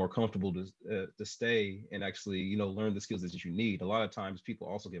that you feel more comfortable to stay and actually, learn the skills that you need. A lot of times people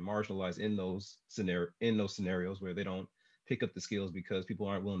also get marginalized in those scenarios where they don't pick up the skills because people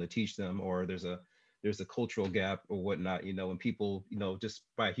aren't willing to teach them, or there's a cultural gap or whatnot, and people, just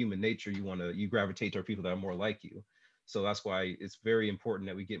by human nature, you gravitate toward people that are more like you. So that's why it's very important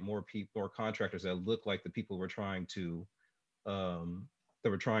that we get more contractors that look like the people we're trying to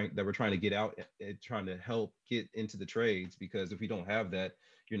that we're trying to get out and trying to help get into the trades, because if we don't have that,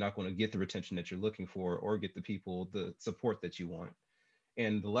 you're not going to get the retention that you're looking for or get the support that you want.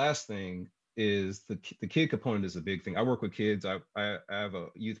 And the last thing is the kid component is a big thing. I work with kids. I have a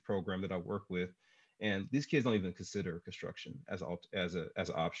youth program that I work with, and these kids don't even consider construction as an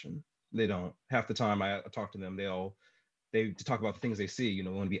option. They don't. Half the time I talk to them, they talk about the things they see. They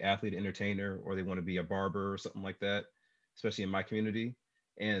want to be athlete, entertainer, or they want to be a barber or something like that, especially in my community.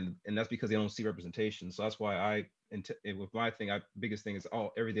 And that's because they don't see representation. So that's why with my thing, biggest thing is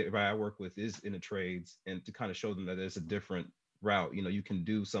everybody I work with is in the trades, and to kind of show them that there's a different route. You can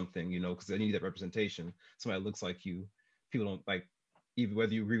do something, because they need that representation. Somebody that looks like you. People don't like, even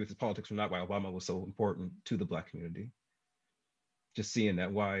whether you agree with his politics or not, why Obama was so important to the Black community. Just seeing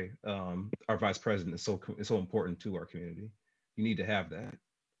that, why our vice president is so important to our community. You need to have that,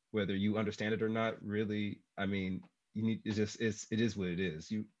 whether you understand it or not. Really, I mean, it is what it is.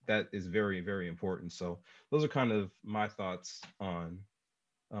 That is very, very important. So those are kind of my thoughts on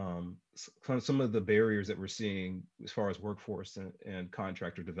kind of some of the barriers that we're seeing as far as workforce and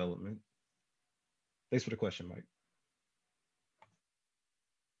contractor development. Thanks for the question, Mike.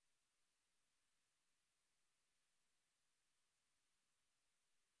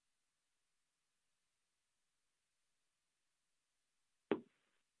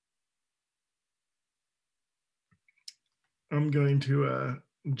 I'm going to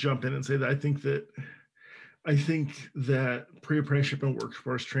jump in and say that I think that pre-apprenticeship and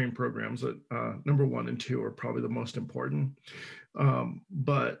workforce training programs that number 1 and 2 are probably the most important.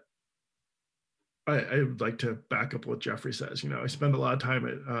 But I would like to back up what Jeffrey says. I spend a lot of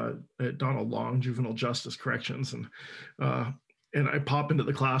time at Donald Long Juvenile Justice Corrections, and I pop into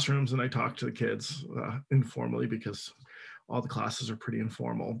the classrooms and I talk to the kids informally, because all the classes are pretty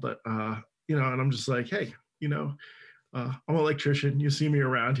informal. But and I'm just like, hey, I'm an electrician. You see me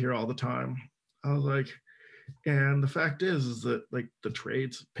around here all the time. I was like, and the fact is that like the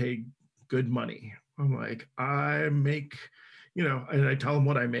trades pay good money. I'm like, I make, and I tell them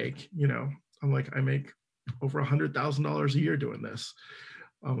what I make, I'm like, I make over $100,000 a year doing this.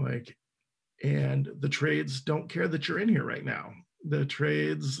 I'm like, and the trades don't care that you're in here right now. The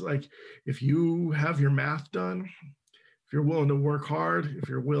trades, like, if you have your math done, if you're willing to work hard, if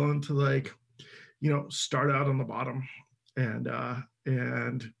you're willing to like, start out on the bottom and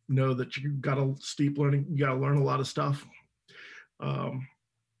know that you got a steep learning, you got to learn a lot of stuff. I'm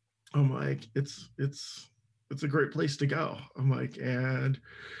like, it's it's a great place to go. I'm like, and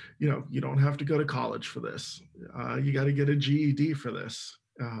you know, you don't have to go to college for this. You got to get a GED for this.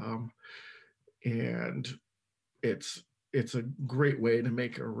 And it's a great way to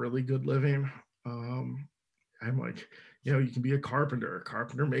make a really good living. I'm like, you know, you can be a carpenter. A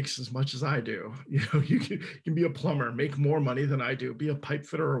carpenter makes as much as I do. You know, you can be a plumber, make more money than I do. Be a pipe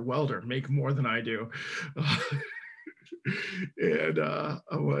fitter or welder, make more than I do. And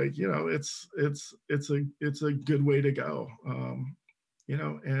I'm like, you know, it's a good way to go. You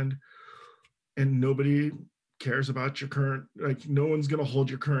know, and nobody cares about your current, like no one's going to hold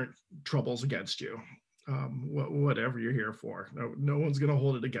your current troubles against you. Whatever you're here for, no one's going to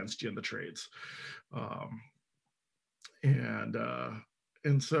hold it against you in the trades. And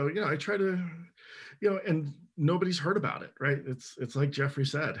so, you know, I try to, you know, and nobody's heard about it, right? It's like Jeffrey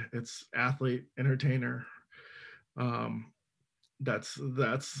said, it's athlete, entertainer.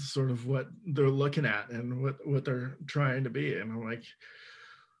 That's sort of what they're looking at and what they're trying to be. And I'm like,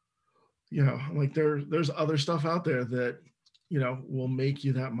 you know, I'm like there's other stuff out there that, you know, will make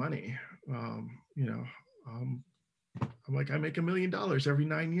you that money. You know, I'm like, I make $1 million every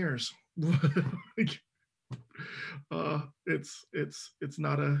 9 years. Like, it's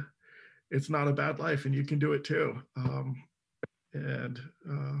not a bad life, and you can do it too. And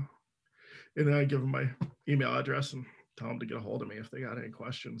then I give them my email address and tell them to get a hold of me if they got any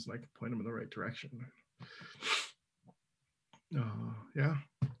questions, and I can point them in the right direction. Yeah,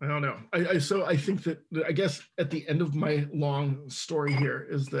 I don't know. So I think that, I guess at the end of my long story here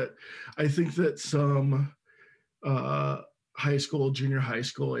is that I think that some high school, junior high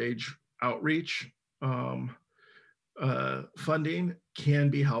school age outreach funding can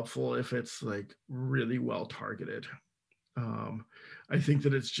be helpful if it's like really well targeted. I think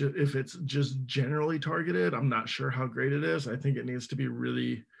that if it's just generally targeted, I'm not sure how great it is. I think it needs to be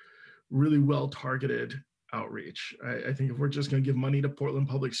really, really well targeted outreach. I think if we're just going to give money to Portland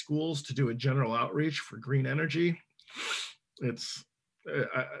Public Schools to do a general outreach for green energy, it's,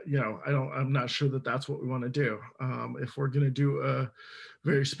 you know, I'm not sure that that's what we want to do. If we're going to do a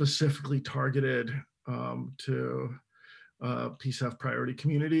very specifically targeted to PCEF priority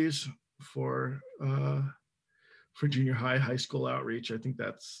communities for junior high school outreach, I think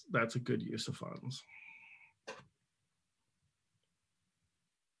that's a good use of funds.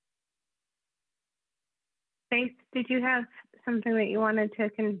 Thanks. Did you have something that you wanted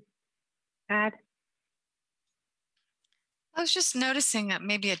to add? I was just noticing that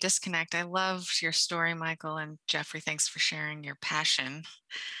maybe a disconnect. I loved your story, Michael, and Jeffrey, thanks for sharing your passion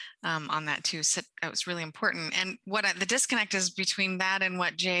on that too. So that was really important. And the disconnect is between that and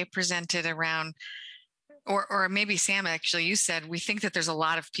what Jay presented around, or maybe Sam, actually, you said, we think that there's a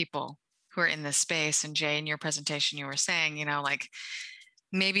lot of people who are in this space. And Jay, in your presentation, you were saying, you know, like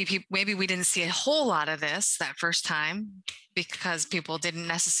maybe we didn't see a whole lot of this that first time because people didn't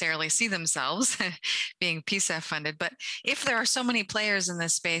necessarily see themselves being PCEF funded. But if there are so many players in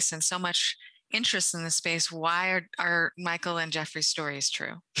this space and so much interest in this space, why are Michael and Jeffrey's stories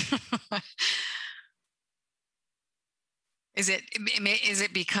true? Is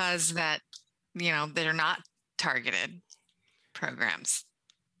it because that, you know, they're not targeted programs?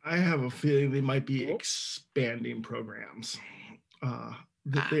 I have a feeling they might be expanding programs.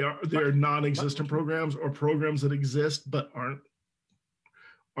 That they're non-existent programs or programs that exist but aren't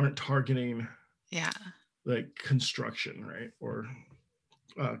targeting, yeah, like construction, right? Or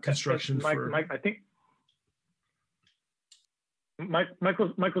construction Mike, I think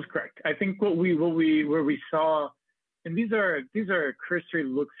Michael's correct. I think where we saw, and these are cursory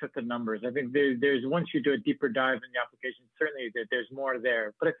looks at the numbers. I think there's once you do a deeper dive in the application, certainly there's more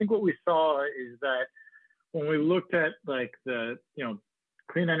there. But I think what we saw is that when we looked at like the, you know,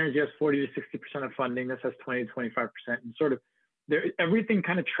 clean energy has 40 to 60% of funding. This has 20 to 25%, and sort of everything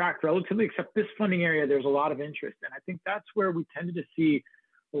kind of tracked relatively, except this funding area. There's a lot of interest, and I think that's where we tended to see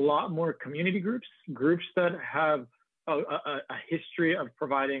a lot more community groups that have a history of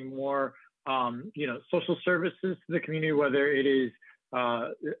providing more, you know, social services to the community, whether it is,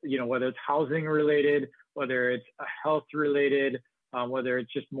 you know, whether it's housing related, whether it's health related, whether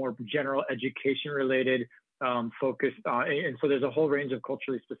it's just more general education related. Focused on, and so there's a whole range of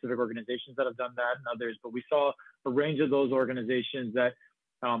culturally specific organizations that have done that and others, but we saw a range of those organizations that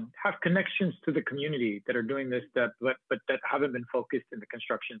have connections to the community that are doing this, but that haven't been focused in the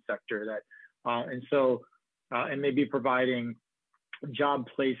construction sector, and maybe providing job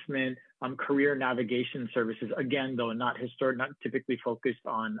placement, career navigation services, again, though not typically focused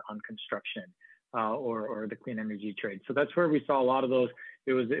on construction or the clean energy trade. So that's where we saw a lot of those.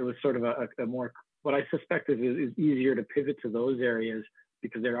 It was sort of a more, what I suspect is easier to pivot to those areas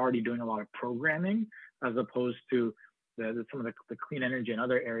because they're already doing a lot of programming as opposed to some of the clean energy and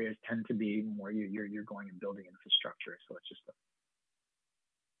other areas tend to be more you're going and building infrastructure. So it's just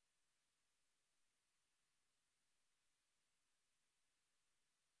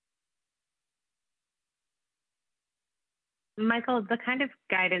Michael, the kind of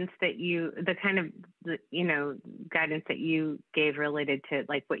guidance that you, guidance that you gave related to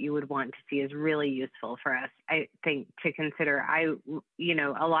like what you would want to see is really useful for us, I think, to consider.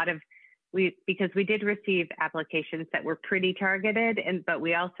 Because we did receive applications that were pretty targeted, but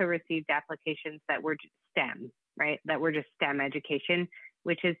we also received applications that were STEM, right? That were just STEM education,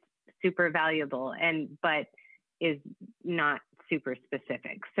 which is super valuable but is not super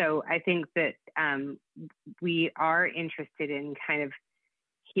specific. So I think that we are interested in kind of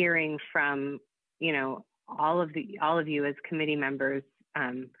hearing from, all of you as committee members,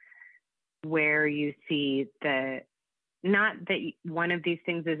 where you see not that one of these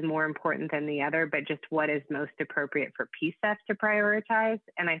things is more important than the other, but just what is most appropriate for PCEF to prioritize.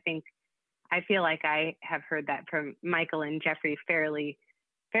 And I feel like I have heard that from Michael and Jeffrey fairly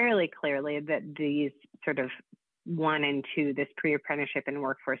clearly, that these sort of 1 and 2, this pre-apprenticeship and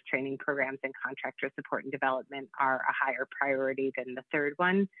workforce training programs and contractor support and development are a higher priority than the third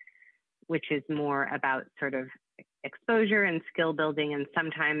one, which is more about sort of exposure and skill building and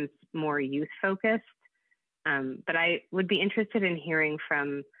sometimes more youth focused. But I would be interested in hearing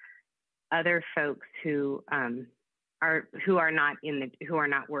from other folks who are not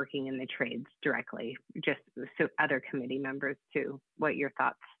working in the trades directly, just so other committee members too, what your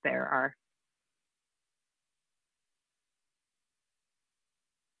thoughts there are.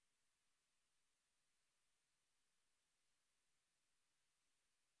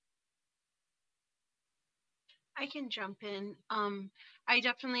 I can jump in. I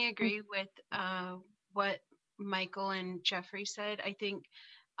definitely agree with what Michael and Jeffrey said. I think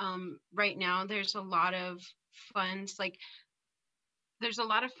right now there's a lot of funds, there's a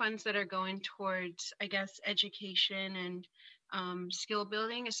lot of funds that are going towards, I guess, education and skill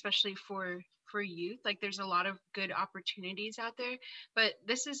building, especially for youth. Like there's a lot of good opportunities out there, but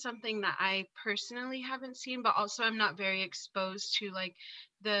this is something that I personally haven't seen, but also I'm not very exposed to like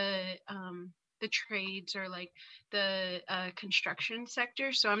the trades or like the construction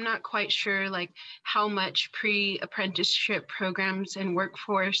sector. So I'm not quite sure like how much pre-apprenticeship programs and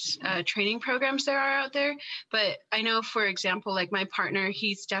workforce training programs there are out there. But I know, for example, like my partner,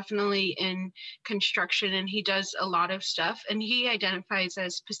 he's definitely in construction and he does a lot of stuff, and he identifies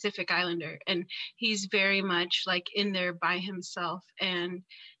as Pacific Islander, and he's very much like in there by himself. And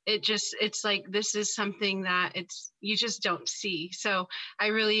it's like, this is something that you just don't see. So I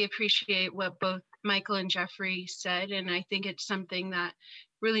really appreciate what both Michael and Jeffrey said. And I think it's something that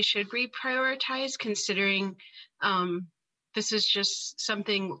really should be prioritized, considering this is just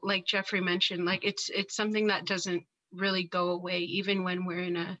something, like Jeffrey mentioned, like it's something that doesn't really go away, even when we're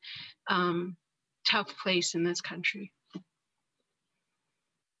in a tough place in this country.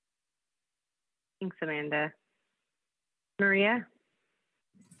 Thanks, Amanda. Maria?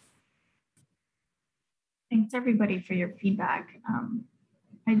 Thanks everybody for your feedback. I'm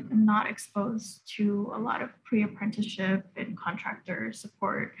not exposed to a lot of pre-apprenticeship and contractor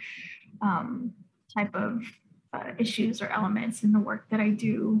support type of issues or elements in the work that I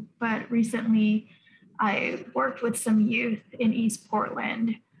do. But recently I worked with some youth in East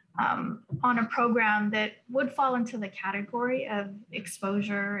Portland on a program that would fall into the category of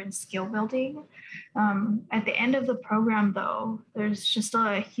exposure and skill building. At the end of the program though, there's just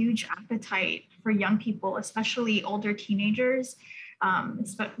a huge appetite for young people, especially older teenagers,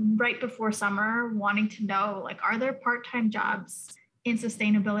 right before summer, wanting to know, like, are there part-time jobs in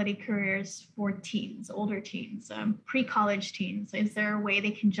sustainability careers for teens, older teens, pre-college teens? Is there a way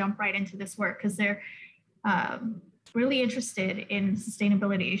they can jump right into this work? Because they're really interested in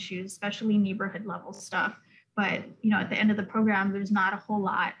sustainability issues, especially neighborhood level stuff. But, at the end of the program, there's not a whole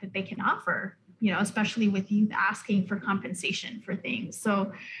lot that they can offer, especially with youth asking for compensation for things.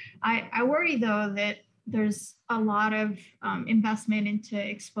 So I worry though that there's a lot of investment into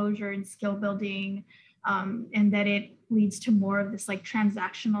exposure and skill building, and that it leads to more of this like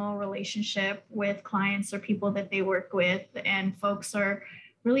transactional relationship with clients or people that they work with, and folks are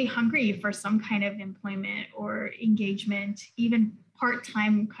really hungry for some kind of employment or engagement, even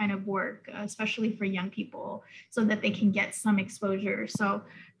part-time kind of work, especially for young people, so that they can get some exposure. So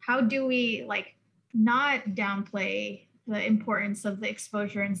how do we not downplay the importance of the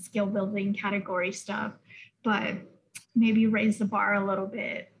exposure and skill building category stuff, but maybe raise the bar a little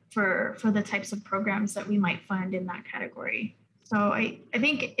bit for the types of programs that we might fund in that category? So I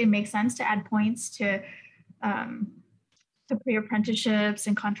think it makes sense to add points to pre-apprenticeships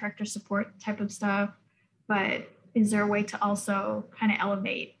and contractor support type of stuff. but is there a way to also kind of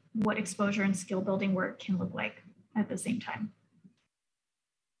elevate what exposure and skill building work can look like at the same time?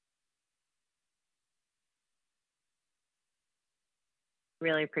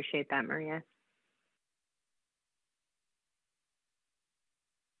 Really appreciate that, Maria.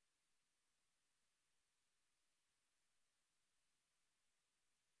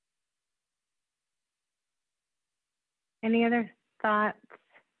 Any other thoughts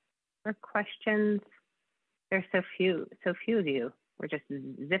or questions? There's so few of you. We're just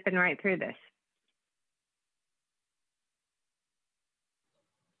zipping right through this.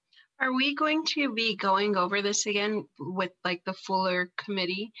 Are we going to be going over this again with like the fuller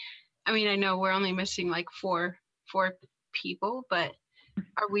committee? I mean, I know we're only missing like four people, but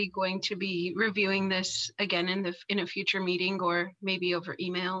are we going to be reviewing this again in a future meeting or maybe over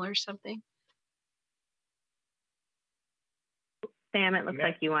email or something? Sam, it looks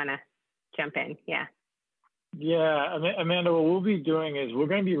like you want to jump in. Yeah. Yeah, Amanda, what we'll be doing is we're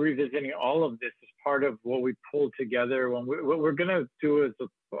going to be revisiting all of this as part of what we pulled together. What we're going to do is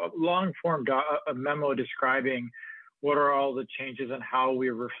a long form a memo describing what are all the changes and how we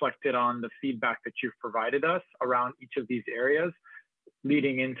reflected on the feedback that you've provided us around each of these areas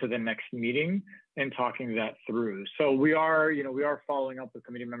leading into the next meeting and talking that through. So we are following up with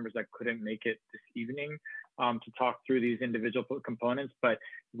committee members that couldn't make it this evening to talk through these individual components. But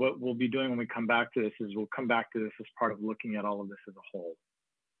what we'll be doing when we come back to this is we'll come back to this as part of looking at all of this as a whole.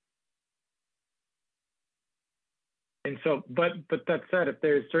 And so, but that said, if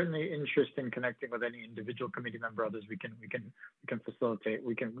there's certainly interest in connecting with any individual committee member, others, we can facilitate.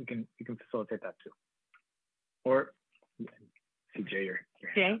 We can facilitate that too. Or see Jay or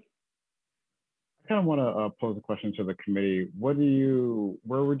Jay. I kind of want to pose a question to the committee. Where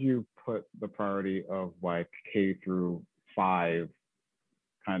would you put the priority of like K through 5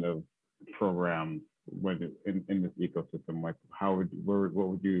 kind of programs when in this ecosystem? Like, what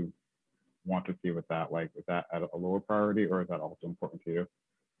would you want to see with that? Like, is that at a lower priority, or is that also important to you?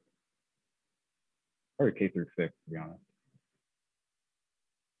 Or K through 6, to be honest.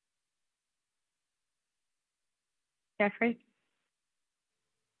 Jeffrey?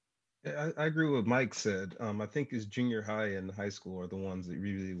 Yeah, I agree with what Mike said. I think it's junior high and high school are the ones that you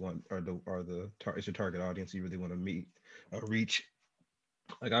really want, it's your target audience you really want to meet, reach.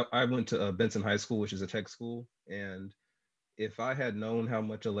 Like I went to Benson High School, which is a tech school, and if I had known how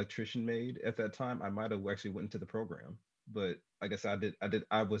much electrician made at that time, I might have actually went into the program. But I guess I did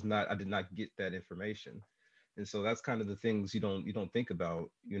not get that information. And so that's kind of the things you don't think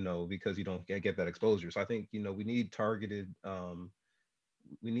about, because you don't get that exposure. So I think, we need targeted,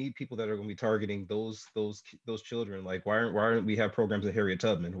 we need people that are going to be targeting those children. Like why aren't we have programs at Harriet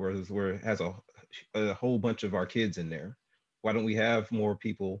Tubman where it has a whole bunch of our kids in there? Why don't we have more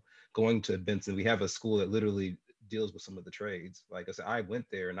people going to Benson? We have a school that literally deals with some of the trades. Like I said, I went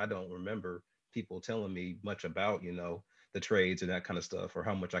there and I don't remember people telling me much about, the trades and that kind of stuff, or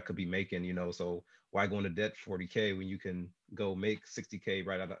how much I could be making, so why go into debt 40K when you can go make 60K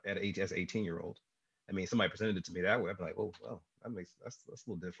right at age as 18-year-old? I mean, somebody presented it to me that way. I'm like, oh, well, that's a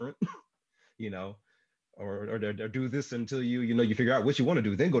little different, or do this until you figure out what you want to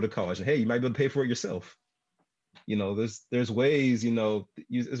do, then go to college, and hey, you might be able to pay for it yourself. There's ways,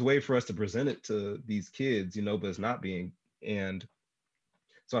 there's a way for us to present it to these kids, but it's not being. And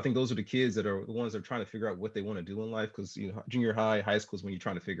so I think those are the kids that are the ones that are trying to figure out what they want to do in life, because junior high school is when you're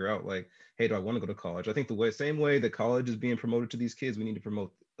trying to figure out, like, hey, do I want to go to college? I think same way that college is being promoted to these kids, we need to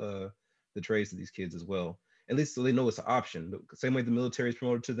promote the trades to these kids as well, at least so they know it's an option. The same way the military is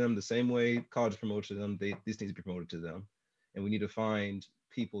promoted to them, the same way college is promoted to them, this needs to be promoted to them. And we need to find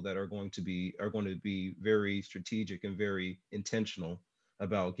people that are going to be very strategic and very intentional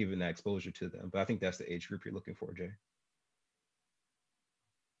about giving that exposure to them. But I think that's the age group you're looking for, Jay.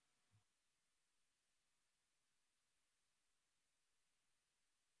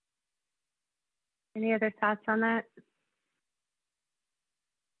 Any other thoughts on that?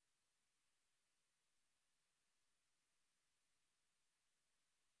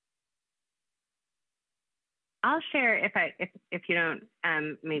 I'll share if you don't,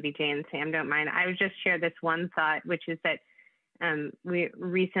 maybe Jay and Sam don't mind. I would just share this one thought, which is that we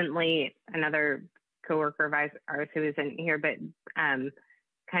recently, another coworker of ours who isn't here, but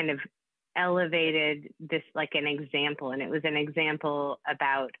kind of elevated this like an example, and it was an example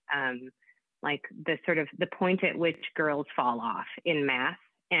about like the sort of the point at which girls fall off in math,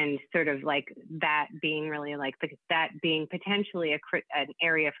 and sort of like that being really like that being potentially an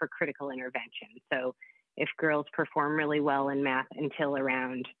area for critical intervention. So if girls perform really well in math until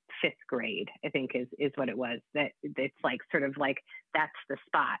around 5th grade, I think is what it was. That it's like sort of like that's the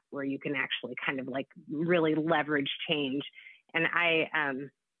spot where you can actually kind of like really leverage change. And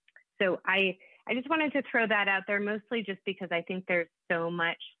so I just wanted to throw that out there, mostly just because I think there's so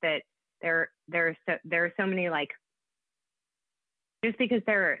much that there are so many, like, just because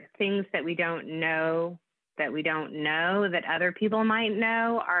there are things that we don't know that other people might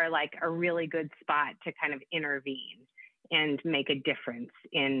know, are like a really good spot to kind of intervene and make a difference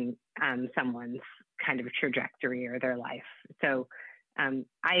in someone's kind of trajectory or their life. So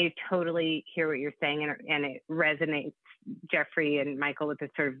I totally hear what you're saying, and it resonates, Jeffrey and Michael, with the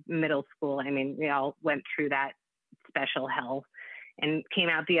sort of middle school. I mean, we all went through that special hell and came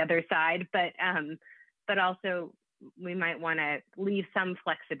out the other side, but also we might want to leave some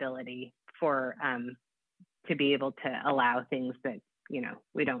flexibility for to be able to allow things that, you know,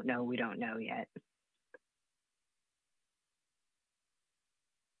 we don't know yet.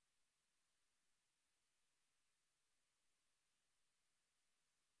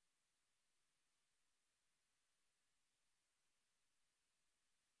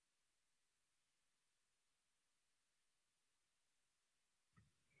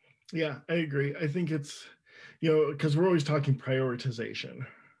 Yeah, I agree. I think it's, you know, because we're always talking prioritization,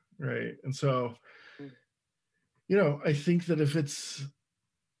 right? And so, you know, I think that if it's,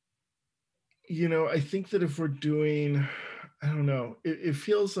 you know, I think that if we're doing, I don't know, it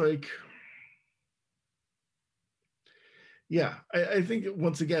feels like, yeah, I think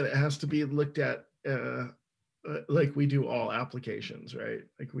once again, it has to be looked at like we do all applications, right?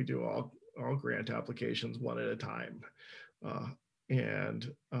 Like we do all grant applications one at a time.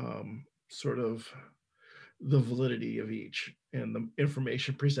 And sort of the validity of each and the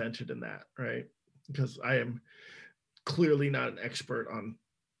information presented in that, right? Because I am clearly not an expert on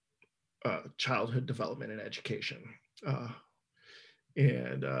childhood development and education.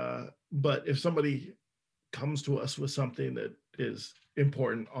 But if somebody comes to us with something that is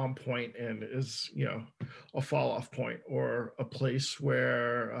important, on point, and is, you know, a fall off point, or a place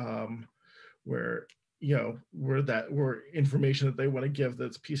where you know, where information that they want to give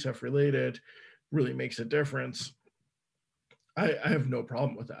that's PCEF related really makes a difference, I have no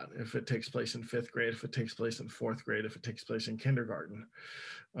problem with that. If it takes place in 5th grade, if it takes place in 4th grade, if it takes place in kindergarten.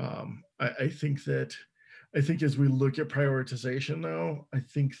 I think as we look at prioritization though, I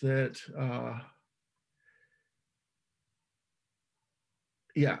think that,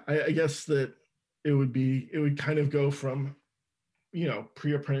 yeah, I guess that it would kind of go from, you know,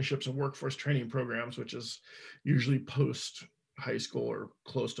 pre-apprenticeships and workforce training programs, which is usually post high school or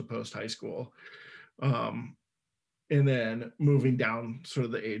close to post high school. And then moving down sort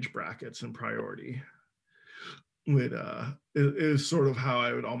of the age brackets and priority is sort of how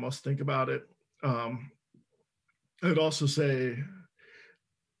I would almost think about it. I would also say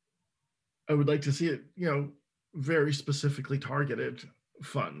I would like to see it, you know, very specifically targeted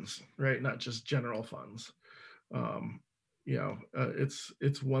funds, right? Not just general funds. You know,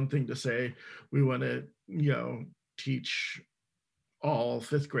 it's one thing to say we want to, you know, teach all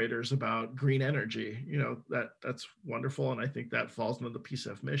 5th graders about green energy. You know, that's wonderful, and I think that falls into the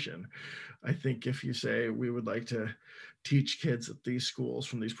PCEF mission. I think if you say we would like to teach kids at these schools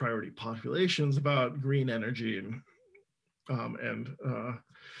from these priority populations about green energy and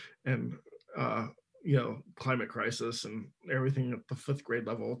you know, climate crisis and everything at the 5th grade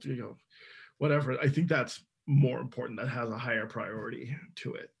level, you know, whatever, I think that's more important. That has a higher priority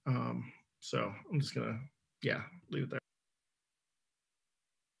to it. So I'm just gonna, yeah, leave it there.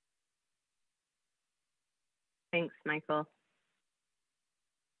 Thanks, Michael.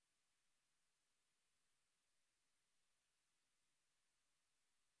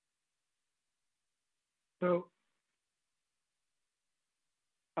 So,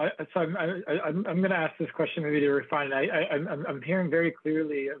 I'm going to ask this question maybe to refine. I'm hearing very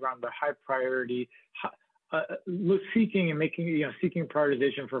clearly around the high priority, seeking and making, you know, seeking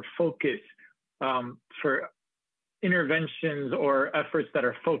prioritization for focus, for interventions or efforts that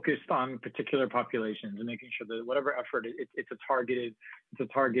are focused on particular populations, and making sure that whatever effort it's a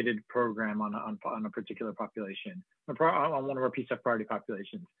targeted program on a particular population, on one of our PCEF priority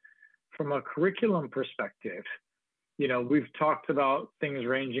populations. From a curriculum perspective, you know, we've talked about things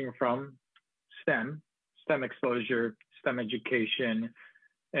ranging from STEM exposure, STEM education,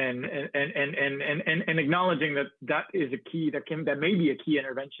 and acknowledging that is a key, that may be a key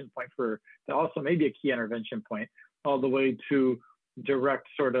intervention point that also may be a key intervention point, all the way to direct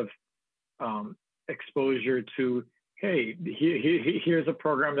sort of exposure to, hey, here's a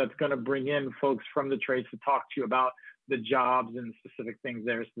program that's going to bring in folks from the trades to talk to you about the jobs and specific things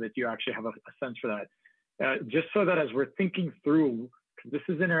there, so that you actually have a sense for that. just so that as we're thinking through, this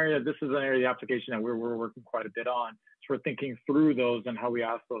is an area of the application that we're working quite a bit on. So we're thinking through those and how we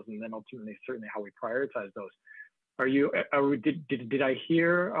ask those, and then ultimately certainly how we prioritize those. Did I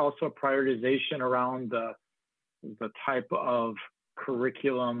hear also prioritization around the type of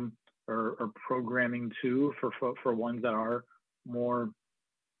curriculum or programming too for ones that are more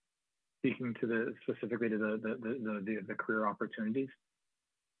speaking to specifically to the career opportunities?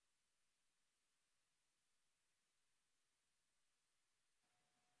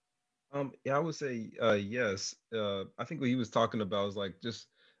 Yeah, I would say yes. I think what he was talking about is like just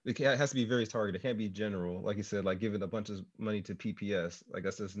it has to be very targeted. It can't be general. Like he said, like giving a bunch of money to PPS. Like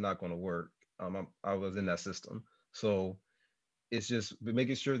that's just not going to work. I was in that system, so it's just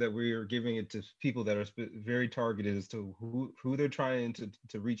making sure that we're giving it to people that are very targeted as to who they're trying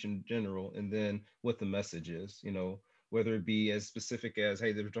to reach in general, and then what the message is. You know, whether it be as specific as,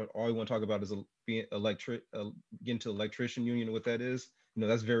 hey, all we want to talk about is being getting to electrician union, what that is. You know,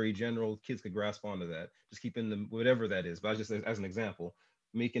 that's very general. Kids could grasp onto that. Just keeping them whatever that is. But I just as an example,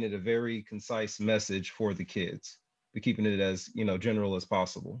 making it a very concise message for the kids, but keeping it as general as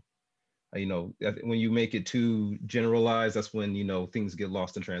possible. When you make it too generalized, that's when things get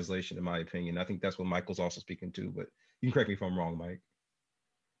lost in translation, in my opinion. I think that's what Michael's also speaking to, but you can correct me if I'm wrong, Mike.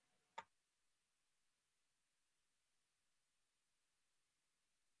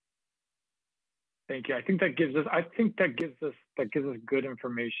 Thank you. I think that gives us good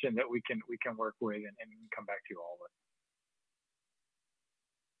information that we can work with and come back to you all with.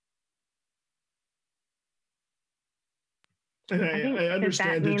 And I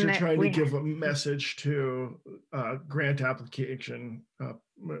understand that you're trying to give a message to grant application,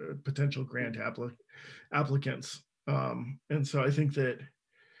 potential grant applicants. And so I think that,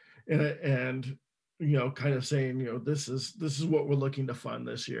 and kind of saying, this is what we're looking to fund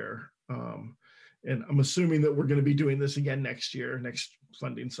this year. And I'm assuming that we're going to be doing this again next year, next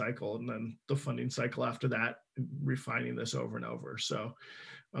funding cycle, and then the funding cycle after that, refining this over and over. So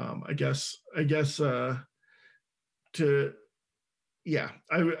I guess I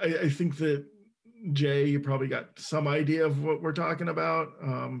think that Jay, you probably got some idea of what we're talking about,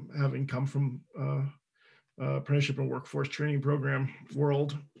 having come from apprenticeship and workforce training program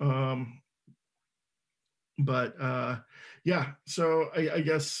world. So I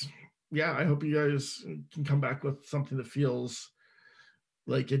guess, I hope you guys can come back with something that feels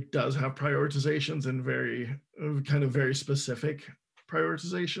like it does have prioritizations and very specific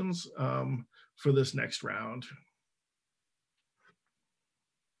prioritizations for this next round.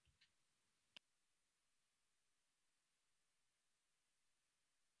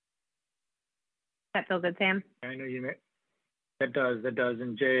 That feel good, Sam? I know you may. That does.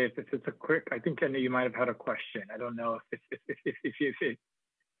 And Jay, if it's a quick, I think I know you might have had a question. I don't know if you.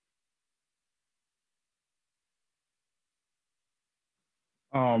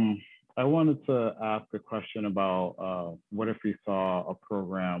 I wanted to ask a question about what if we saw a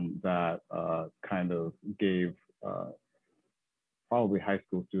program that kind of gave probably high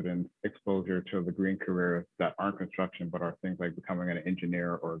school students exposure to the green careers that aren't construction, but are things like becoming an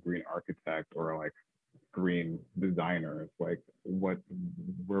engineer or a green architect or like green designers. Like where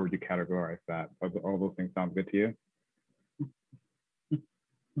would you categorize that? All those things sound good to you?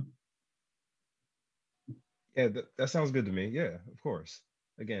 Yeah, that sounds good to me. Yeah, of course.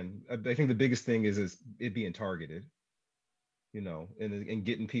 Again, I think the biggest thing is it being targeted, and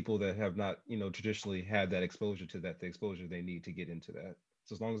getting people that have not, traditionally had that exposure to that, the exposure they need to get into that.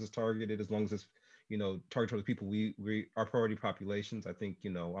 So as long as it's targeted, as long as it's, targeted toward the people we our priority populations, I think,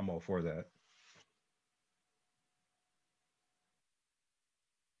 I'm all for that.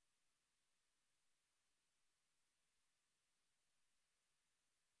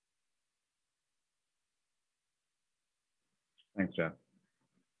 Thanks, Jeff.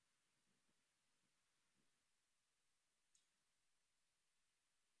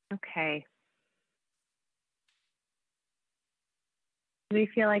 Okay. Do we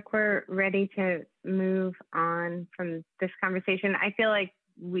feel like we're ready to move on from this conversation? I feel like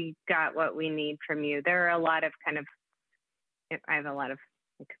we got what we need from you. There are a lot of I have a lot of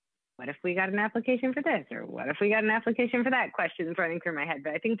like, what if we got an application for this? Or what if we got an application for that? Questions running through my head.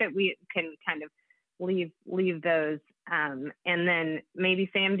 But I think that we can kind of leave those. And then maybe,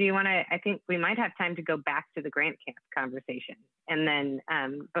 Sam, do you want to, I think we might have time to go back to the grant camp conversation. And then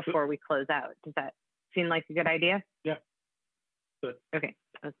before we close out, does that seem like a good idea? Yeah. Good. Okay,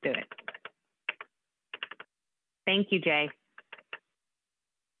 let's do it. Thank you, Jay.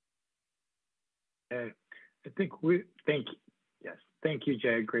 Okay. Thank you,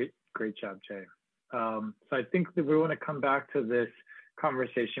 Jay. Great job, Jay. So I think that we want to come back to this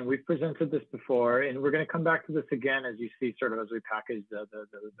conversation. We've presented this before, and we're going to come back to this again as you see sort of as we package the rest of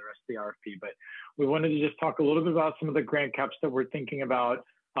the RFP. But we wanted to just talk a little bit about some of the grant caps that we're thinking about.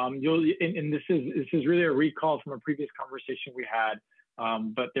 And this is really a recall from a previous conversation we had,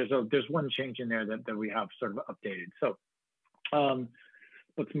 but there's one change in there that we have sort of updated. So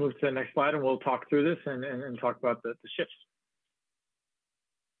let's move to the next slide, and we'll talk through this and talk about the shifts.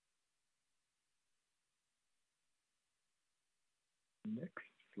 Next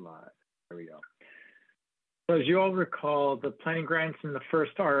slide. There we go. So as you all recall, the planning grants in the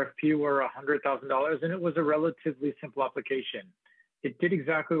first RFP were $100,000, and it was a relatively simple application. It did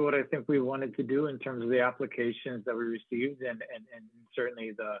exactly what I think we wanted to do in terms of the applications that we received, and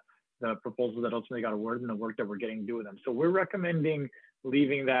certainly the proposal that ultimately got awarded and the work that we're getting to do with them. So we're recommending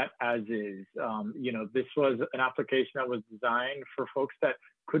leaving that as is. You know, this was an application that was designed for folks that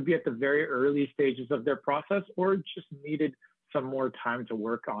could be at the very early stages of their process or just needed some more time to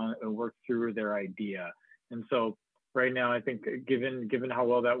work through their idea. And so right now, I think given how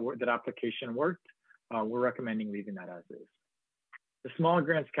well that application worked, we're recommending leaving that as is. The small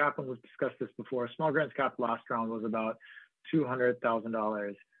grants cap, and we've discussed this before, small grants cap last round was about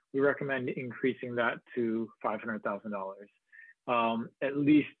 $200,000. We recommend increasing that to $500,000. At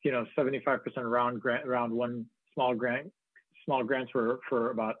least, you know, 75% round one small grants were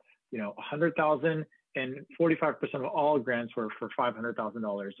for about, you know, 100,000, and 45% of all grants were for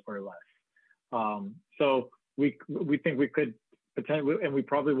 $500,000 or less. So we think we could potentially, and we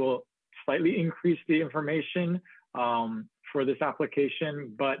probably will slightly increase the information for this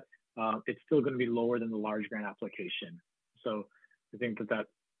application, but it's still going to be lower than the large grant application. So I think that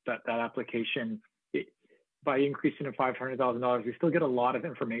application, by increasing to $500,000, we still get a lot of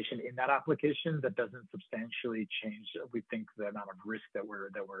information in that application that doesn't substantially change, we think, the amount of risk that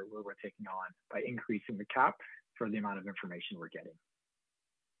we're taking on by increasing the cap for the amount of information we're getting.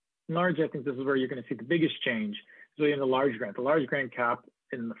 Large, I think this is where you're going to see the biggest change, is really in the large grant. The large grant cap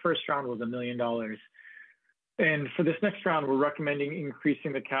in the first round was $1 million. And for this next round, we're recommending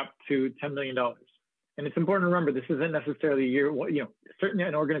increasing the cap to $10 million. And it's important to remember, this isn't necessarily a year, you know, certainly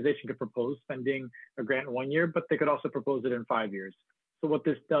an organization could propose spending a grant in 1 year, but they could also propose it in 5 years. So what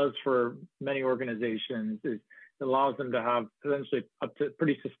this does for many organizations is it allows them to have potentially up to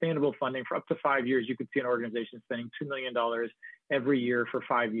pretty sustainable funding for up to 5 years. You could see an organization spending $2 million every year for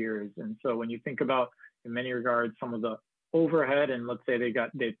 5 years. And so when you think about, in many regards, some of the overhead, and let's say they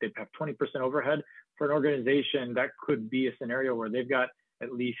have 20% overhead, for an organization, that could be a scenario where they've got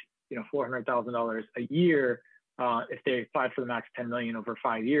at least, you know, $400,000 a year. If they applied for the max 10 million over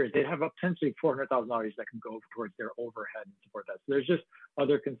 5 years, they'd have potentially $400,000 that can go towards their overhead and support that. So there's just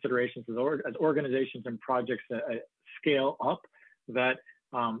other considerations as organizations and projects scale up, that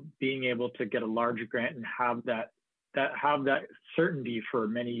being able to get a larger grant and have that certainty for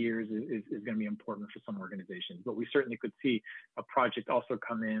many years is going to be important for some organizations. But we certainly could see a project also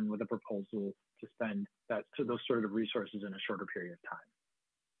come in with a proposal to spend those sort of resources in a shorter period of time.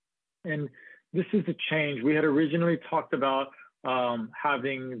 And this is a change. We had originally talked about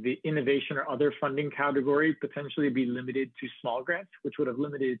having the innovation or other funding category potentially be limited to small grants, which would have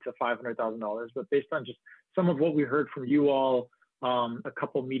limited to $500,000. But based on just some of what we heard from you all a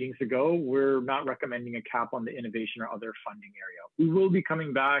couple meetings ago, we're not recommending a cap on the innovation or other funding area. We will be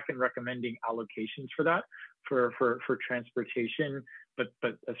coming back and recommending allocations for that for transportation. But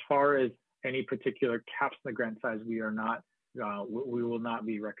as far as any particular caps in the grant size, we will not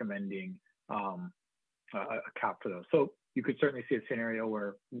be recommending a cap for those. So you could certainly see a scenario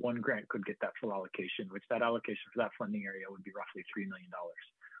where one grant could get that full allocation, which that allocation for that funding area would be roughly $3 million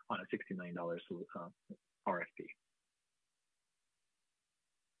on a $60 million RFP.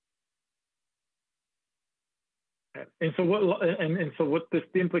 And so what the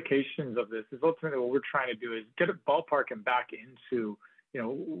implications of this is, ultimately what we're trying to do is get a ballpark and back into, you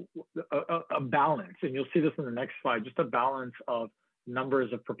know, a balance. And you'll see this in the next slide, just a balance of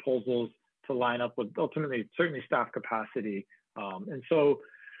numbers of proposals to line up with ultimately certainly staff capacity. And so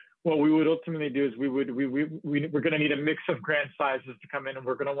what we would ultimately do is we're going to need a mix of grant sizes to come in, and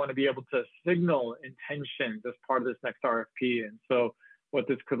we're going to want to be able to signal intentions as part of this next RFP. And so what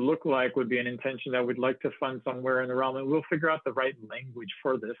this could look like would be an intention that we'd like to fund somewhere in the realm, and we'll figure out the right language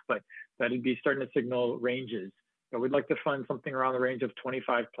for this, but that'd be starting to signal ranges. So we'd like to fund something around the range of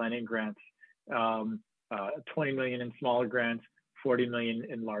 25 planning grants, 20 million in smaller grants, 40 million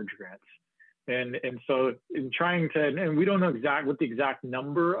in large grants. And so in trying to, and we don't know what the exact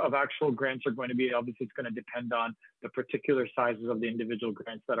number of actual grants are going to be. Obviously, it's going to depend on the particular sizes of the individual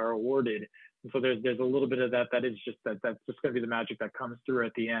grants that are awarded. And so there's a little bit of that's just going to be the magic that comes through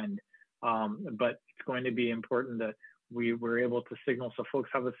at the end. But it's going to be important that we were able to signal so folks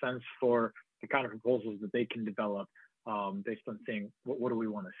have a sense for the kind of proposals that they can develop based on saying, what do we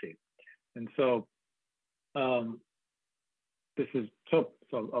want to see? And so this is, so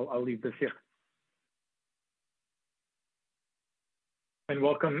I'll leave this here. And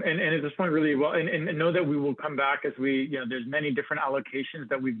welcome, and at this point, really well, and know that we will come back as we, there's many different allocations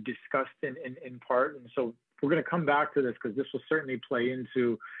that we've discussed in part, and so we're going to come back to this because this will certainly play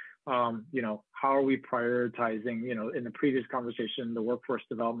into, how are we prioritizing, in the previous conversation, the workforce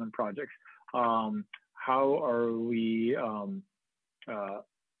development projects, how are we,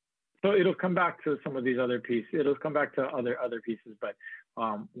 so it'll come back to some of these other pieces. It'll come back to other pieces, but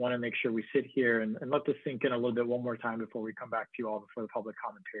want to make sure we sit here and let this sink in a little bit one more time before we come back to you all before the public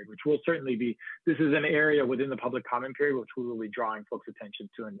comment period, which will certainly be, this is an area within the public comment period, which we will be drawing folks' attention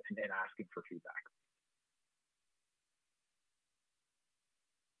to and asking for feedback.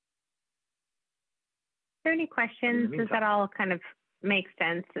 Are there any questions? Does that all kind of make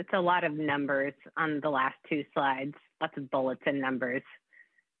sense? It's a lot of numbers on the last two slides, lots of bullets and numbers.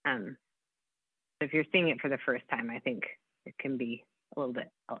 If you're seeing it for the first time, I think it can be a little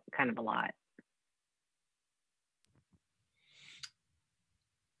bit, kind of a lot.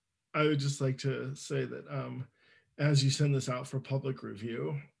 I would just like to say that as you send this out for public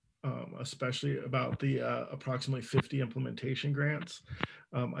review, especially about the approximately 50 implementation grants,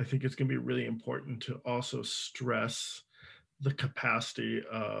 I think it's going to be really important to also stress the capacity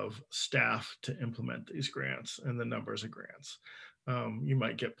of staff to implement these grants and the numbers of grants. You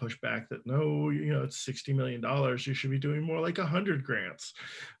might get pushback that no, it's $60 million. You should be doing more like 100 grants.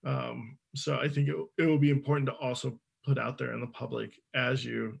 So I think it will be important to also put out there in the public as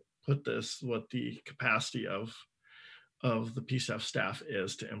you put this, what the capacity of the PCEF staff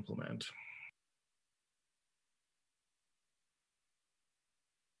is to implement.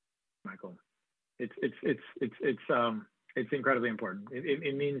 Michael, it's incredibly important.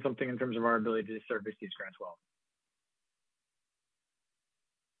 It means something in terms of our ability to service these grants well.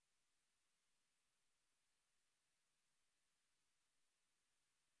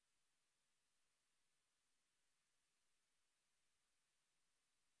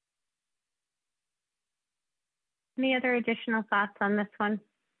 Any other additional thoughts on this one?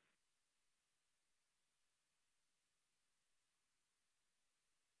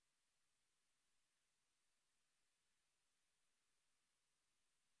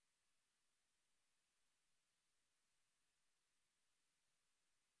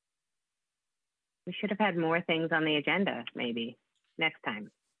 We should have had more things on the agenda, maybe. Next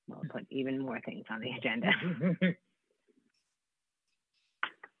time, we'll put even more things on the agenda.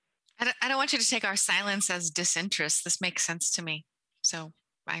 I don't want you to take our silence as disinterest. This makes sense to me. So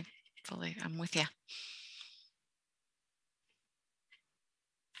I'm with you.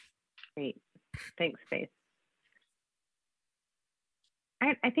 Great. Thanks, Faith. All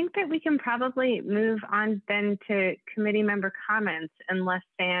right, I think that we can probably move on then to committee member comments, unless,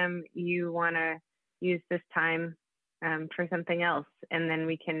 Sam, you want to use this time for something else, and then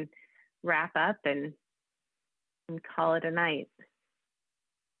we can wrap up and call it a night.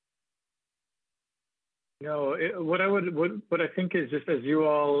 No, what I think is just as you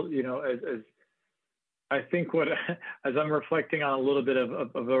all, as I think as I'm reflecting on a little bit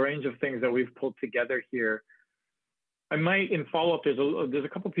of a range of things that we've pulled together here, I might in follow-up, there's a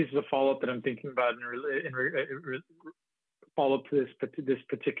couple pieces of follow-up that I'm thinking about in follow-up to this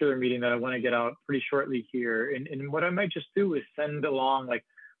particular meeting that I want to get out pretty shortly here. And what I might just do is send along, like,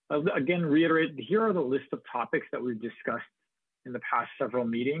 again, reiterate, here are the list of topics that we've discussed in the past several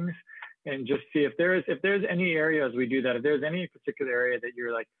meetings, and just see if there's any areas we do that, if there's any particular area that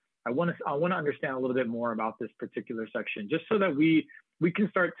you're like, I want to understand a little bit more about this particular section, just so that we can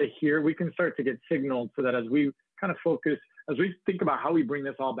start to hear, we can start to get signaled, so that as we kind of focus, as we think about how we bring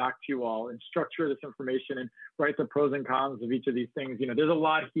this all back to you all and structure this information and write the pros and cons of each of these things, there's a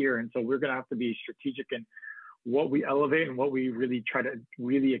lot here. And so we're going to have to be strategic in what we elevate and what we really try to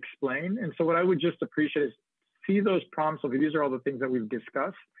really explain. And so what I would just appreciate is see those prompts. Okay, these are all the things that we've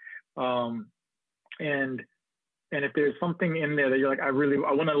discussed. And if there's something in there that you're like, I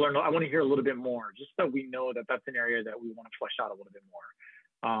want to learn, I want to hear a little bit more, just so we know that that's an area that we want to flesh out a little bit more.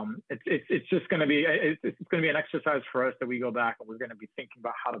 It's just going to be, it's going to be an exercise for us that we go back and we're going to be thinking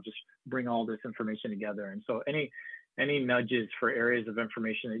about how to just bring all this information together. And so any nudges for areas of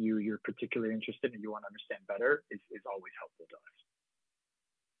information that you're particularly interested in and you want to understand better is always helpful to us.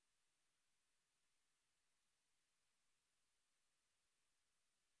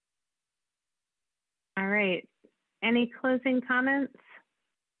 All right. Any closing comments?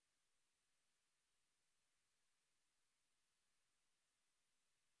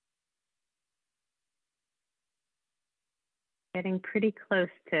 getting pretty close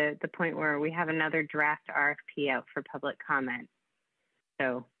to the point where we have another draft RFP out for public comment.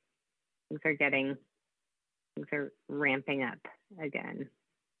 So things are ramping up again.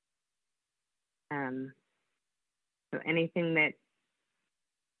 So anything that,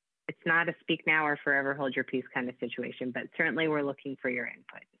 it's not a speak now or forever hold your peace kind of situation, but certainly we're looking for your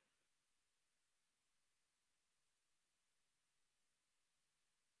input.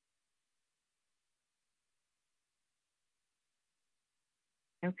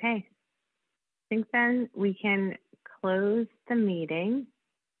 Okay, I think then we can close the meeting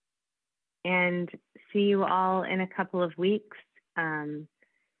and see you all in a couple of weeks. If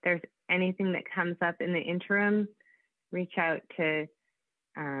there's anything that comes up in the interim, reach out to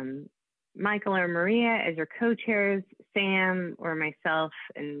Michael or Maria as your co-chairs, Sam or myself,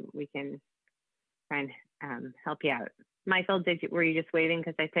 and we can try and help you out. Michael, were you just waving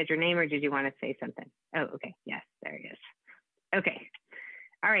because I said your name, or did you want to say something? Oh, okay, yes, there he is. Okay,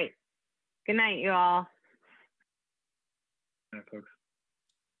 all right, good night, you all.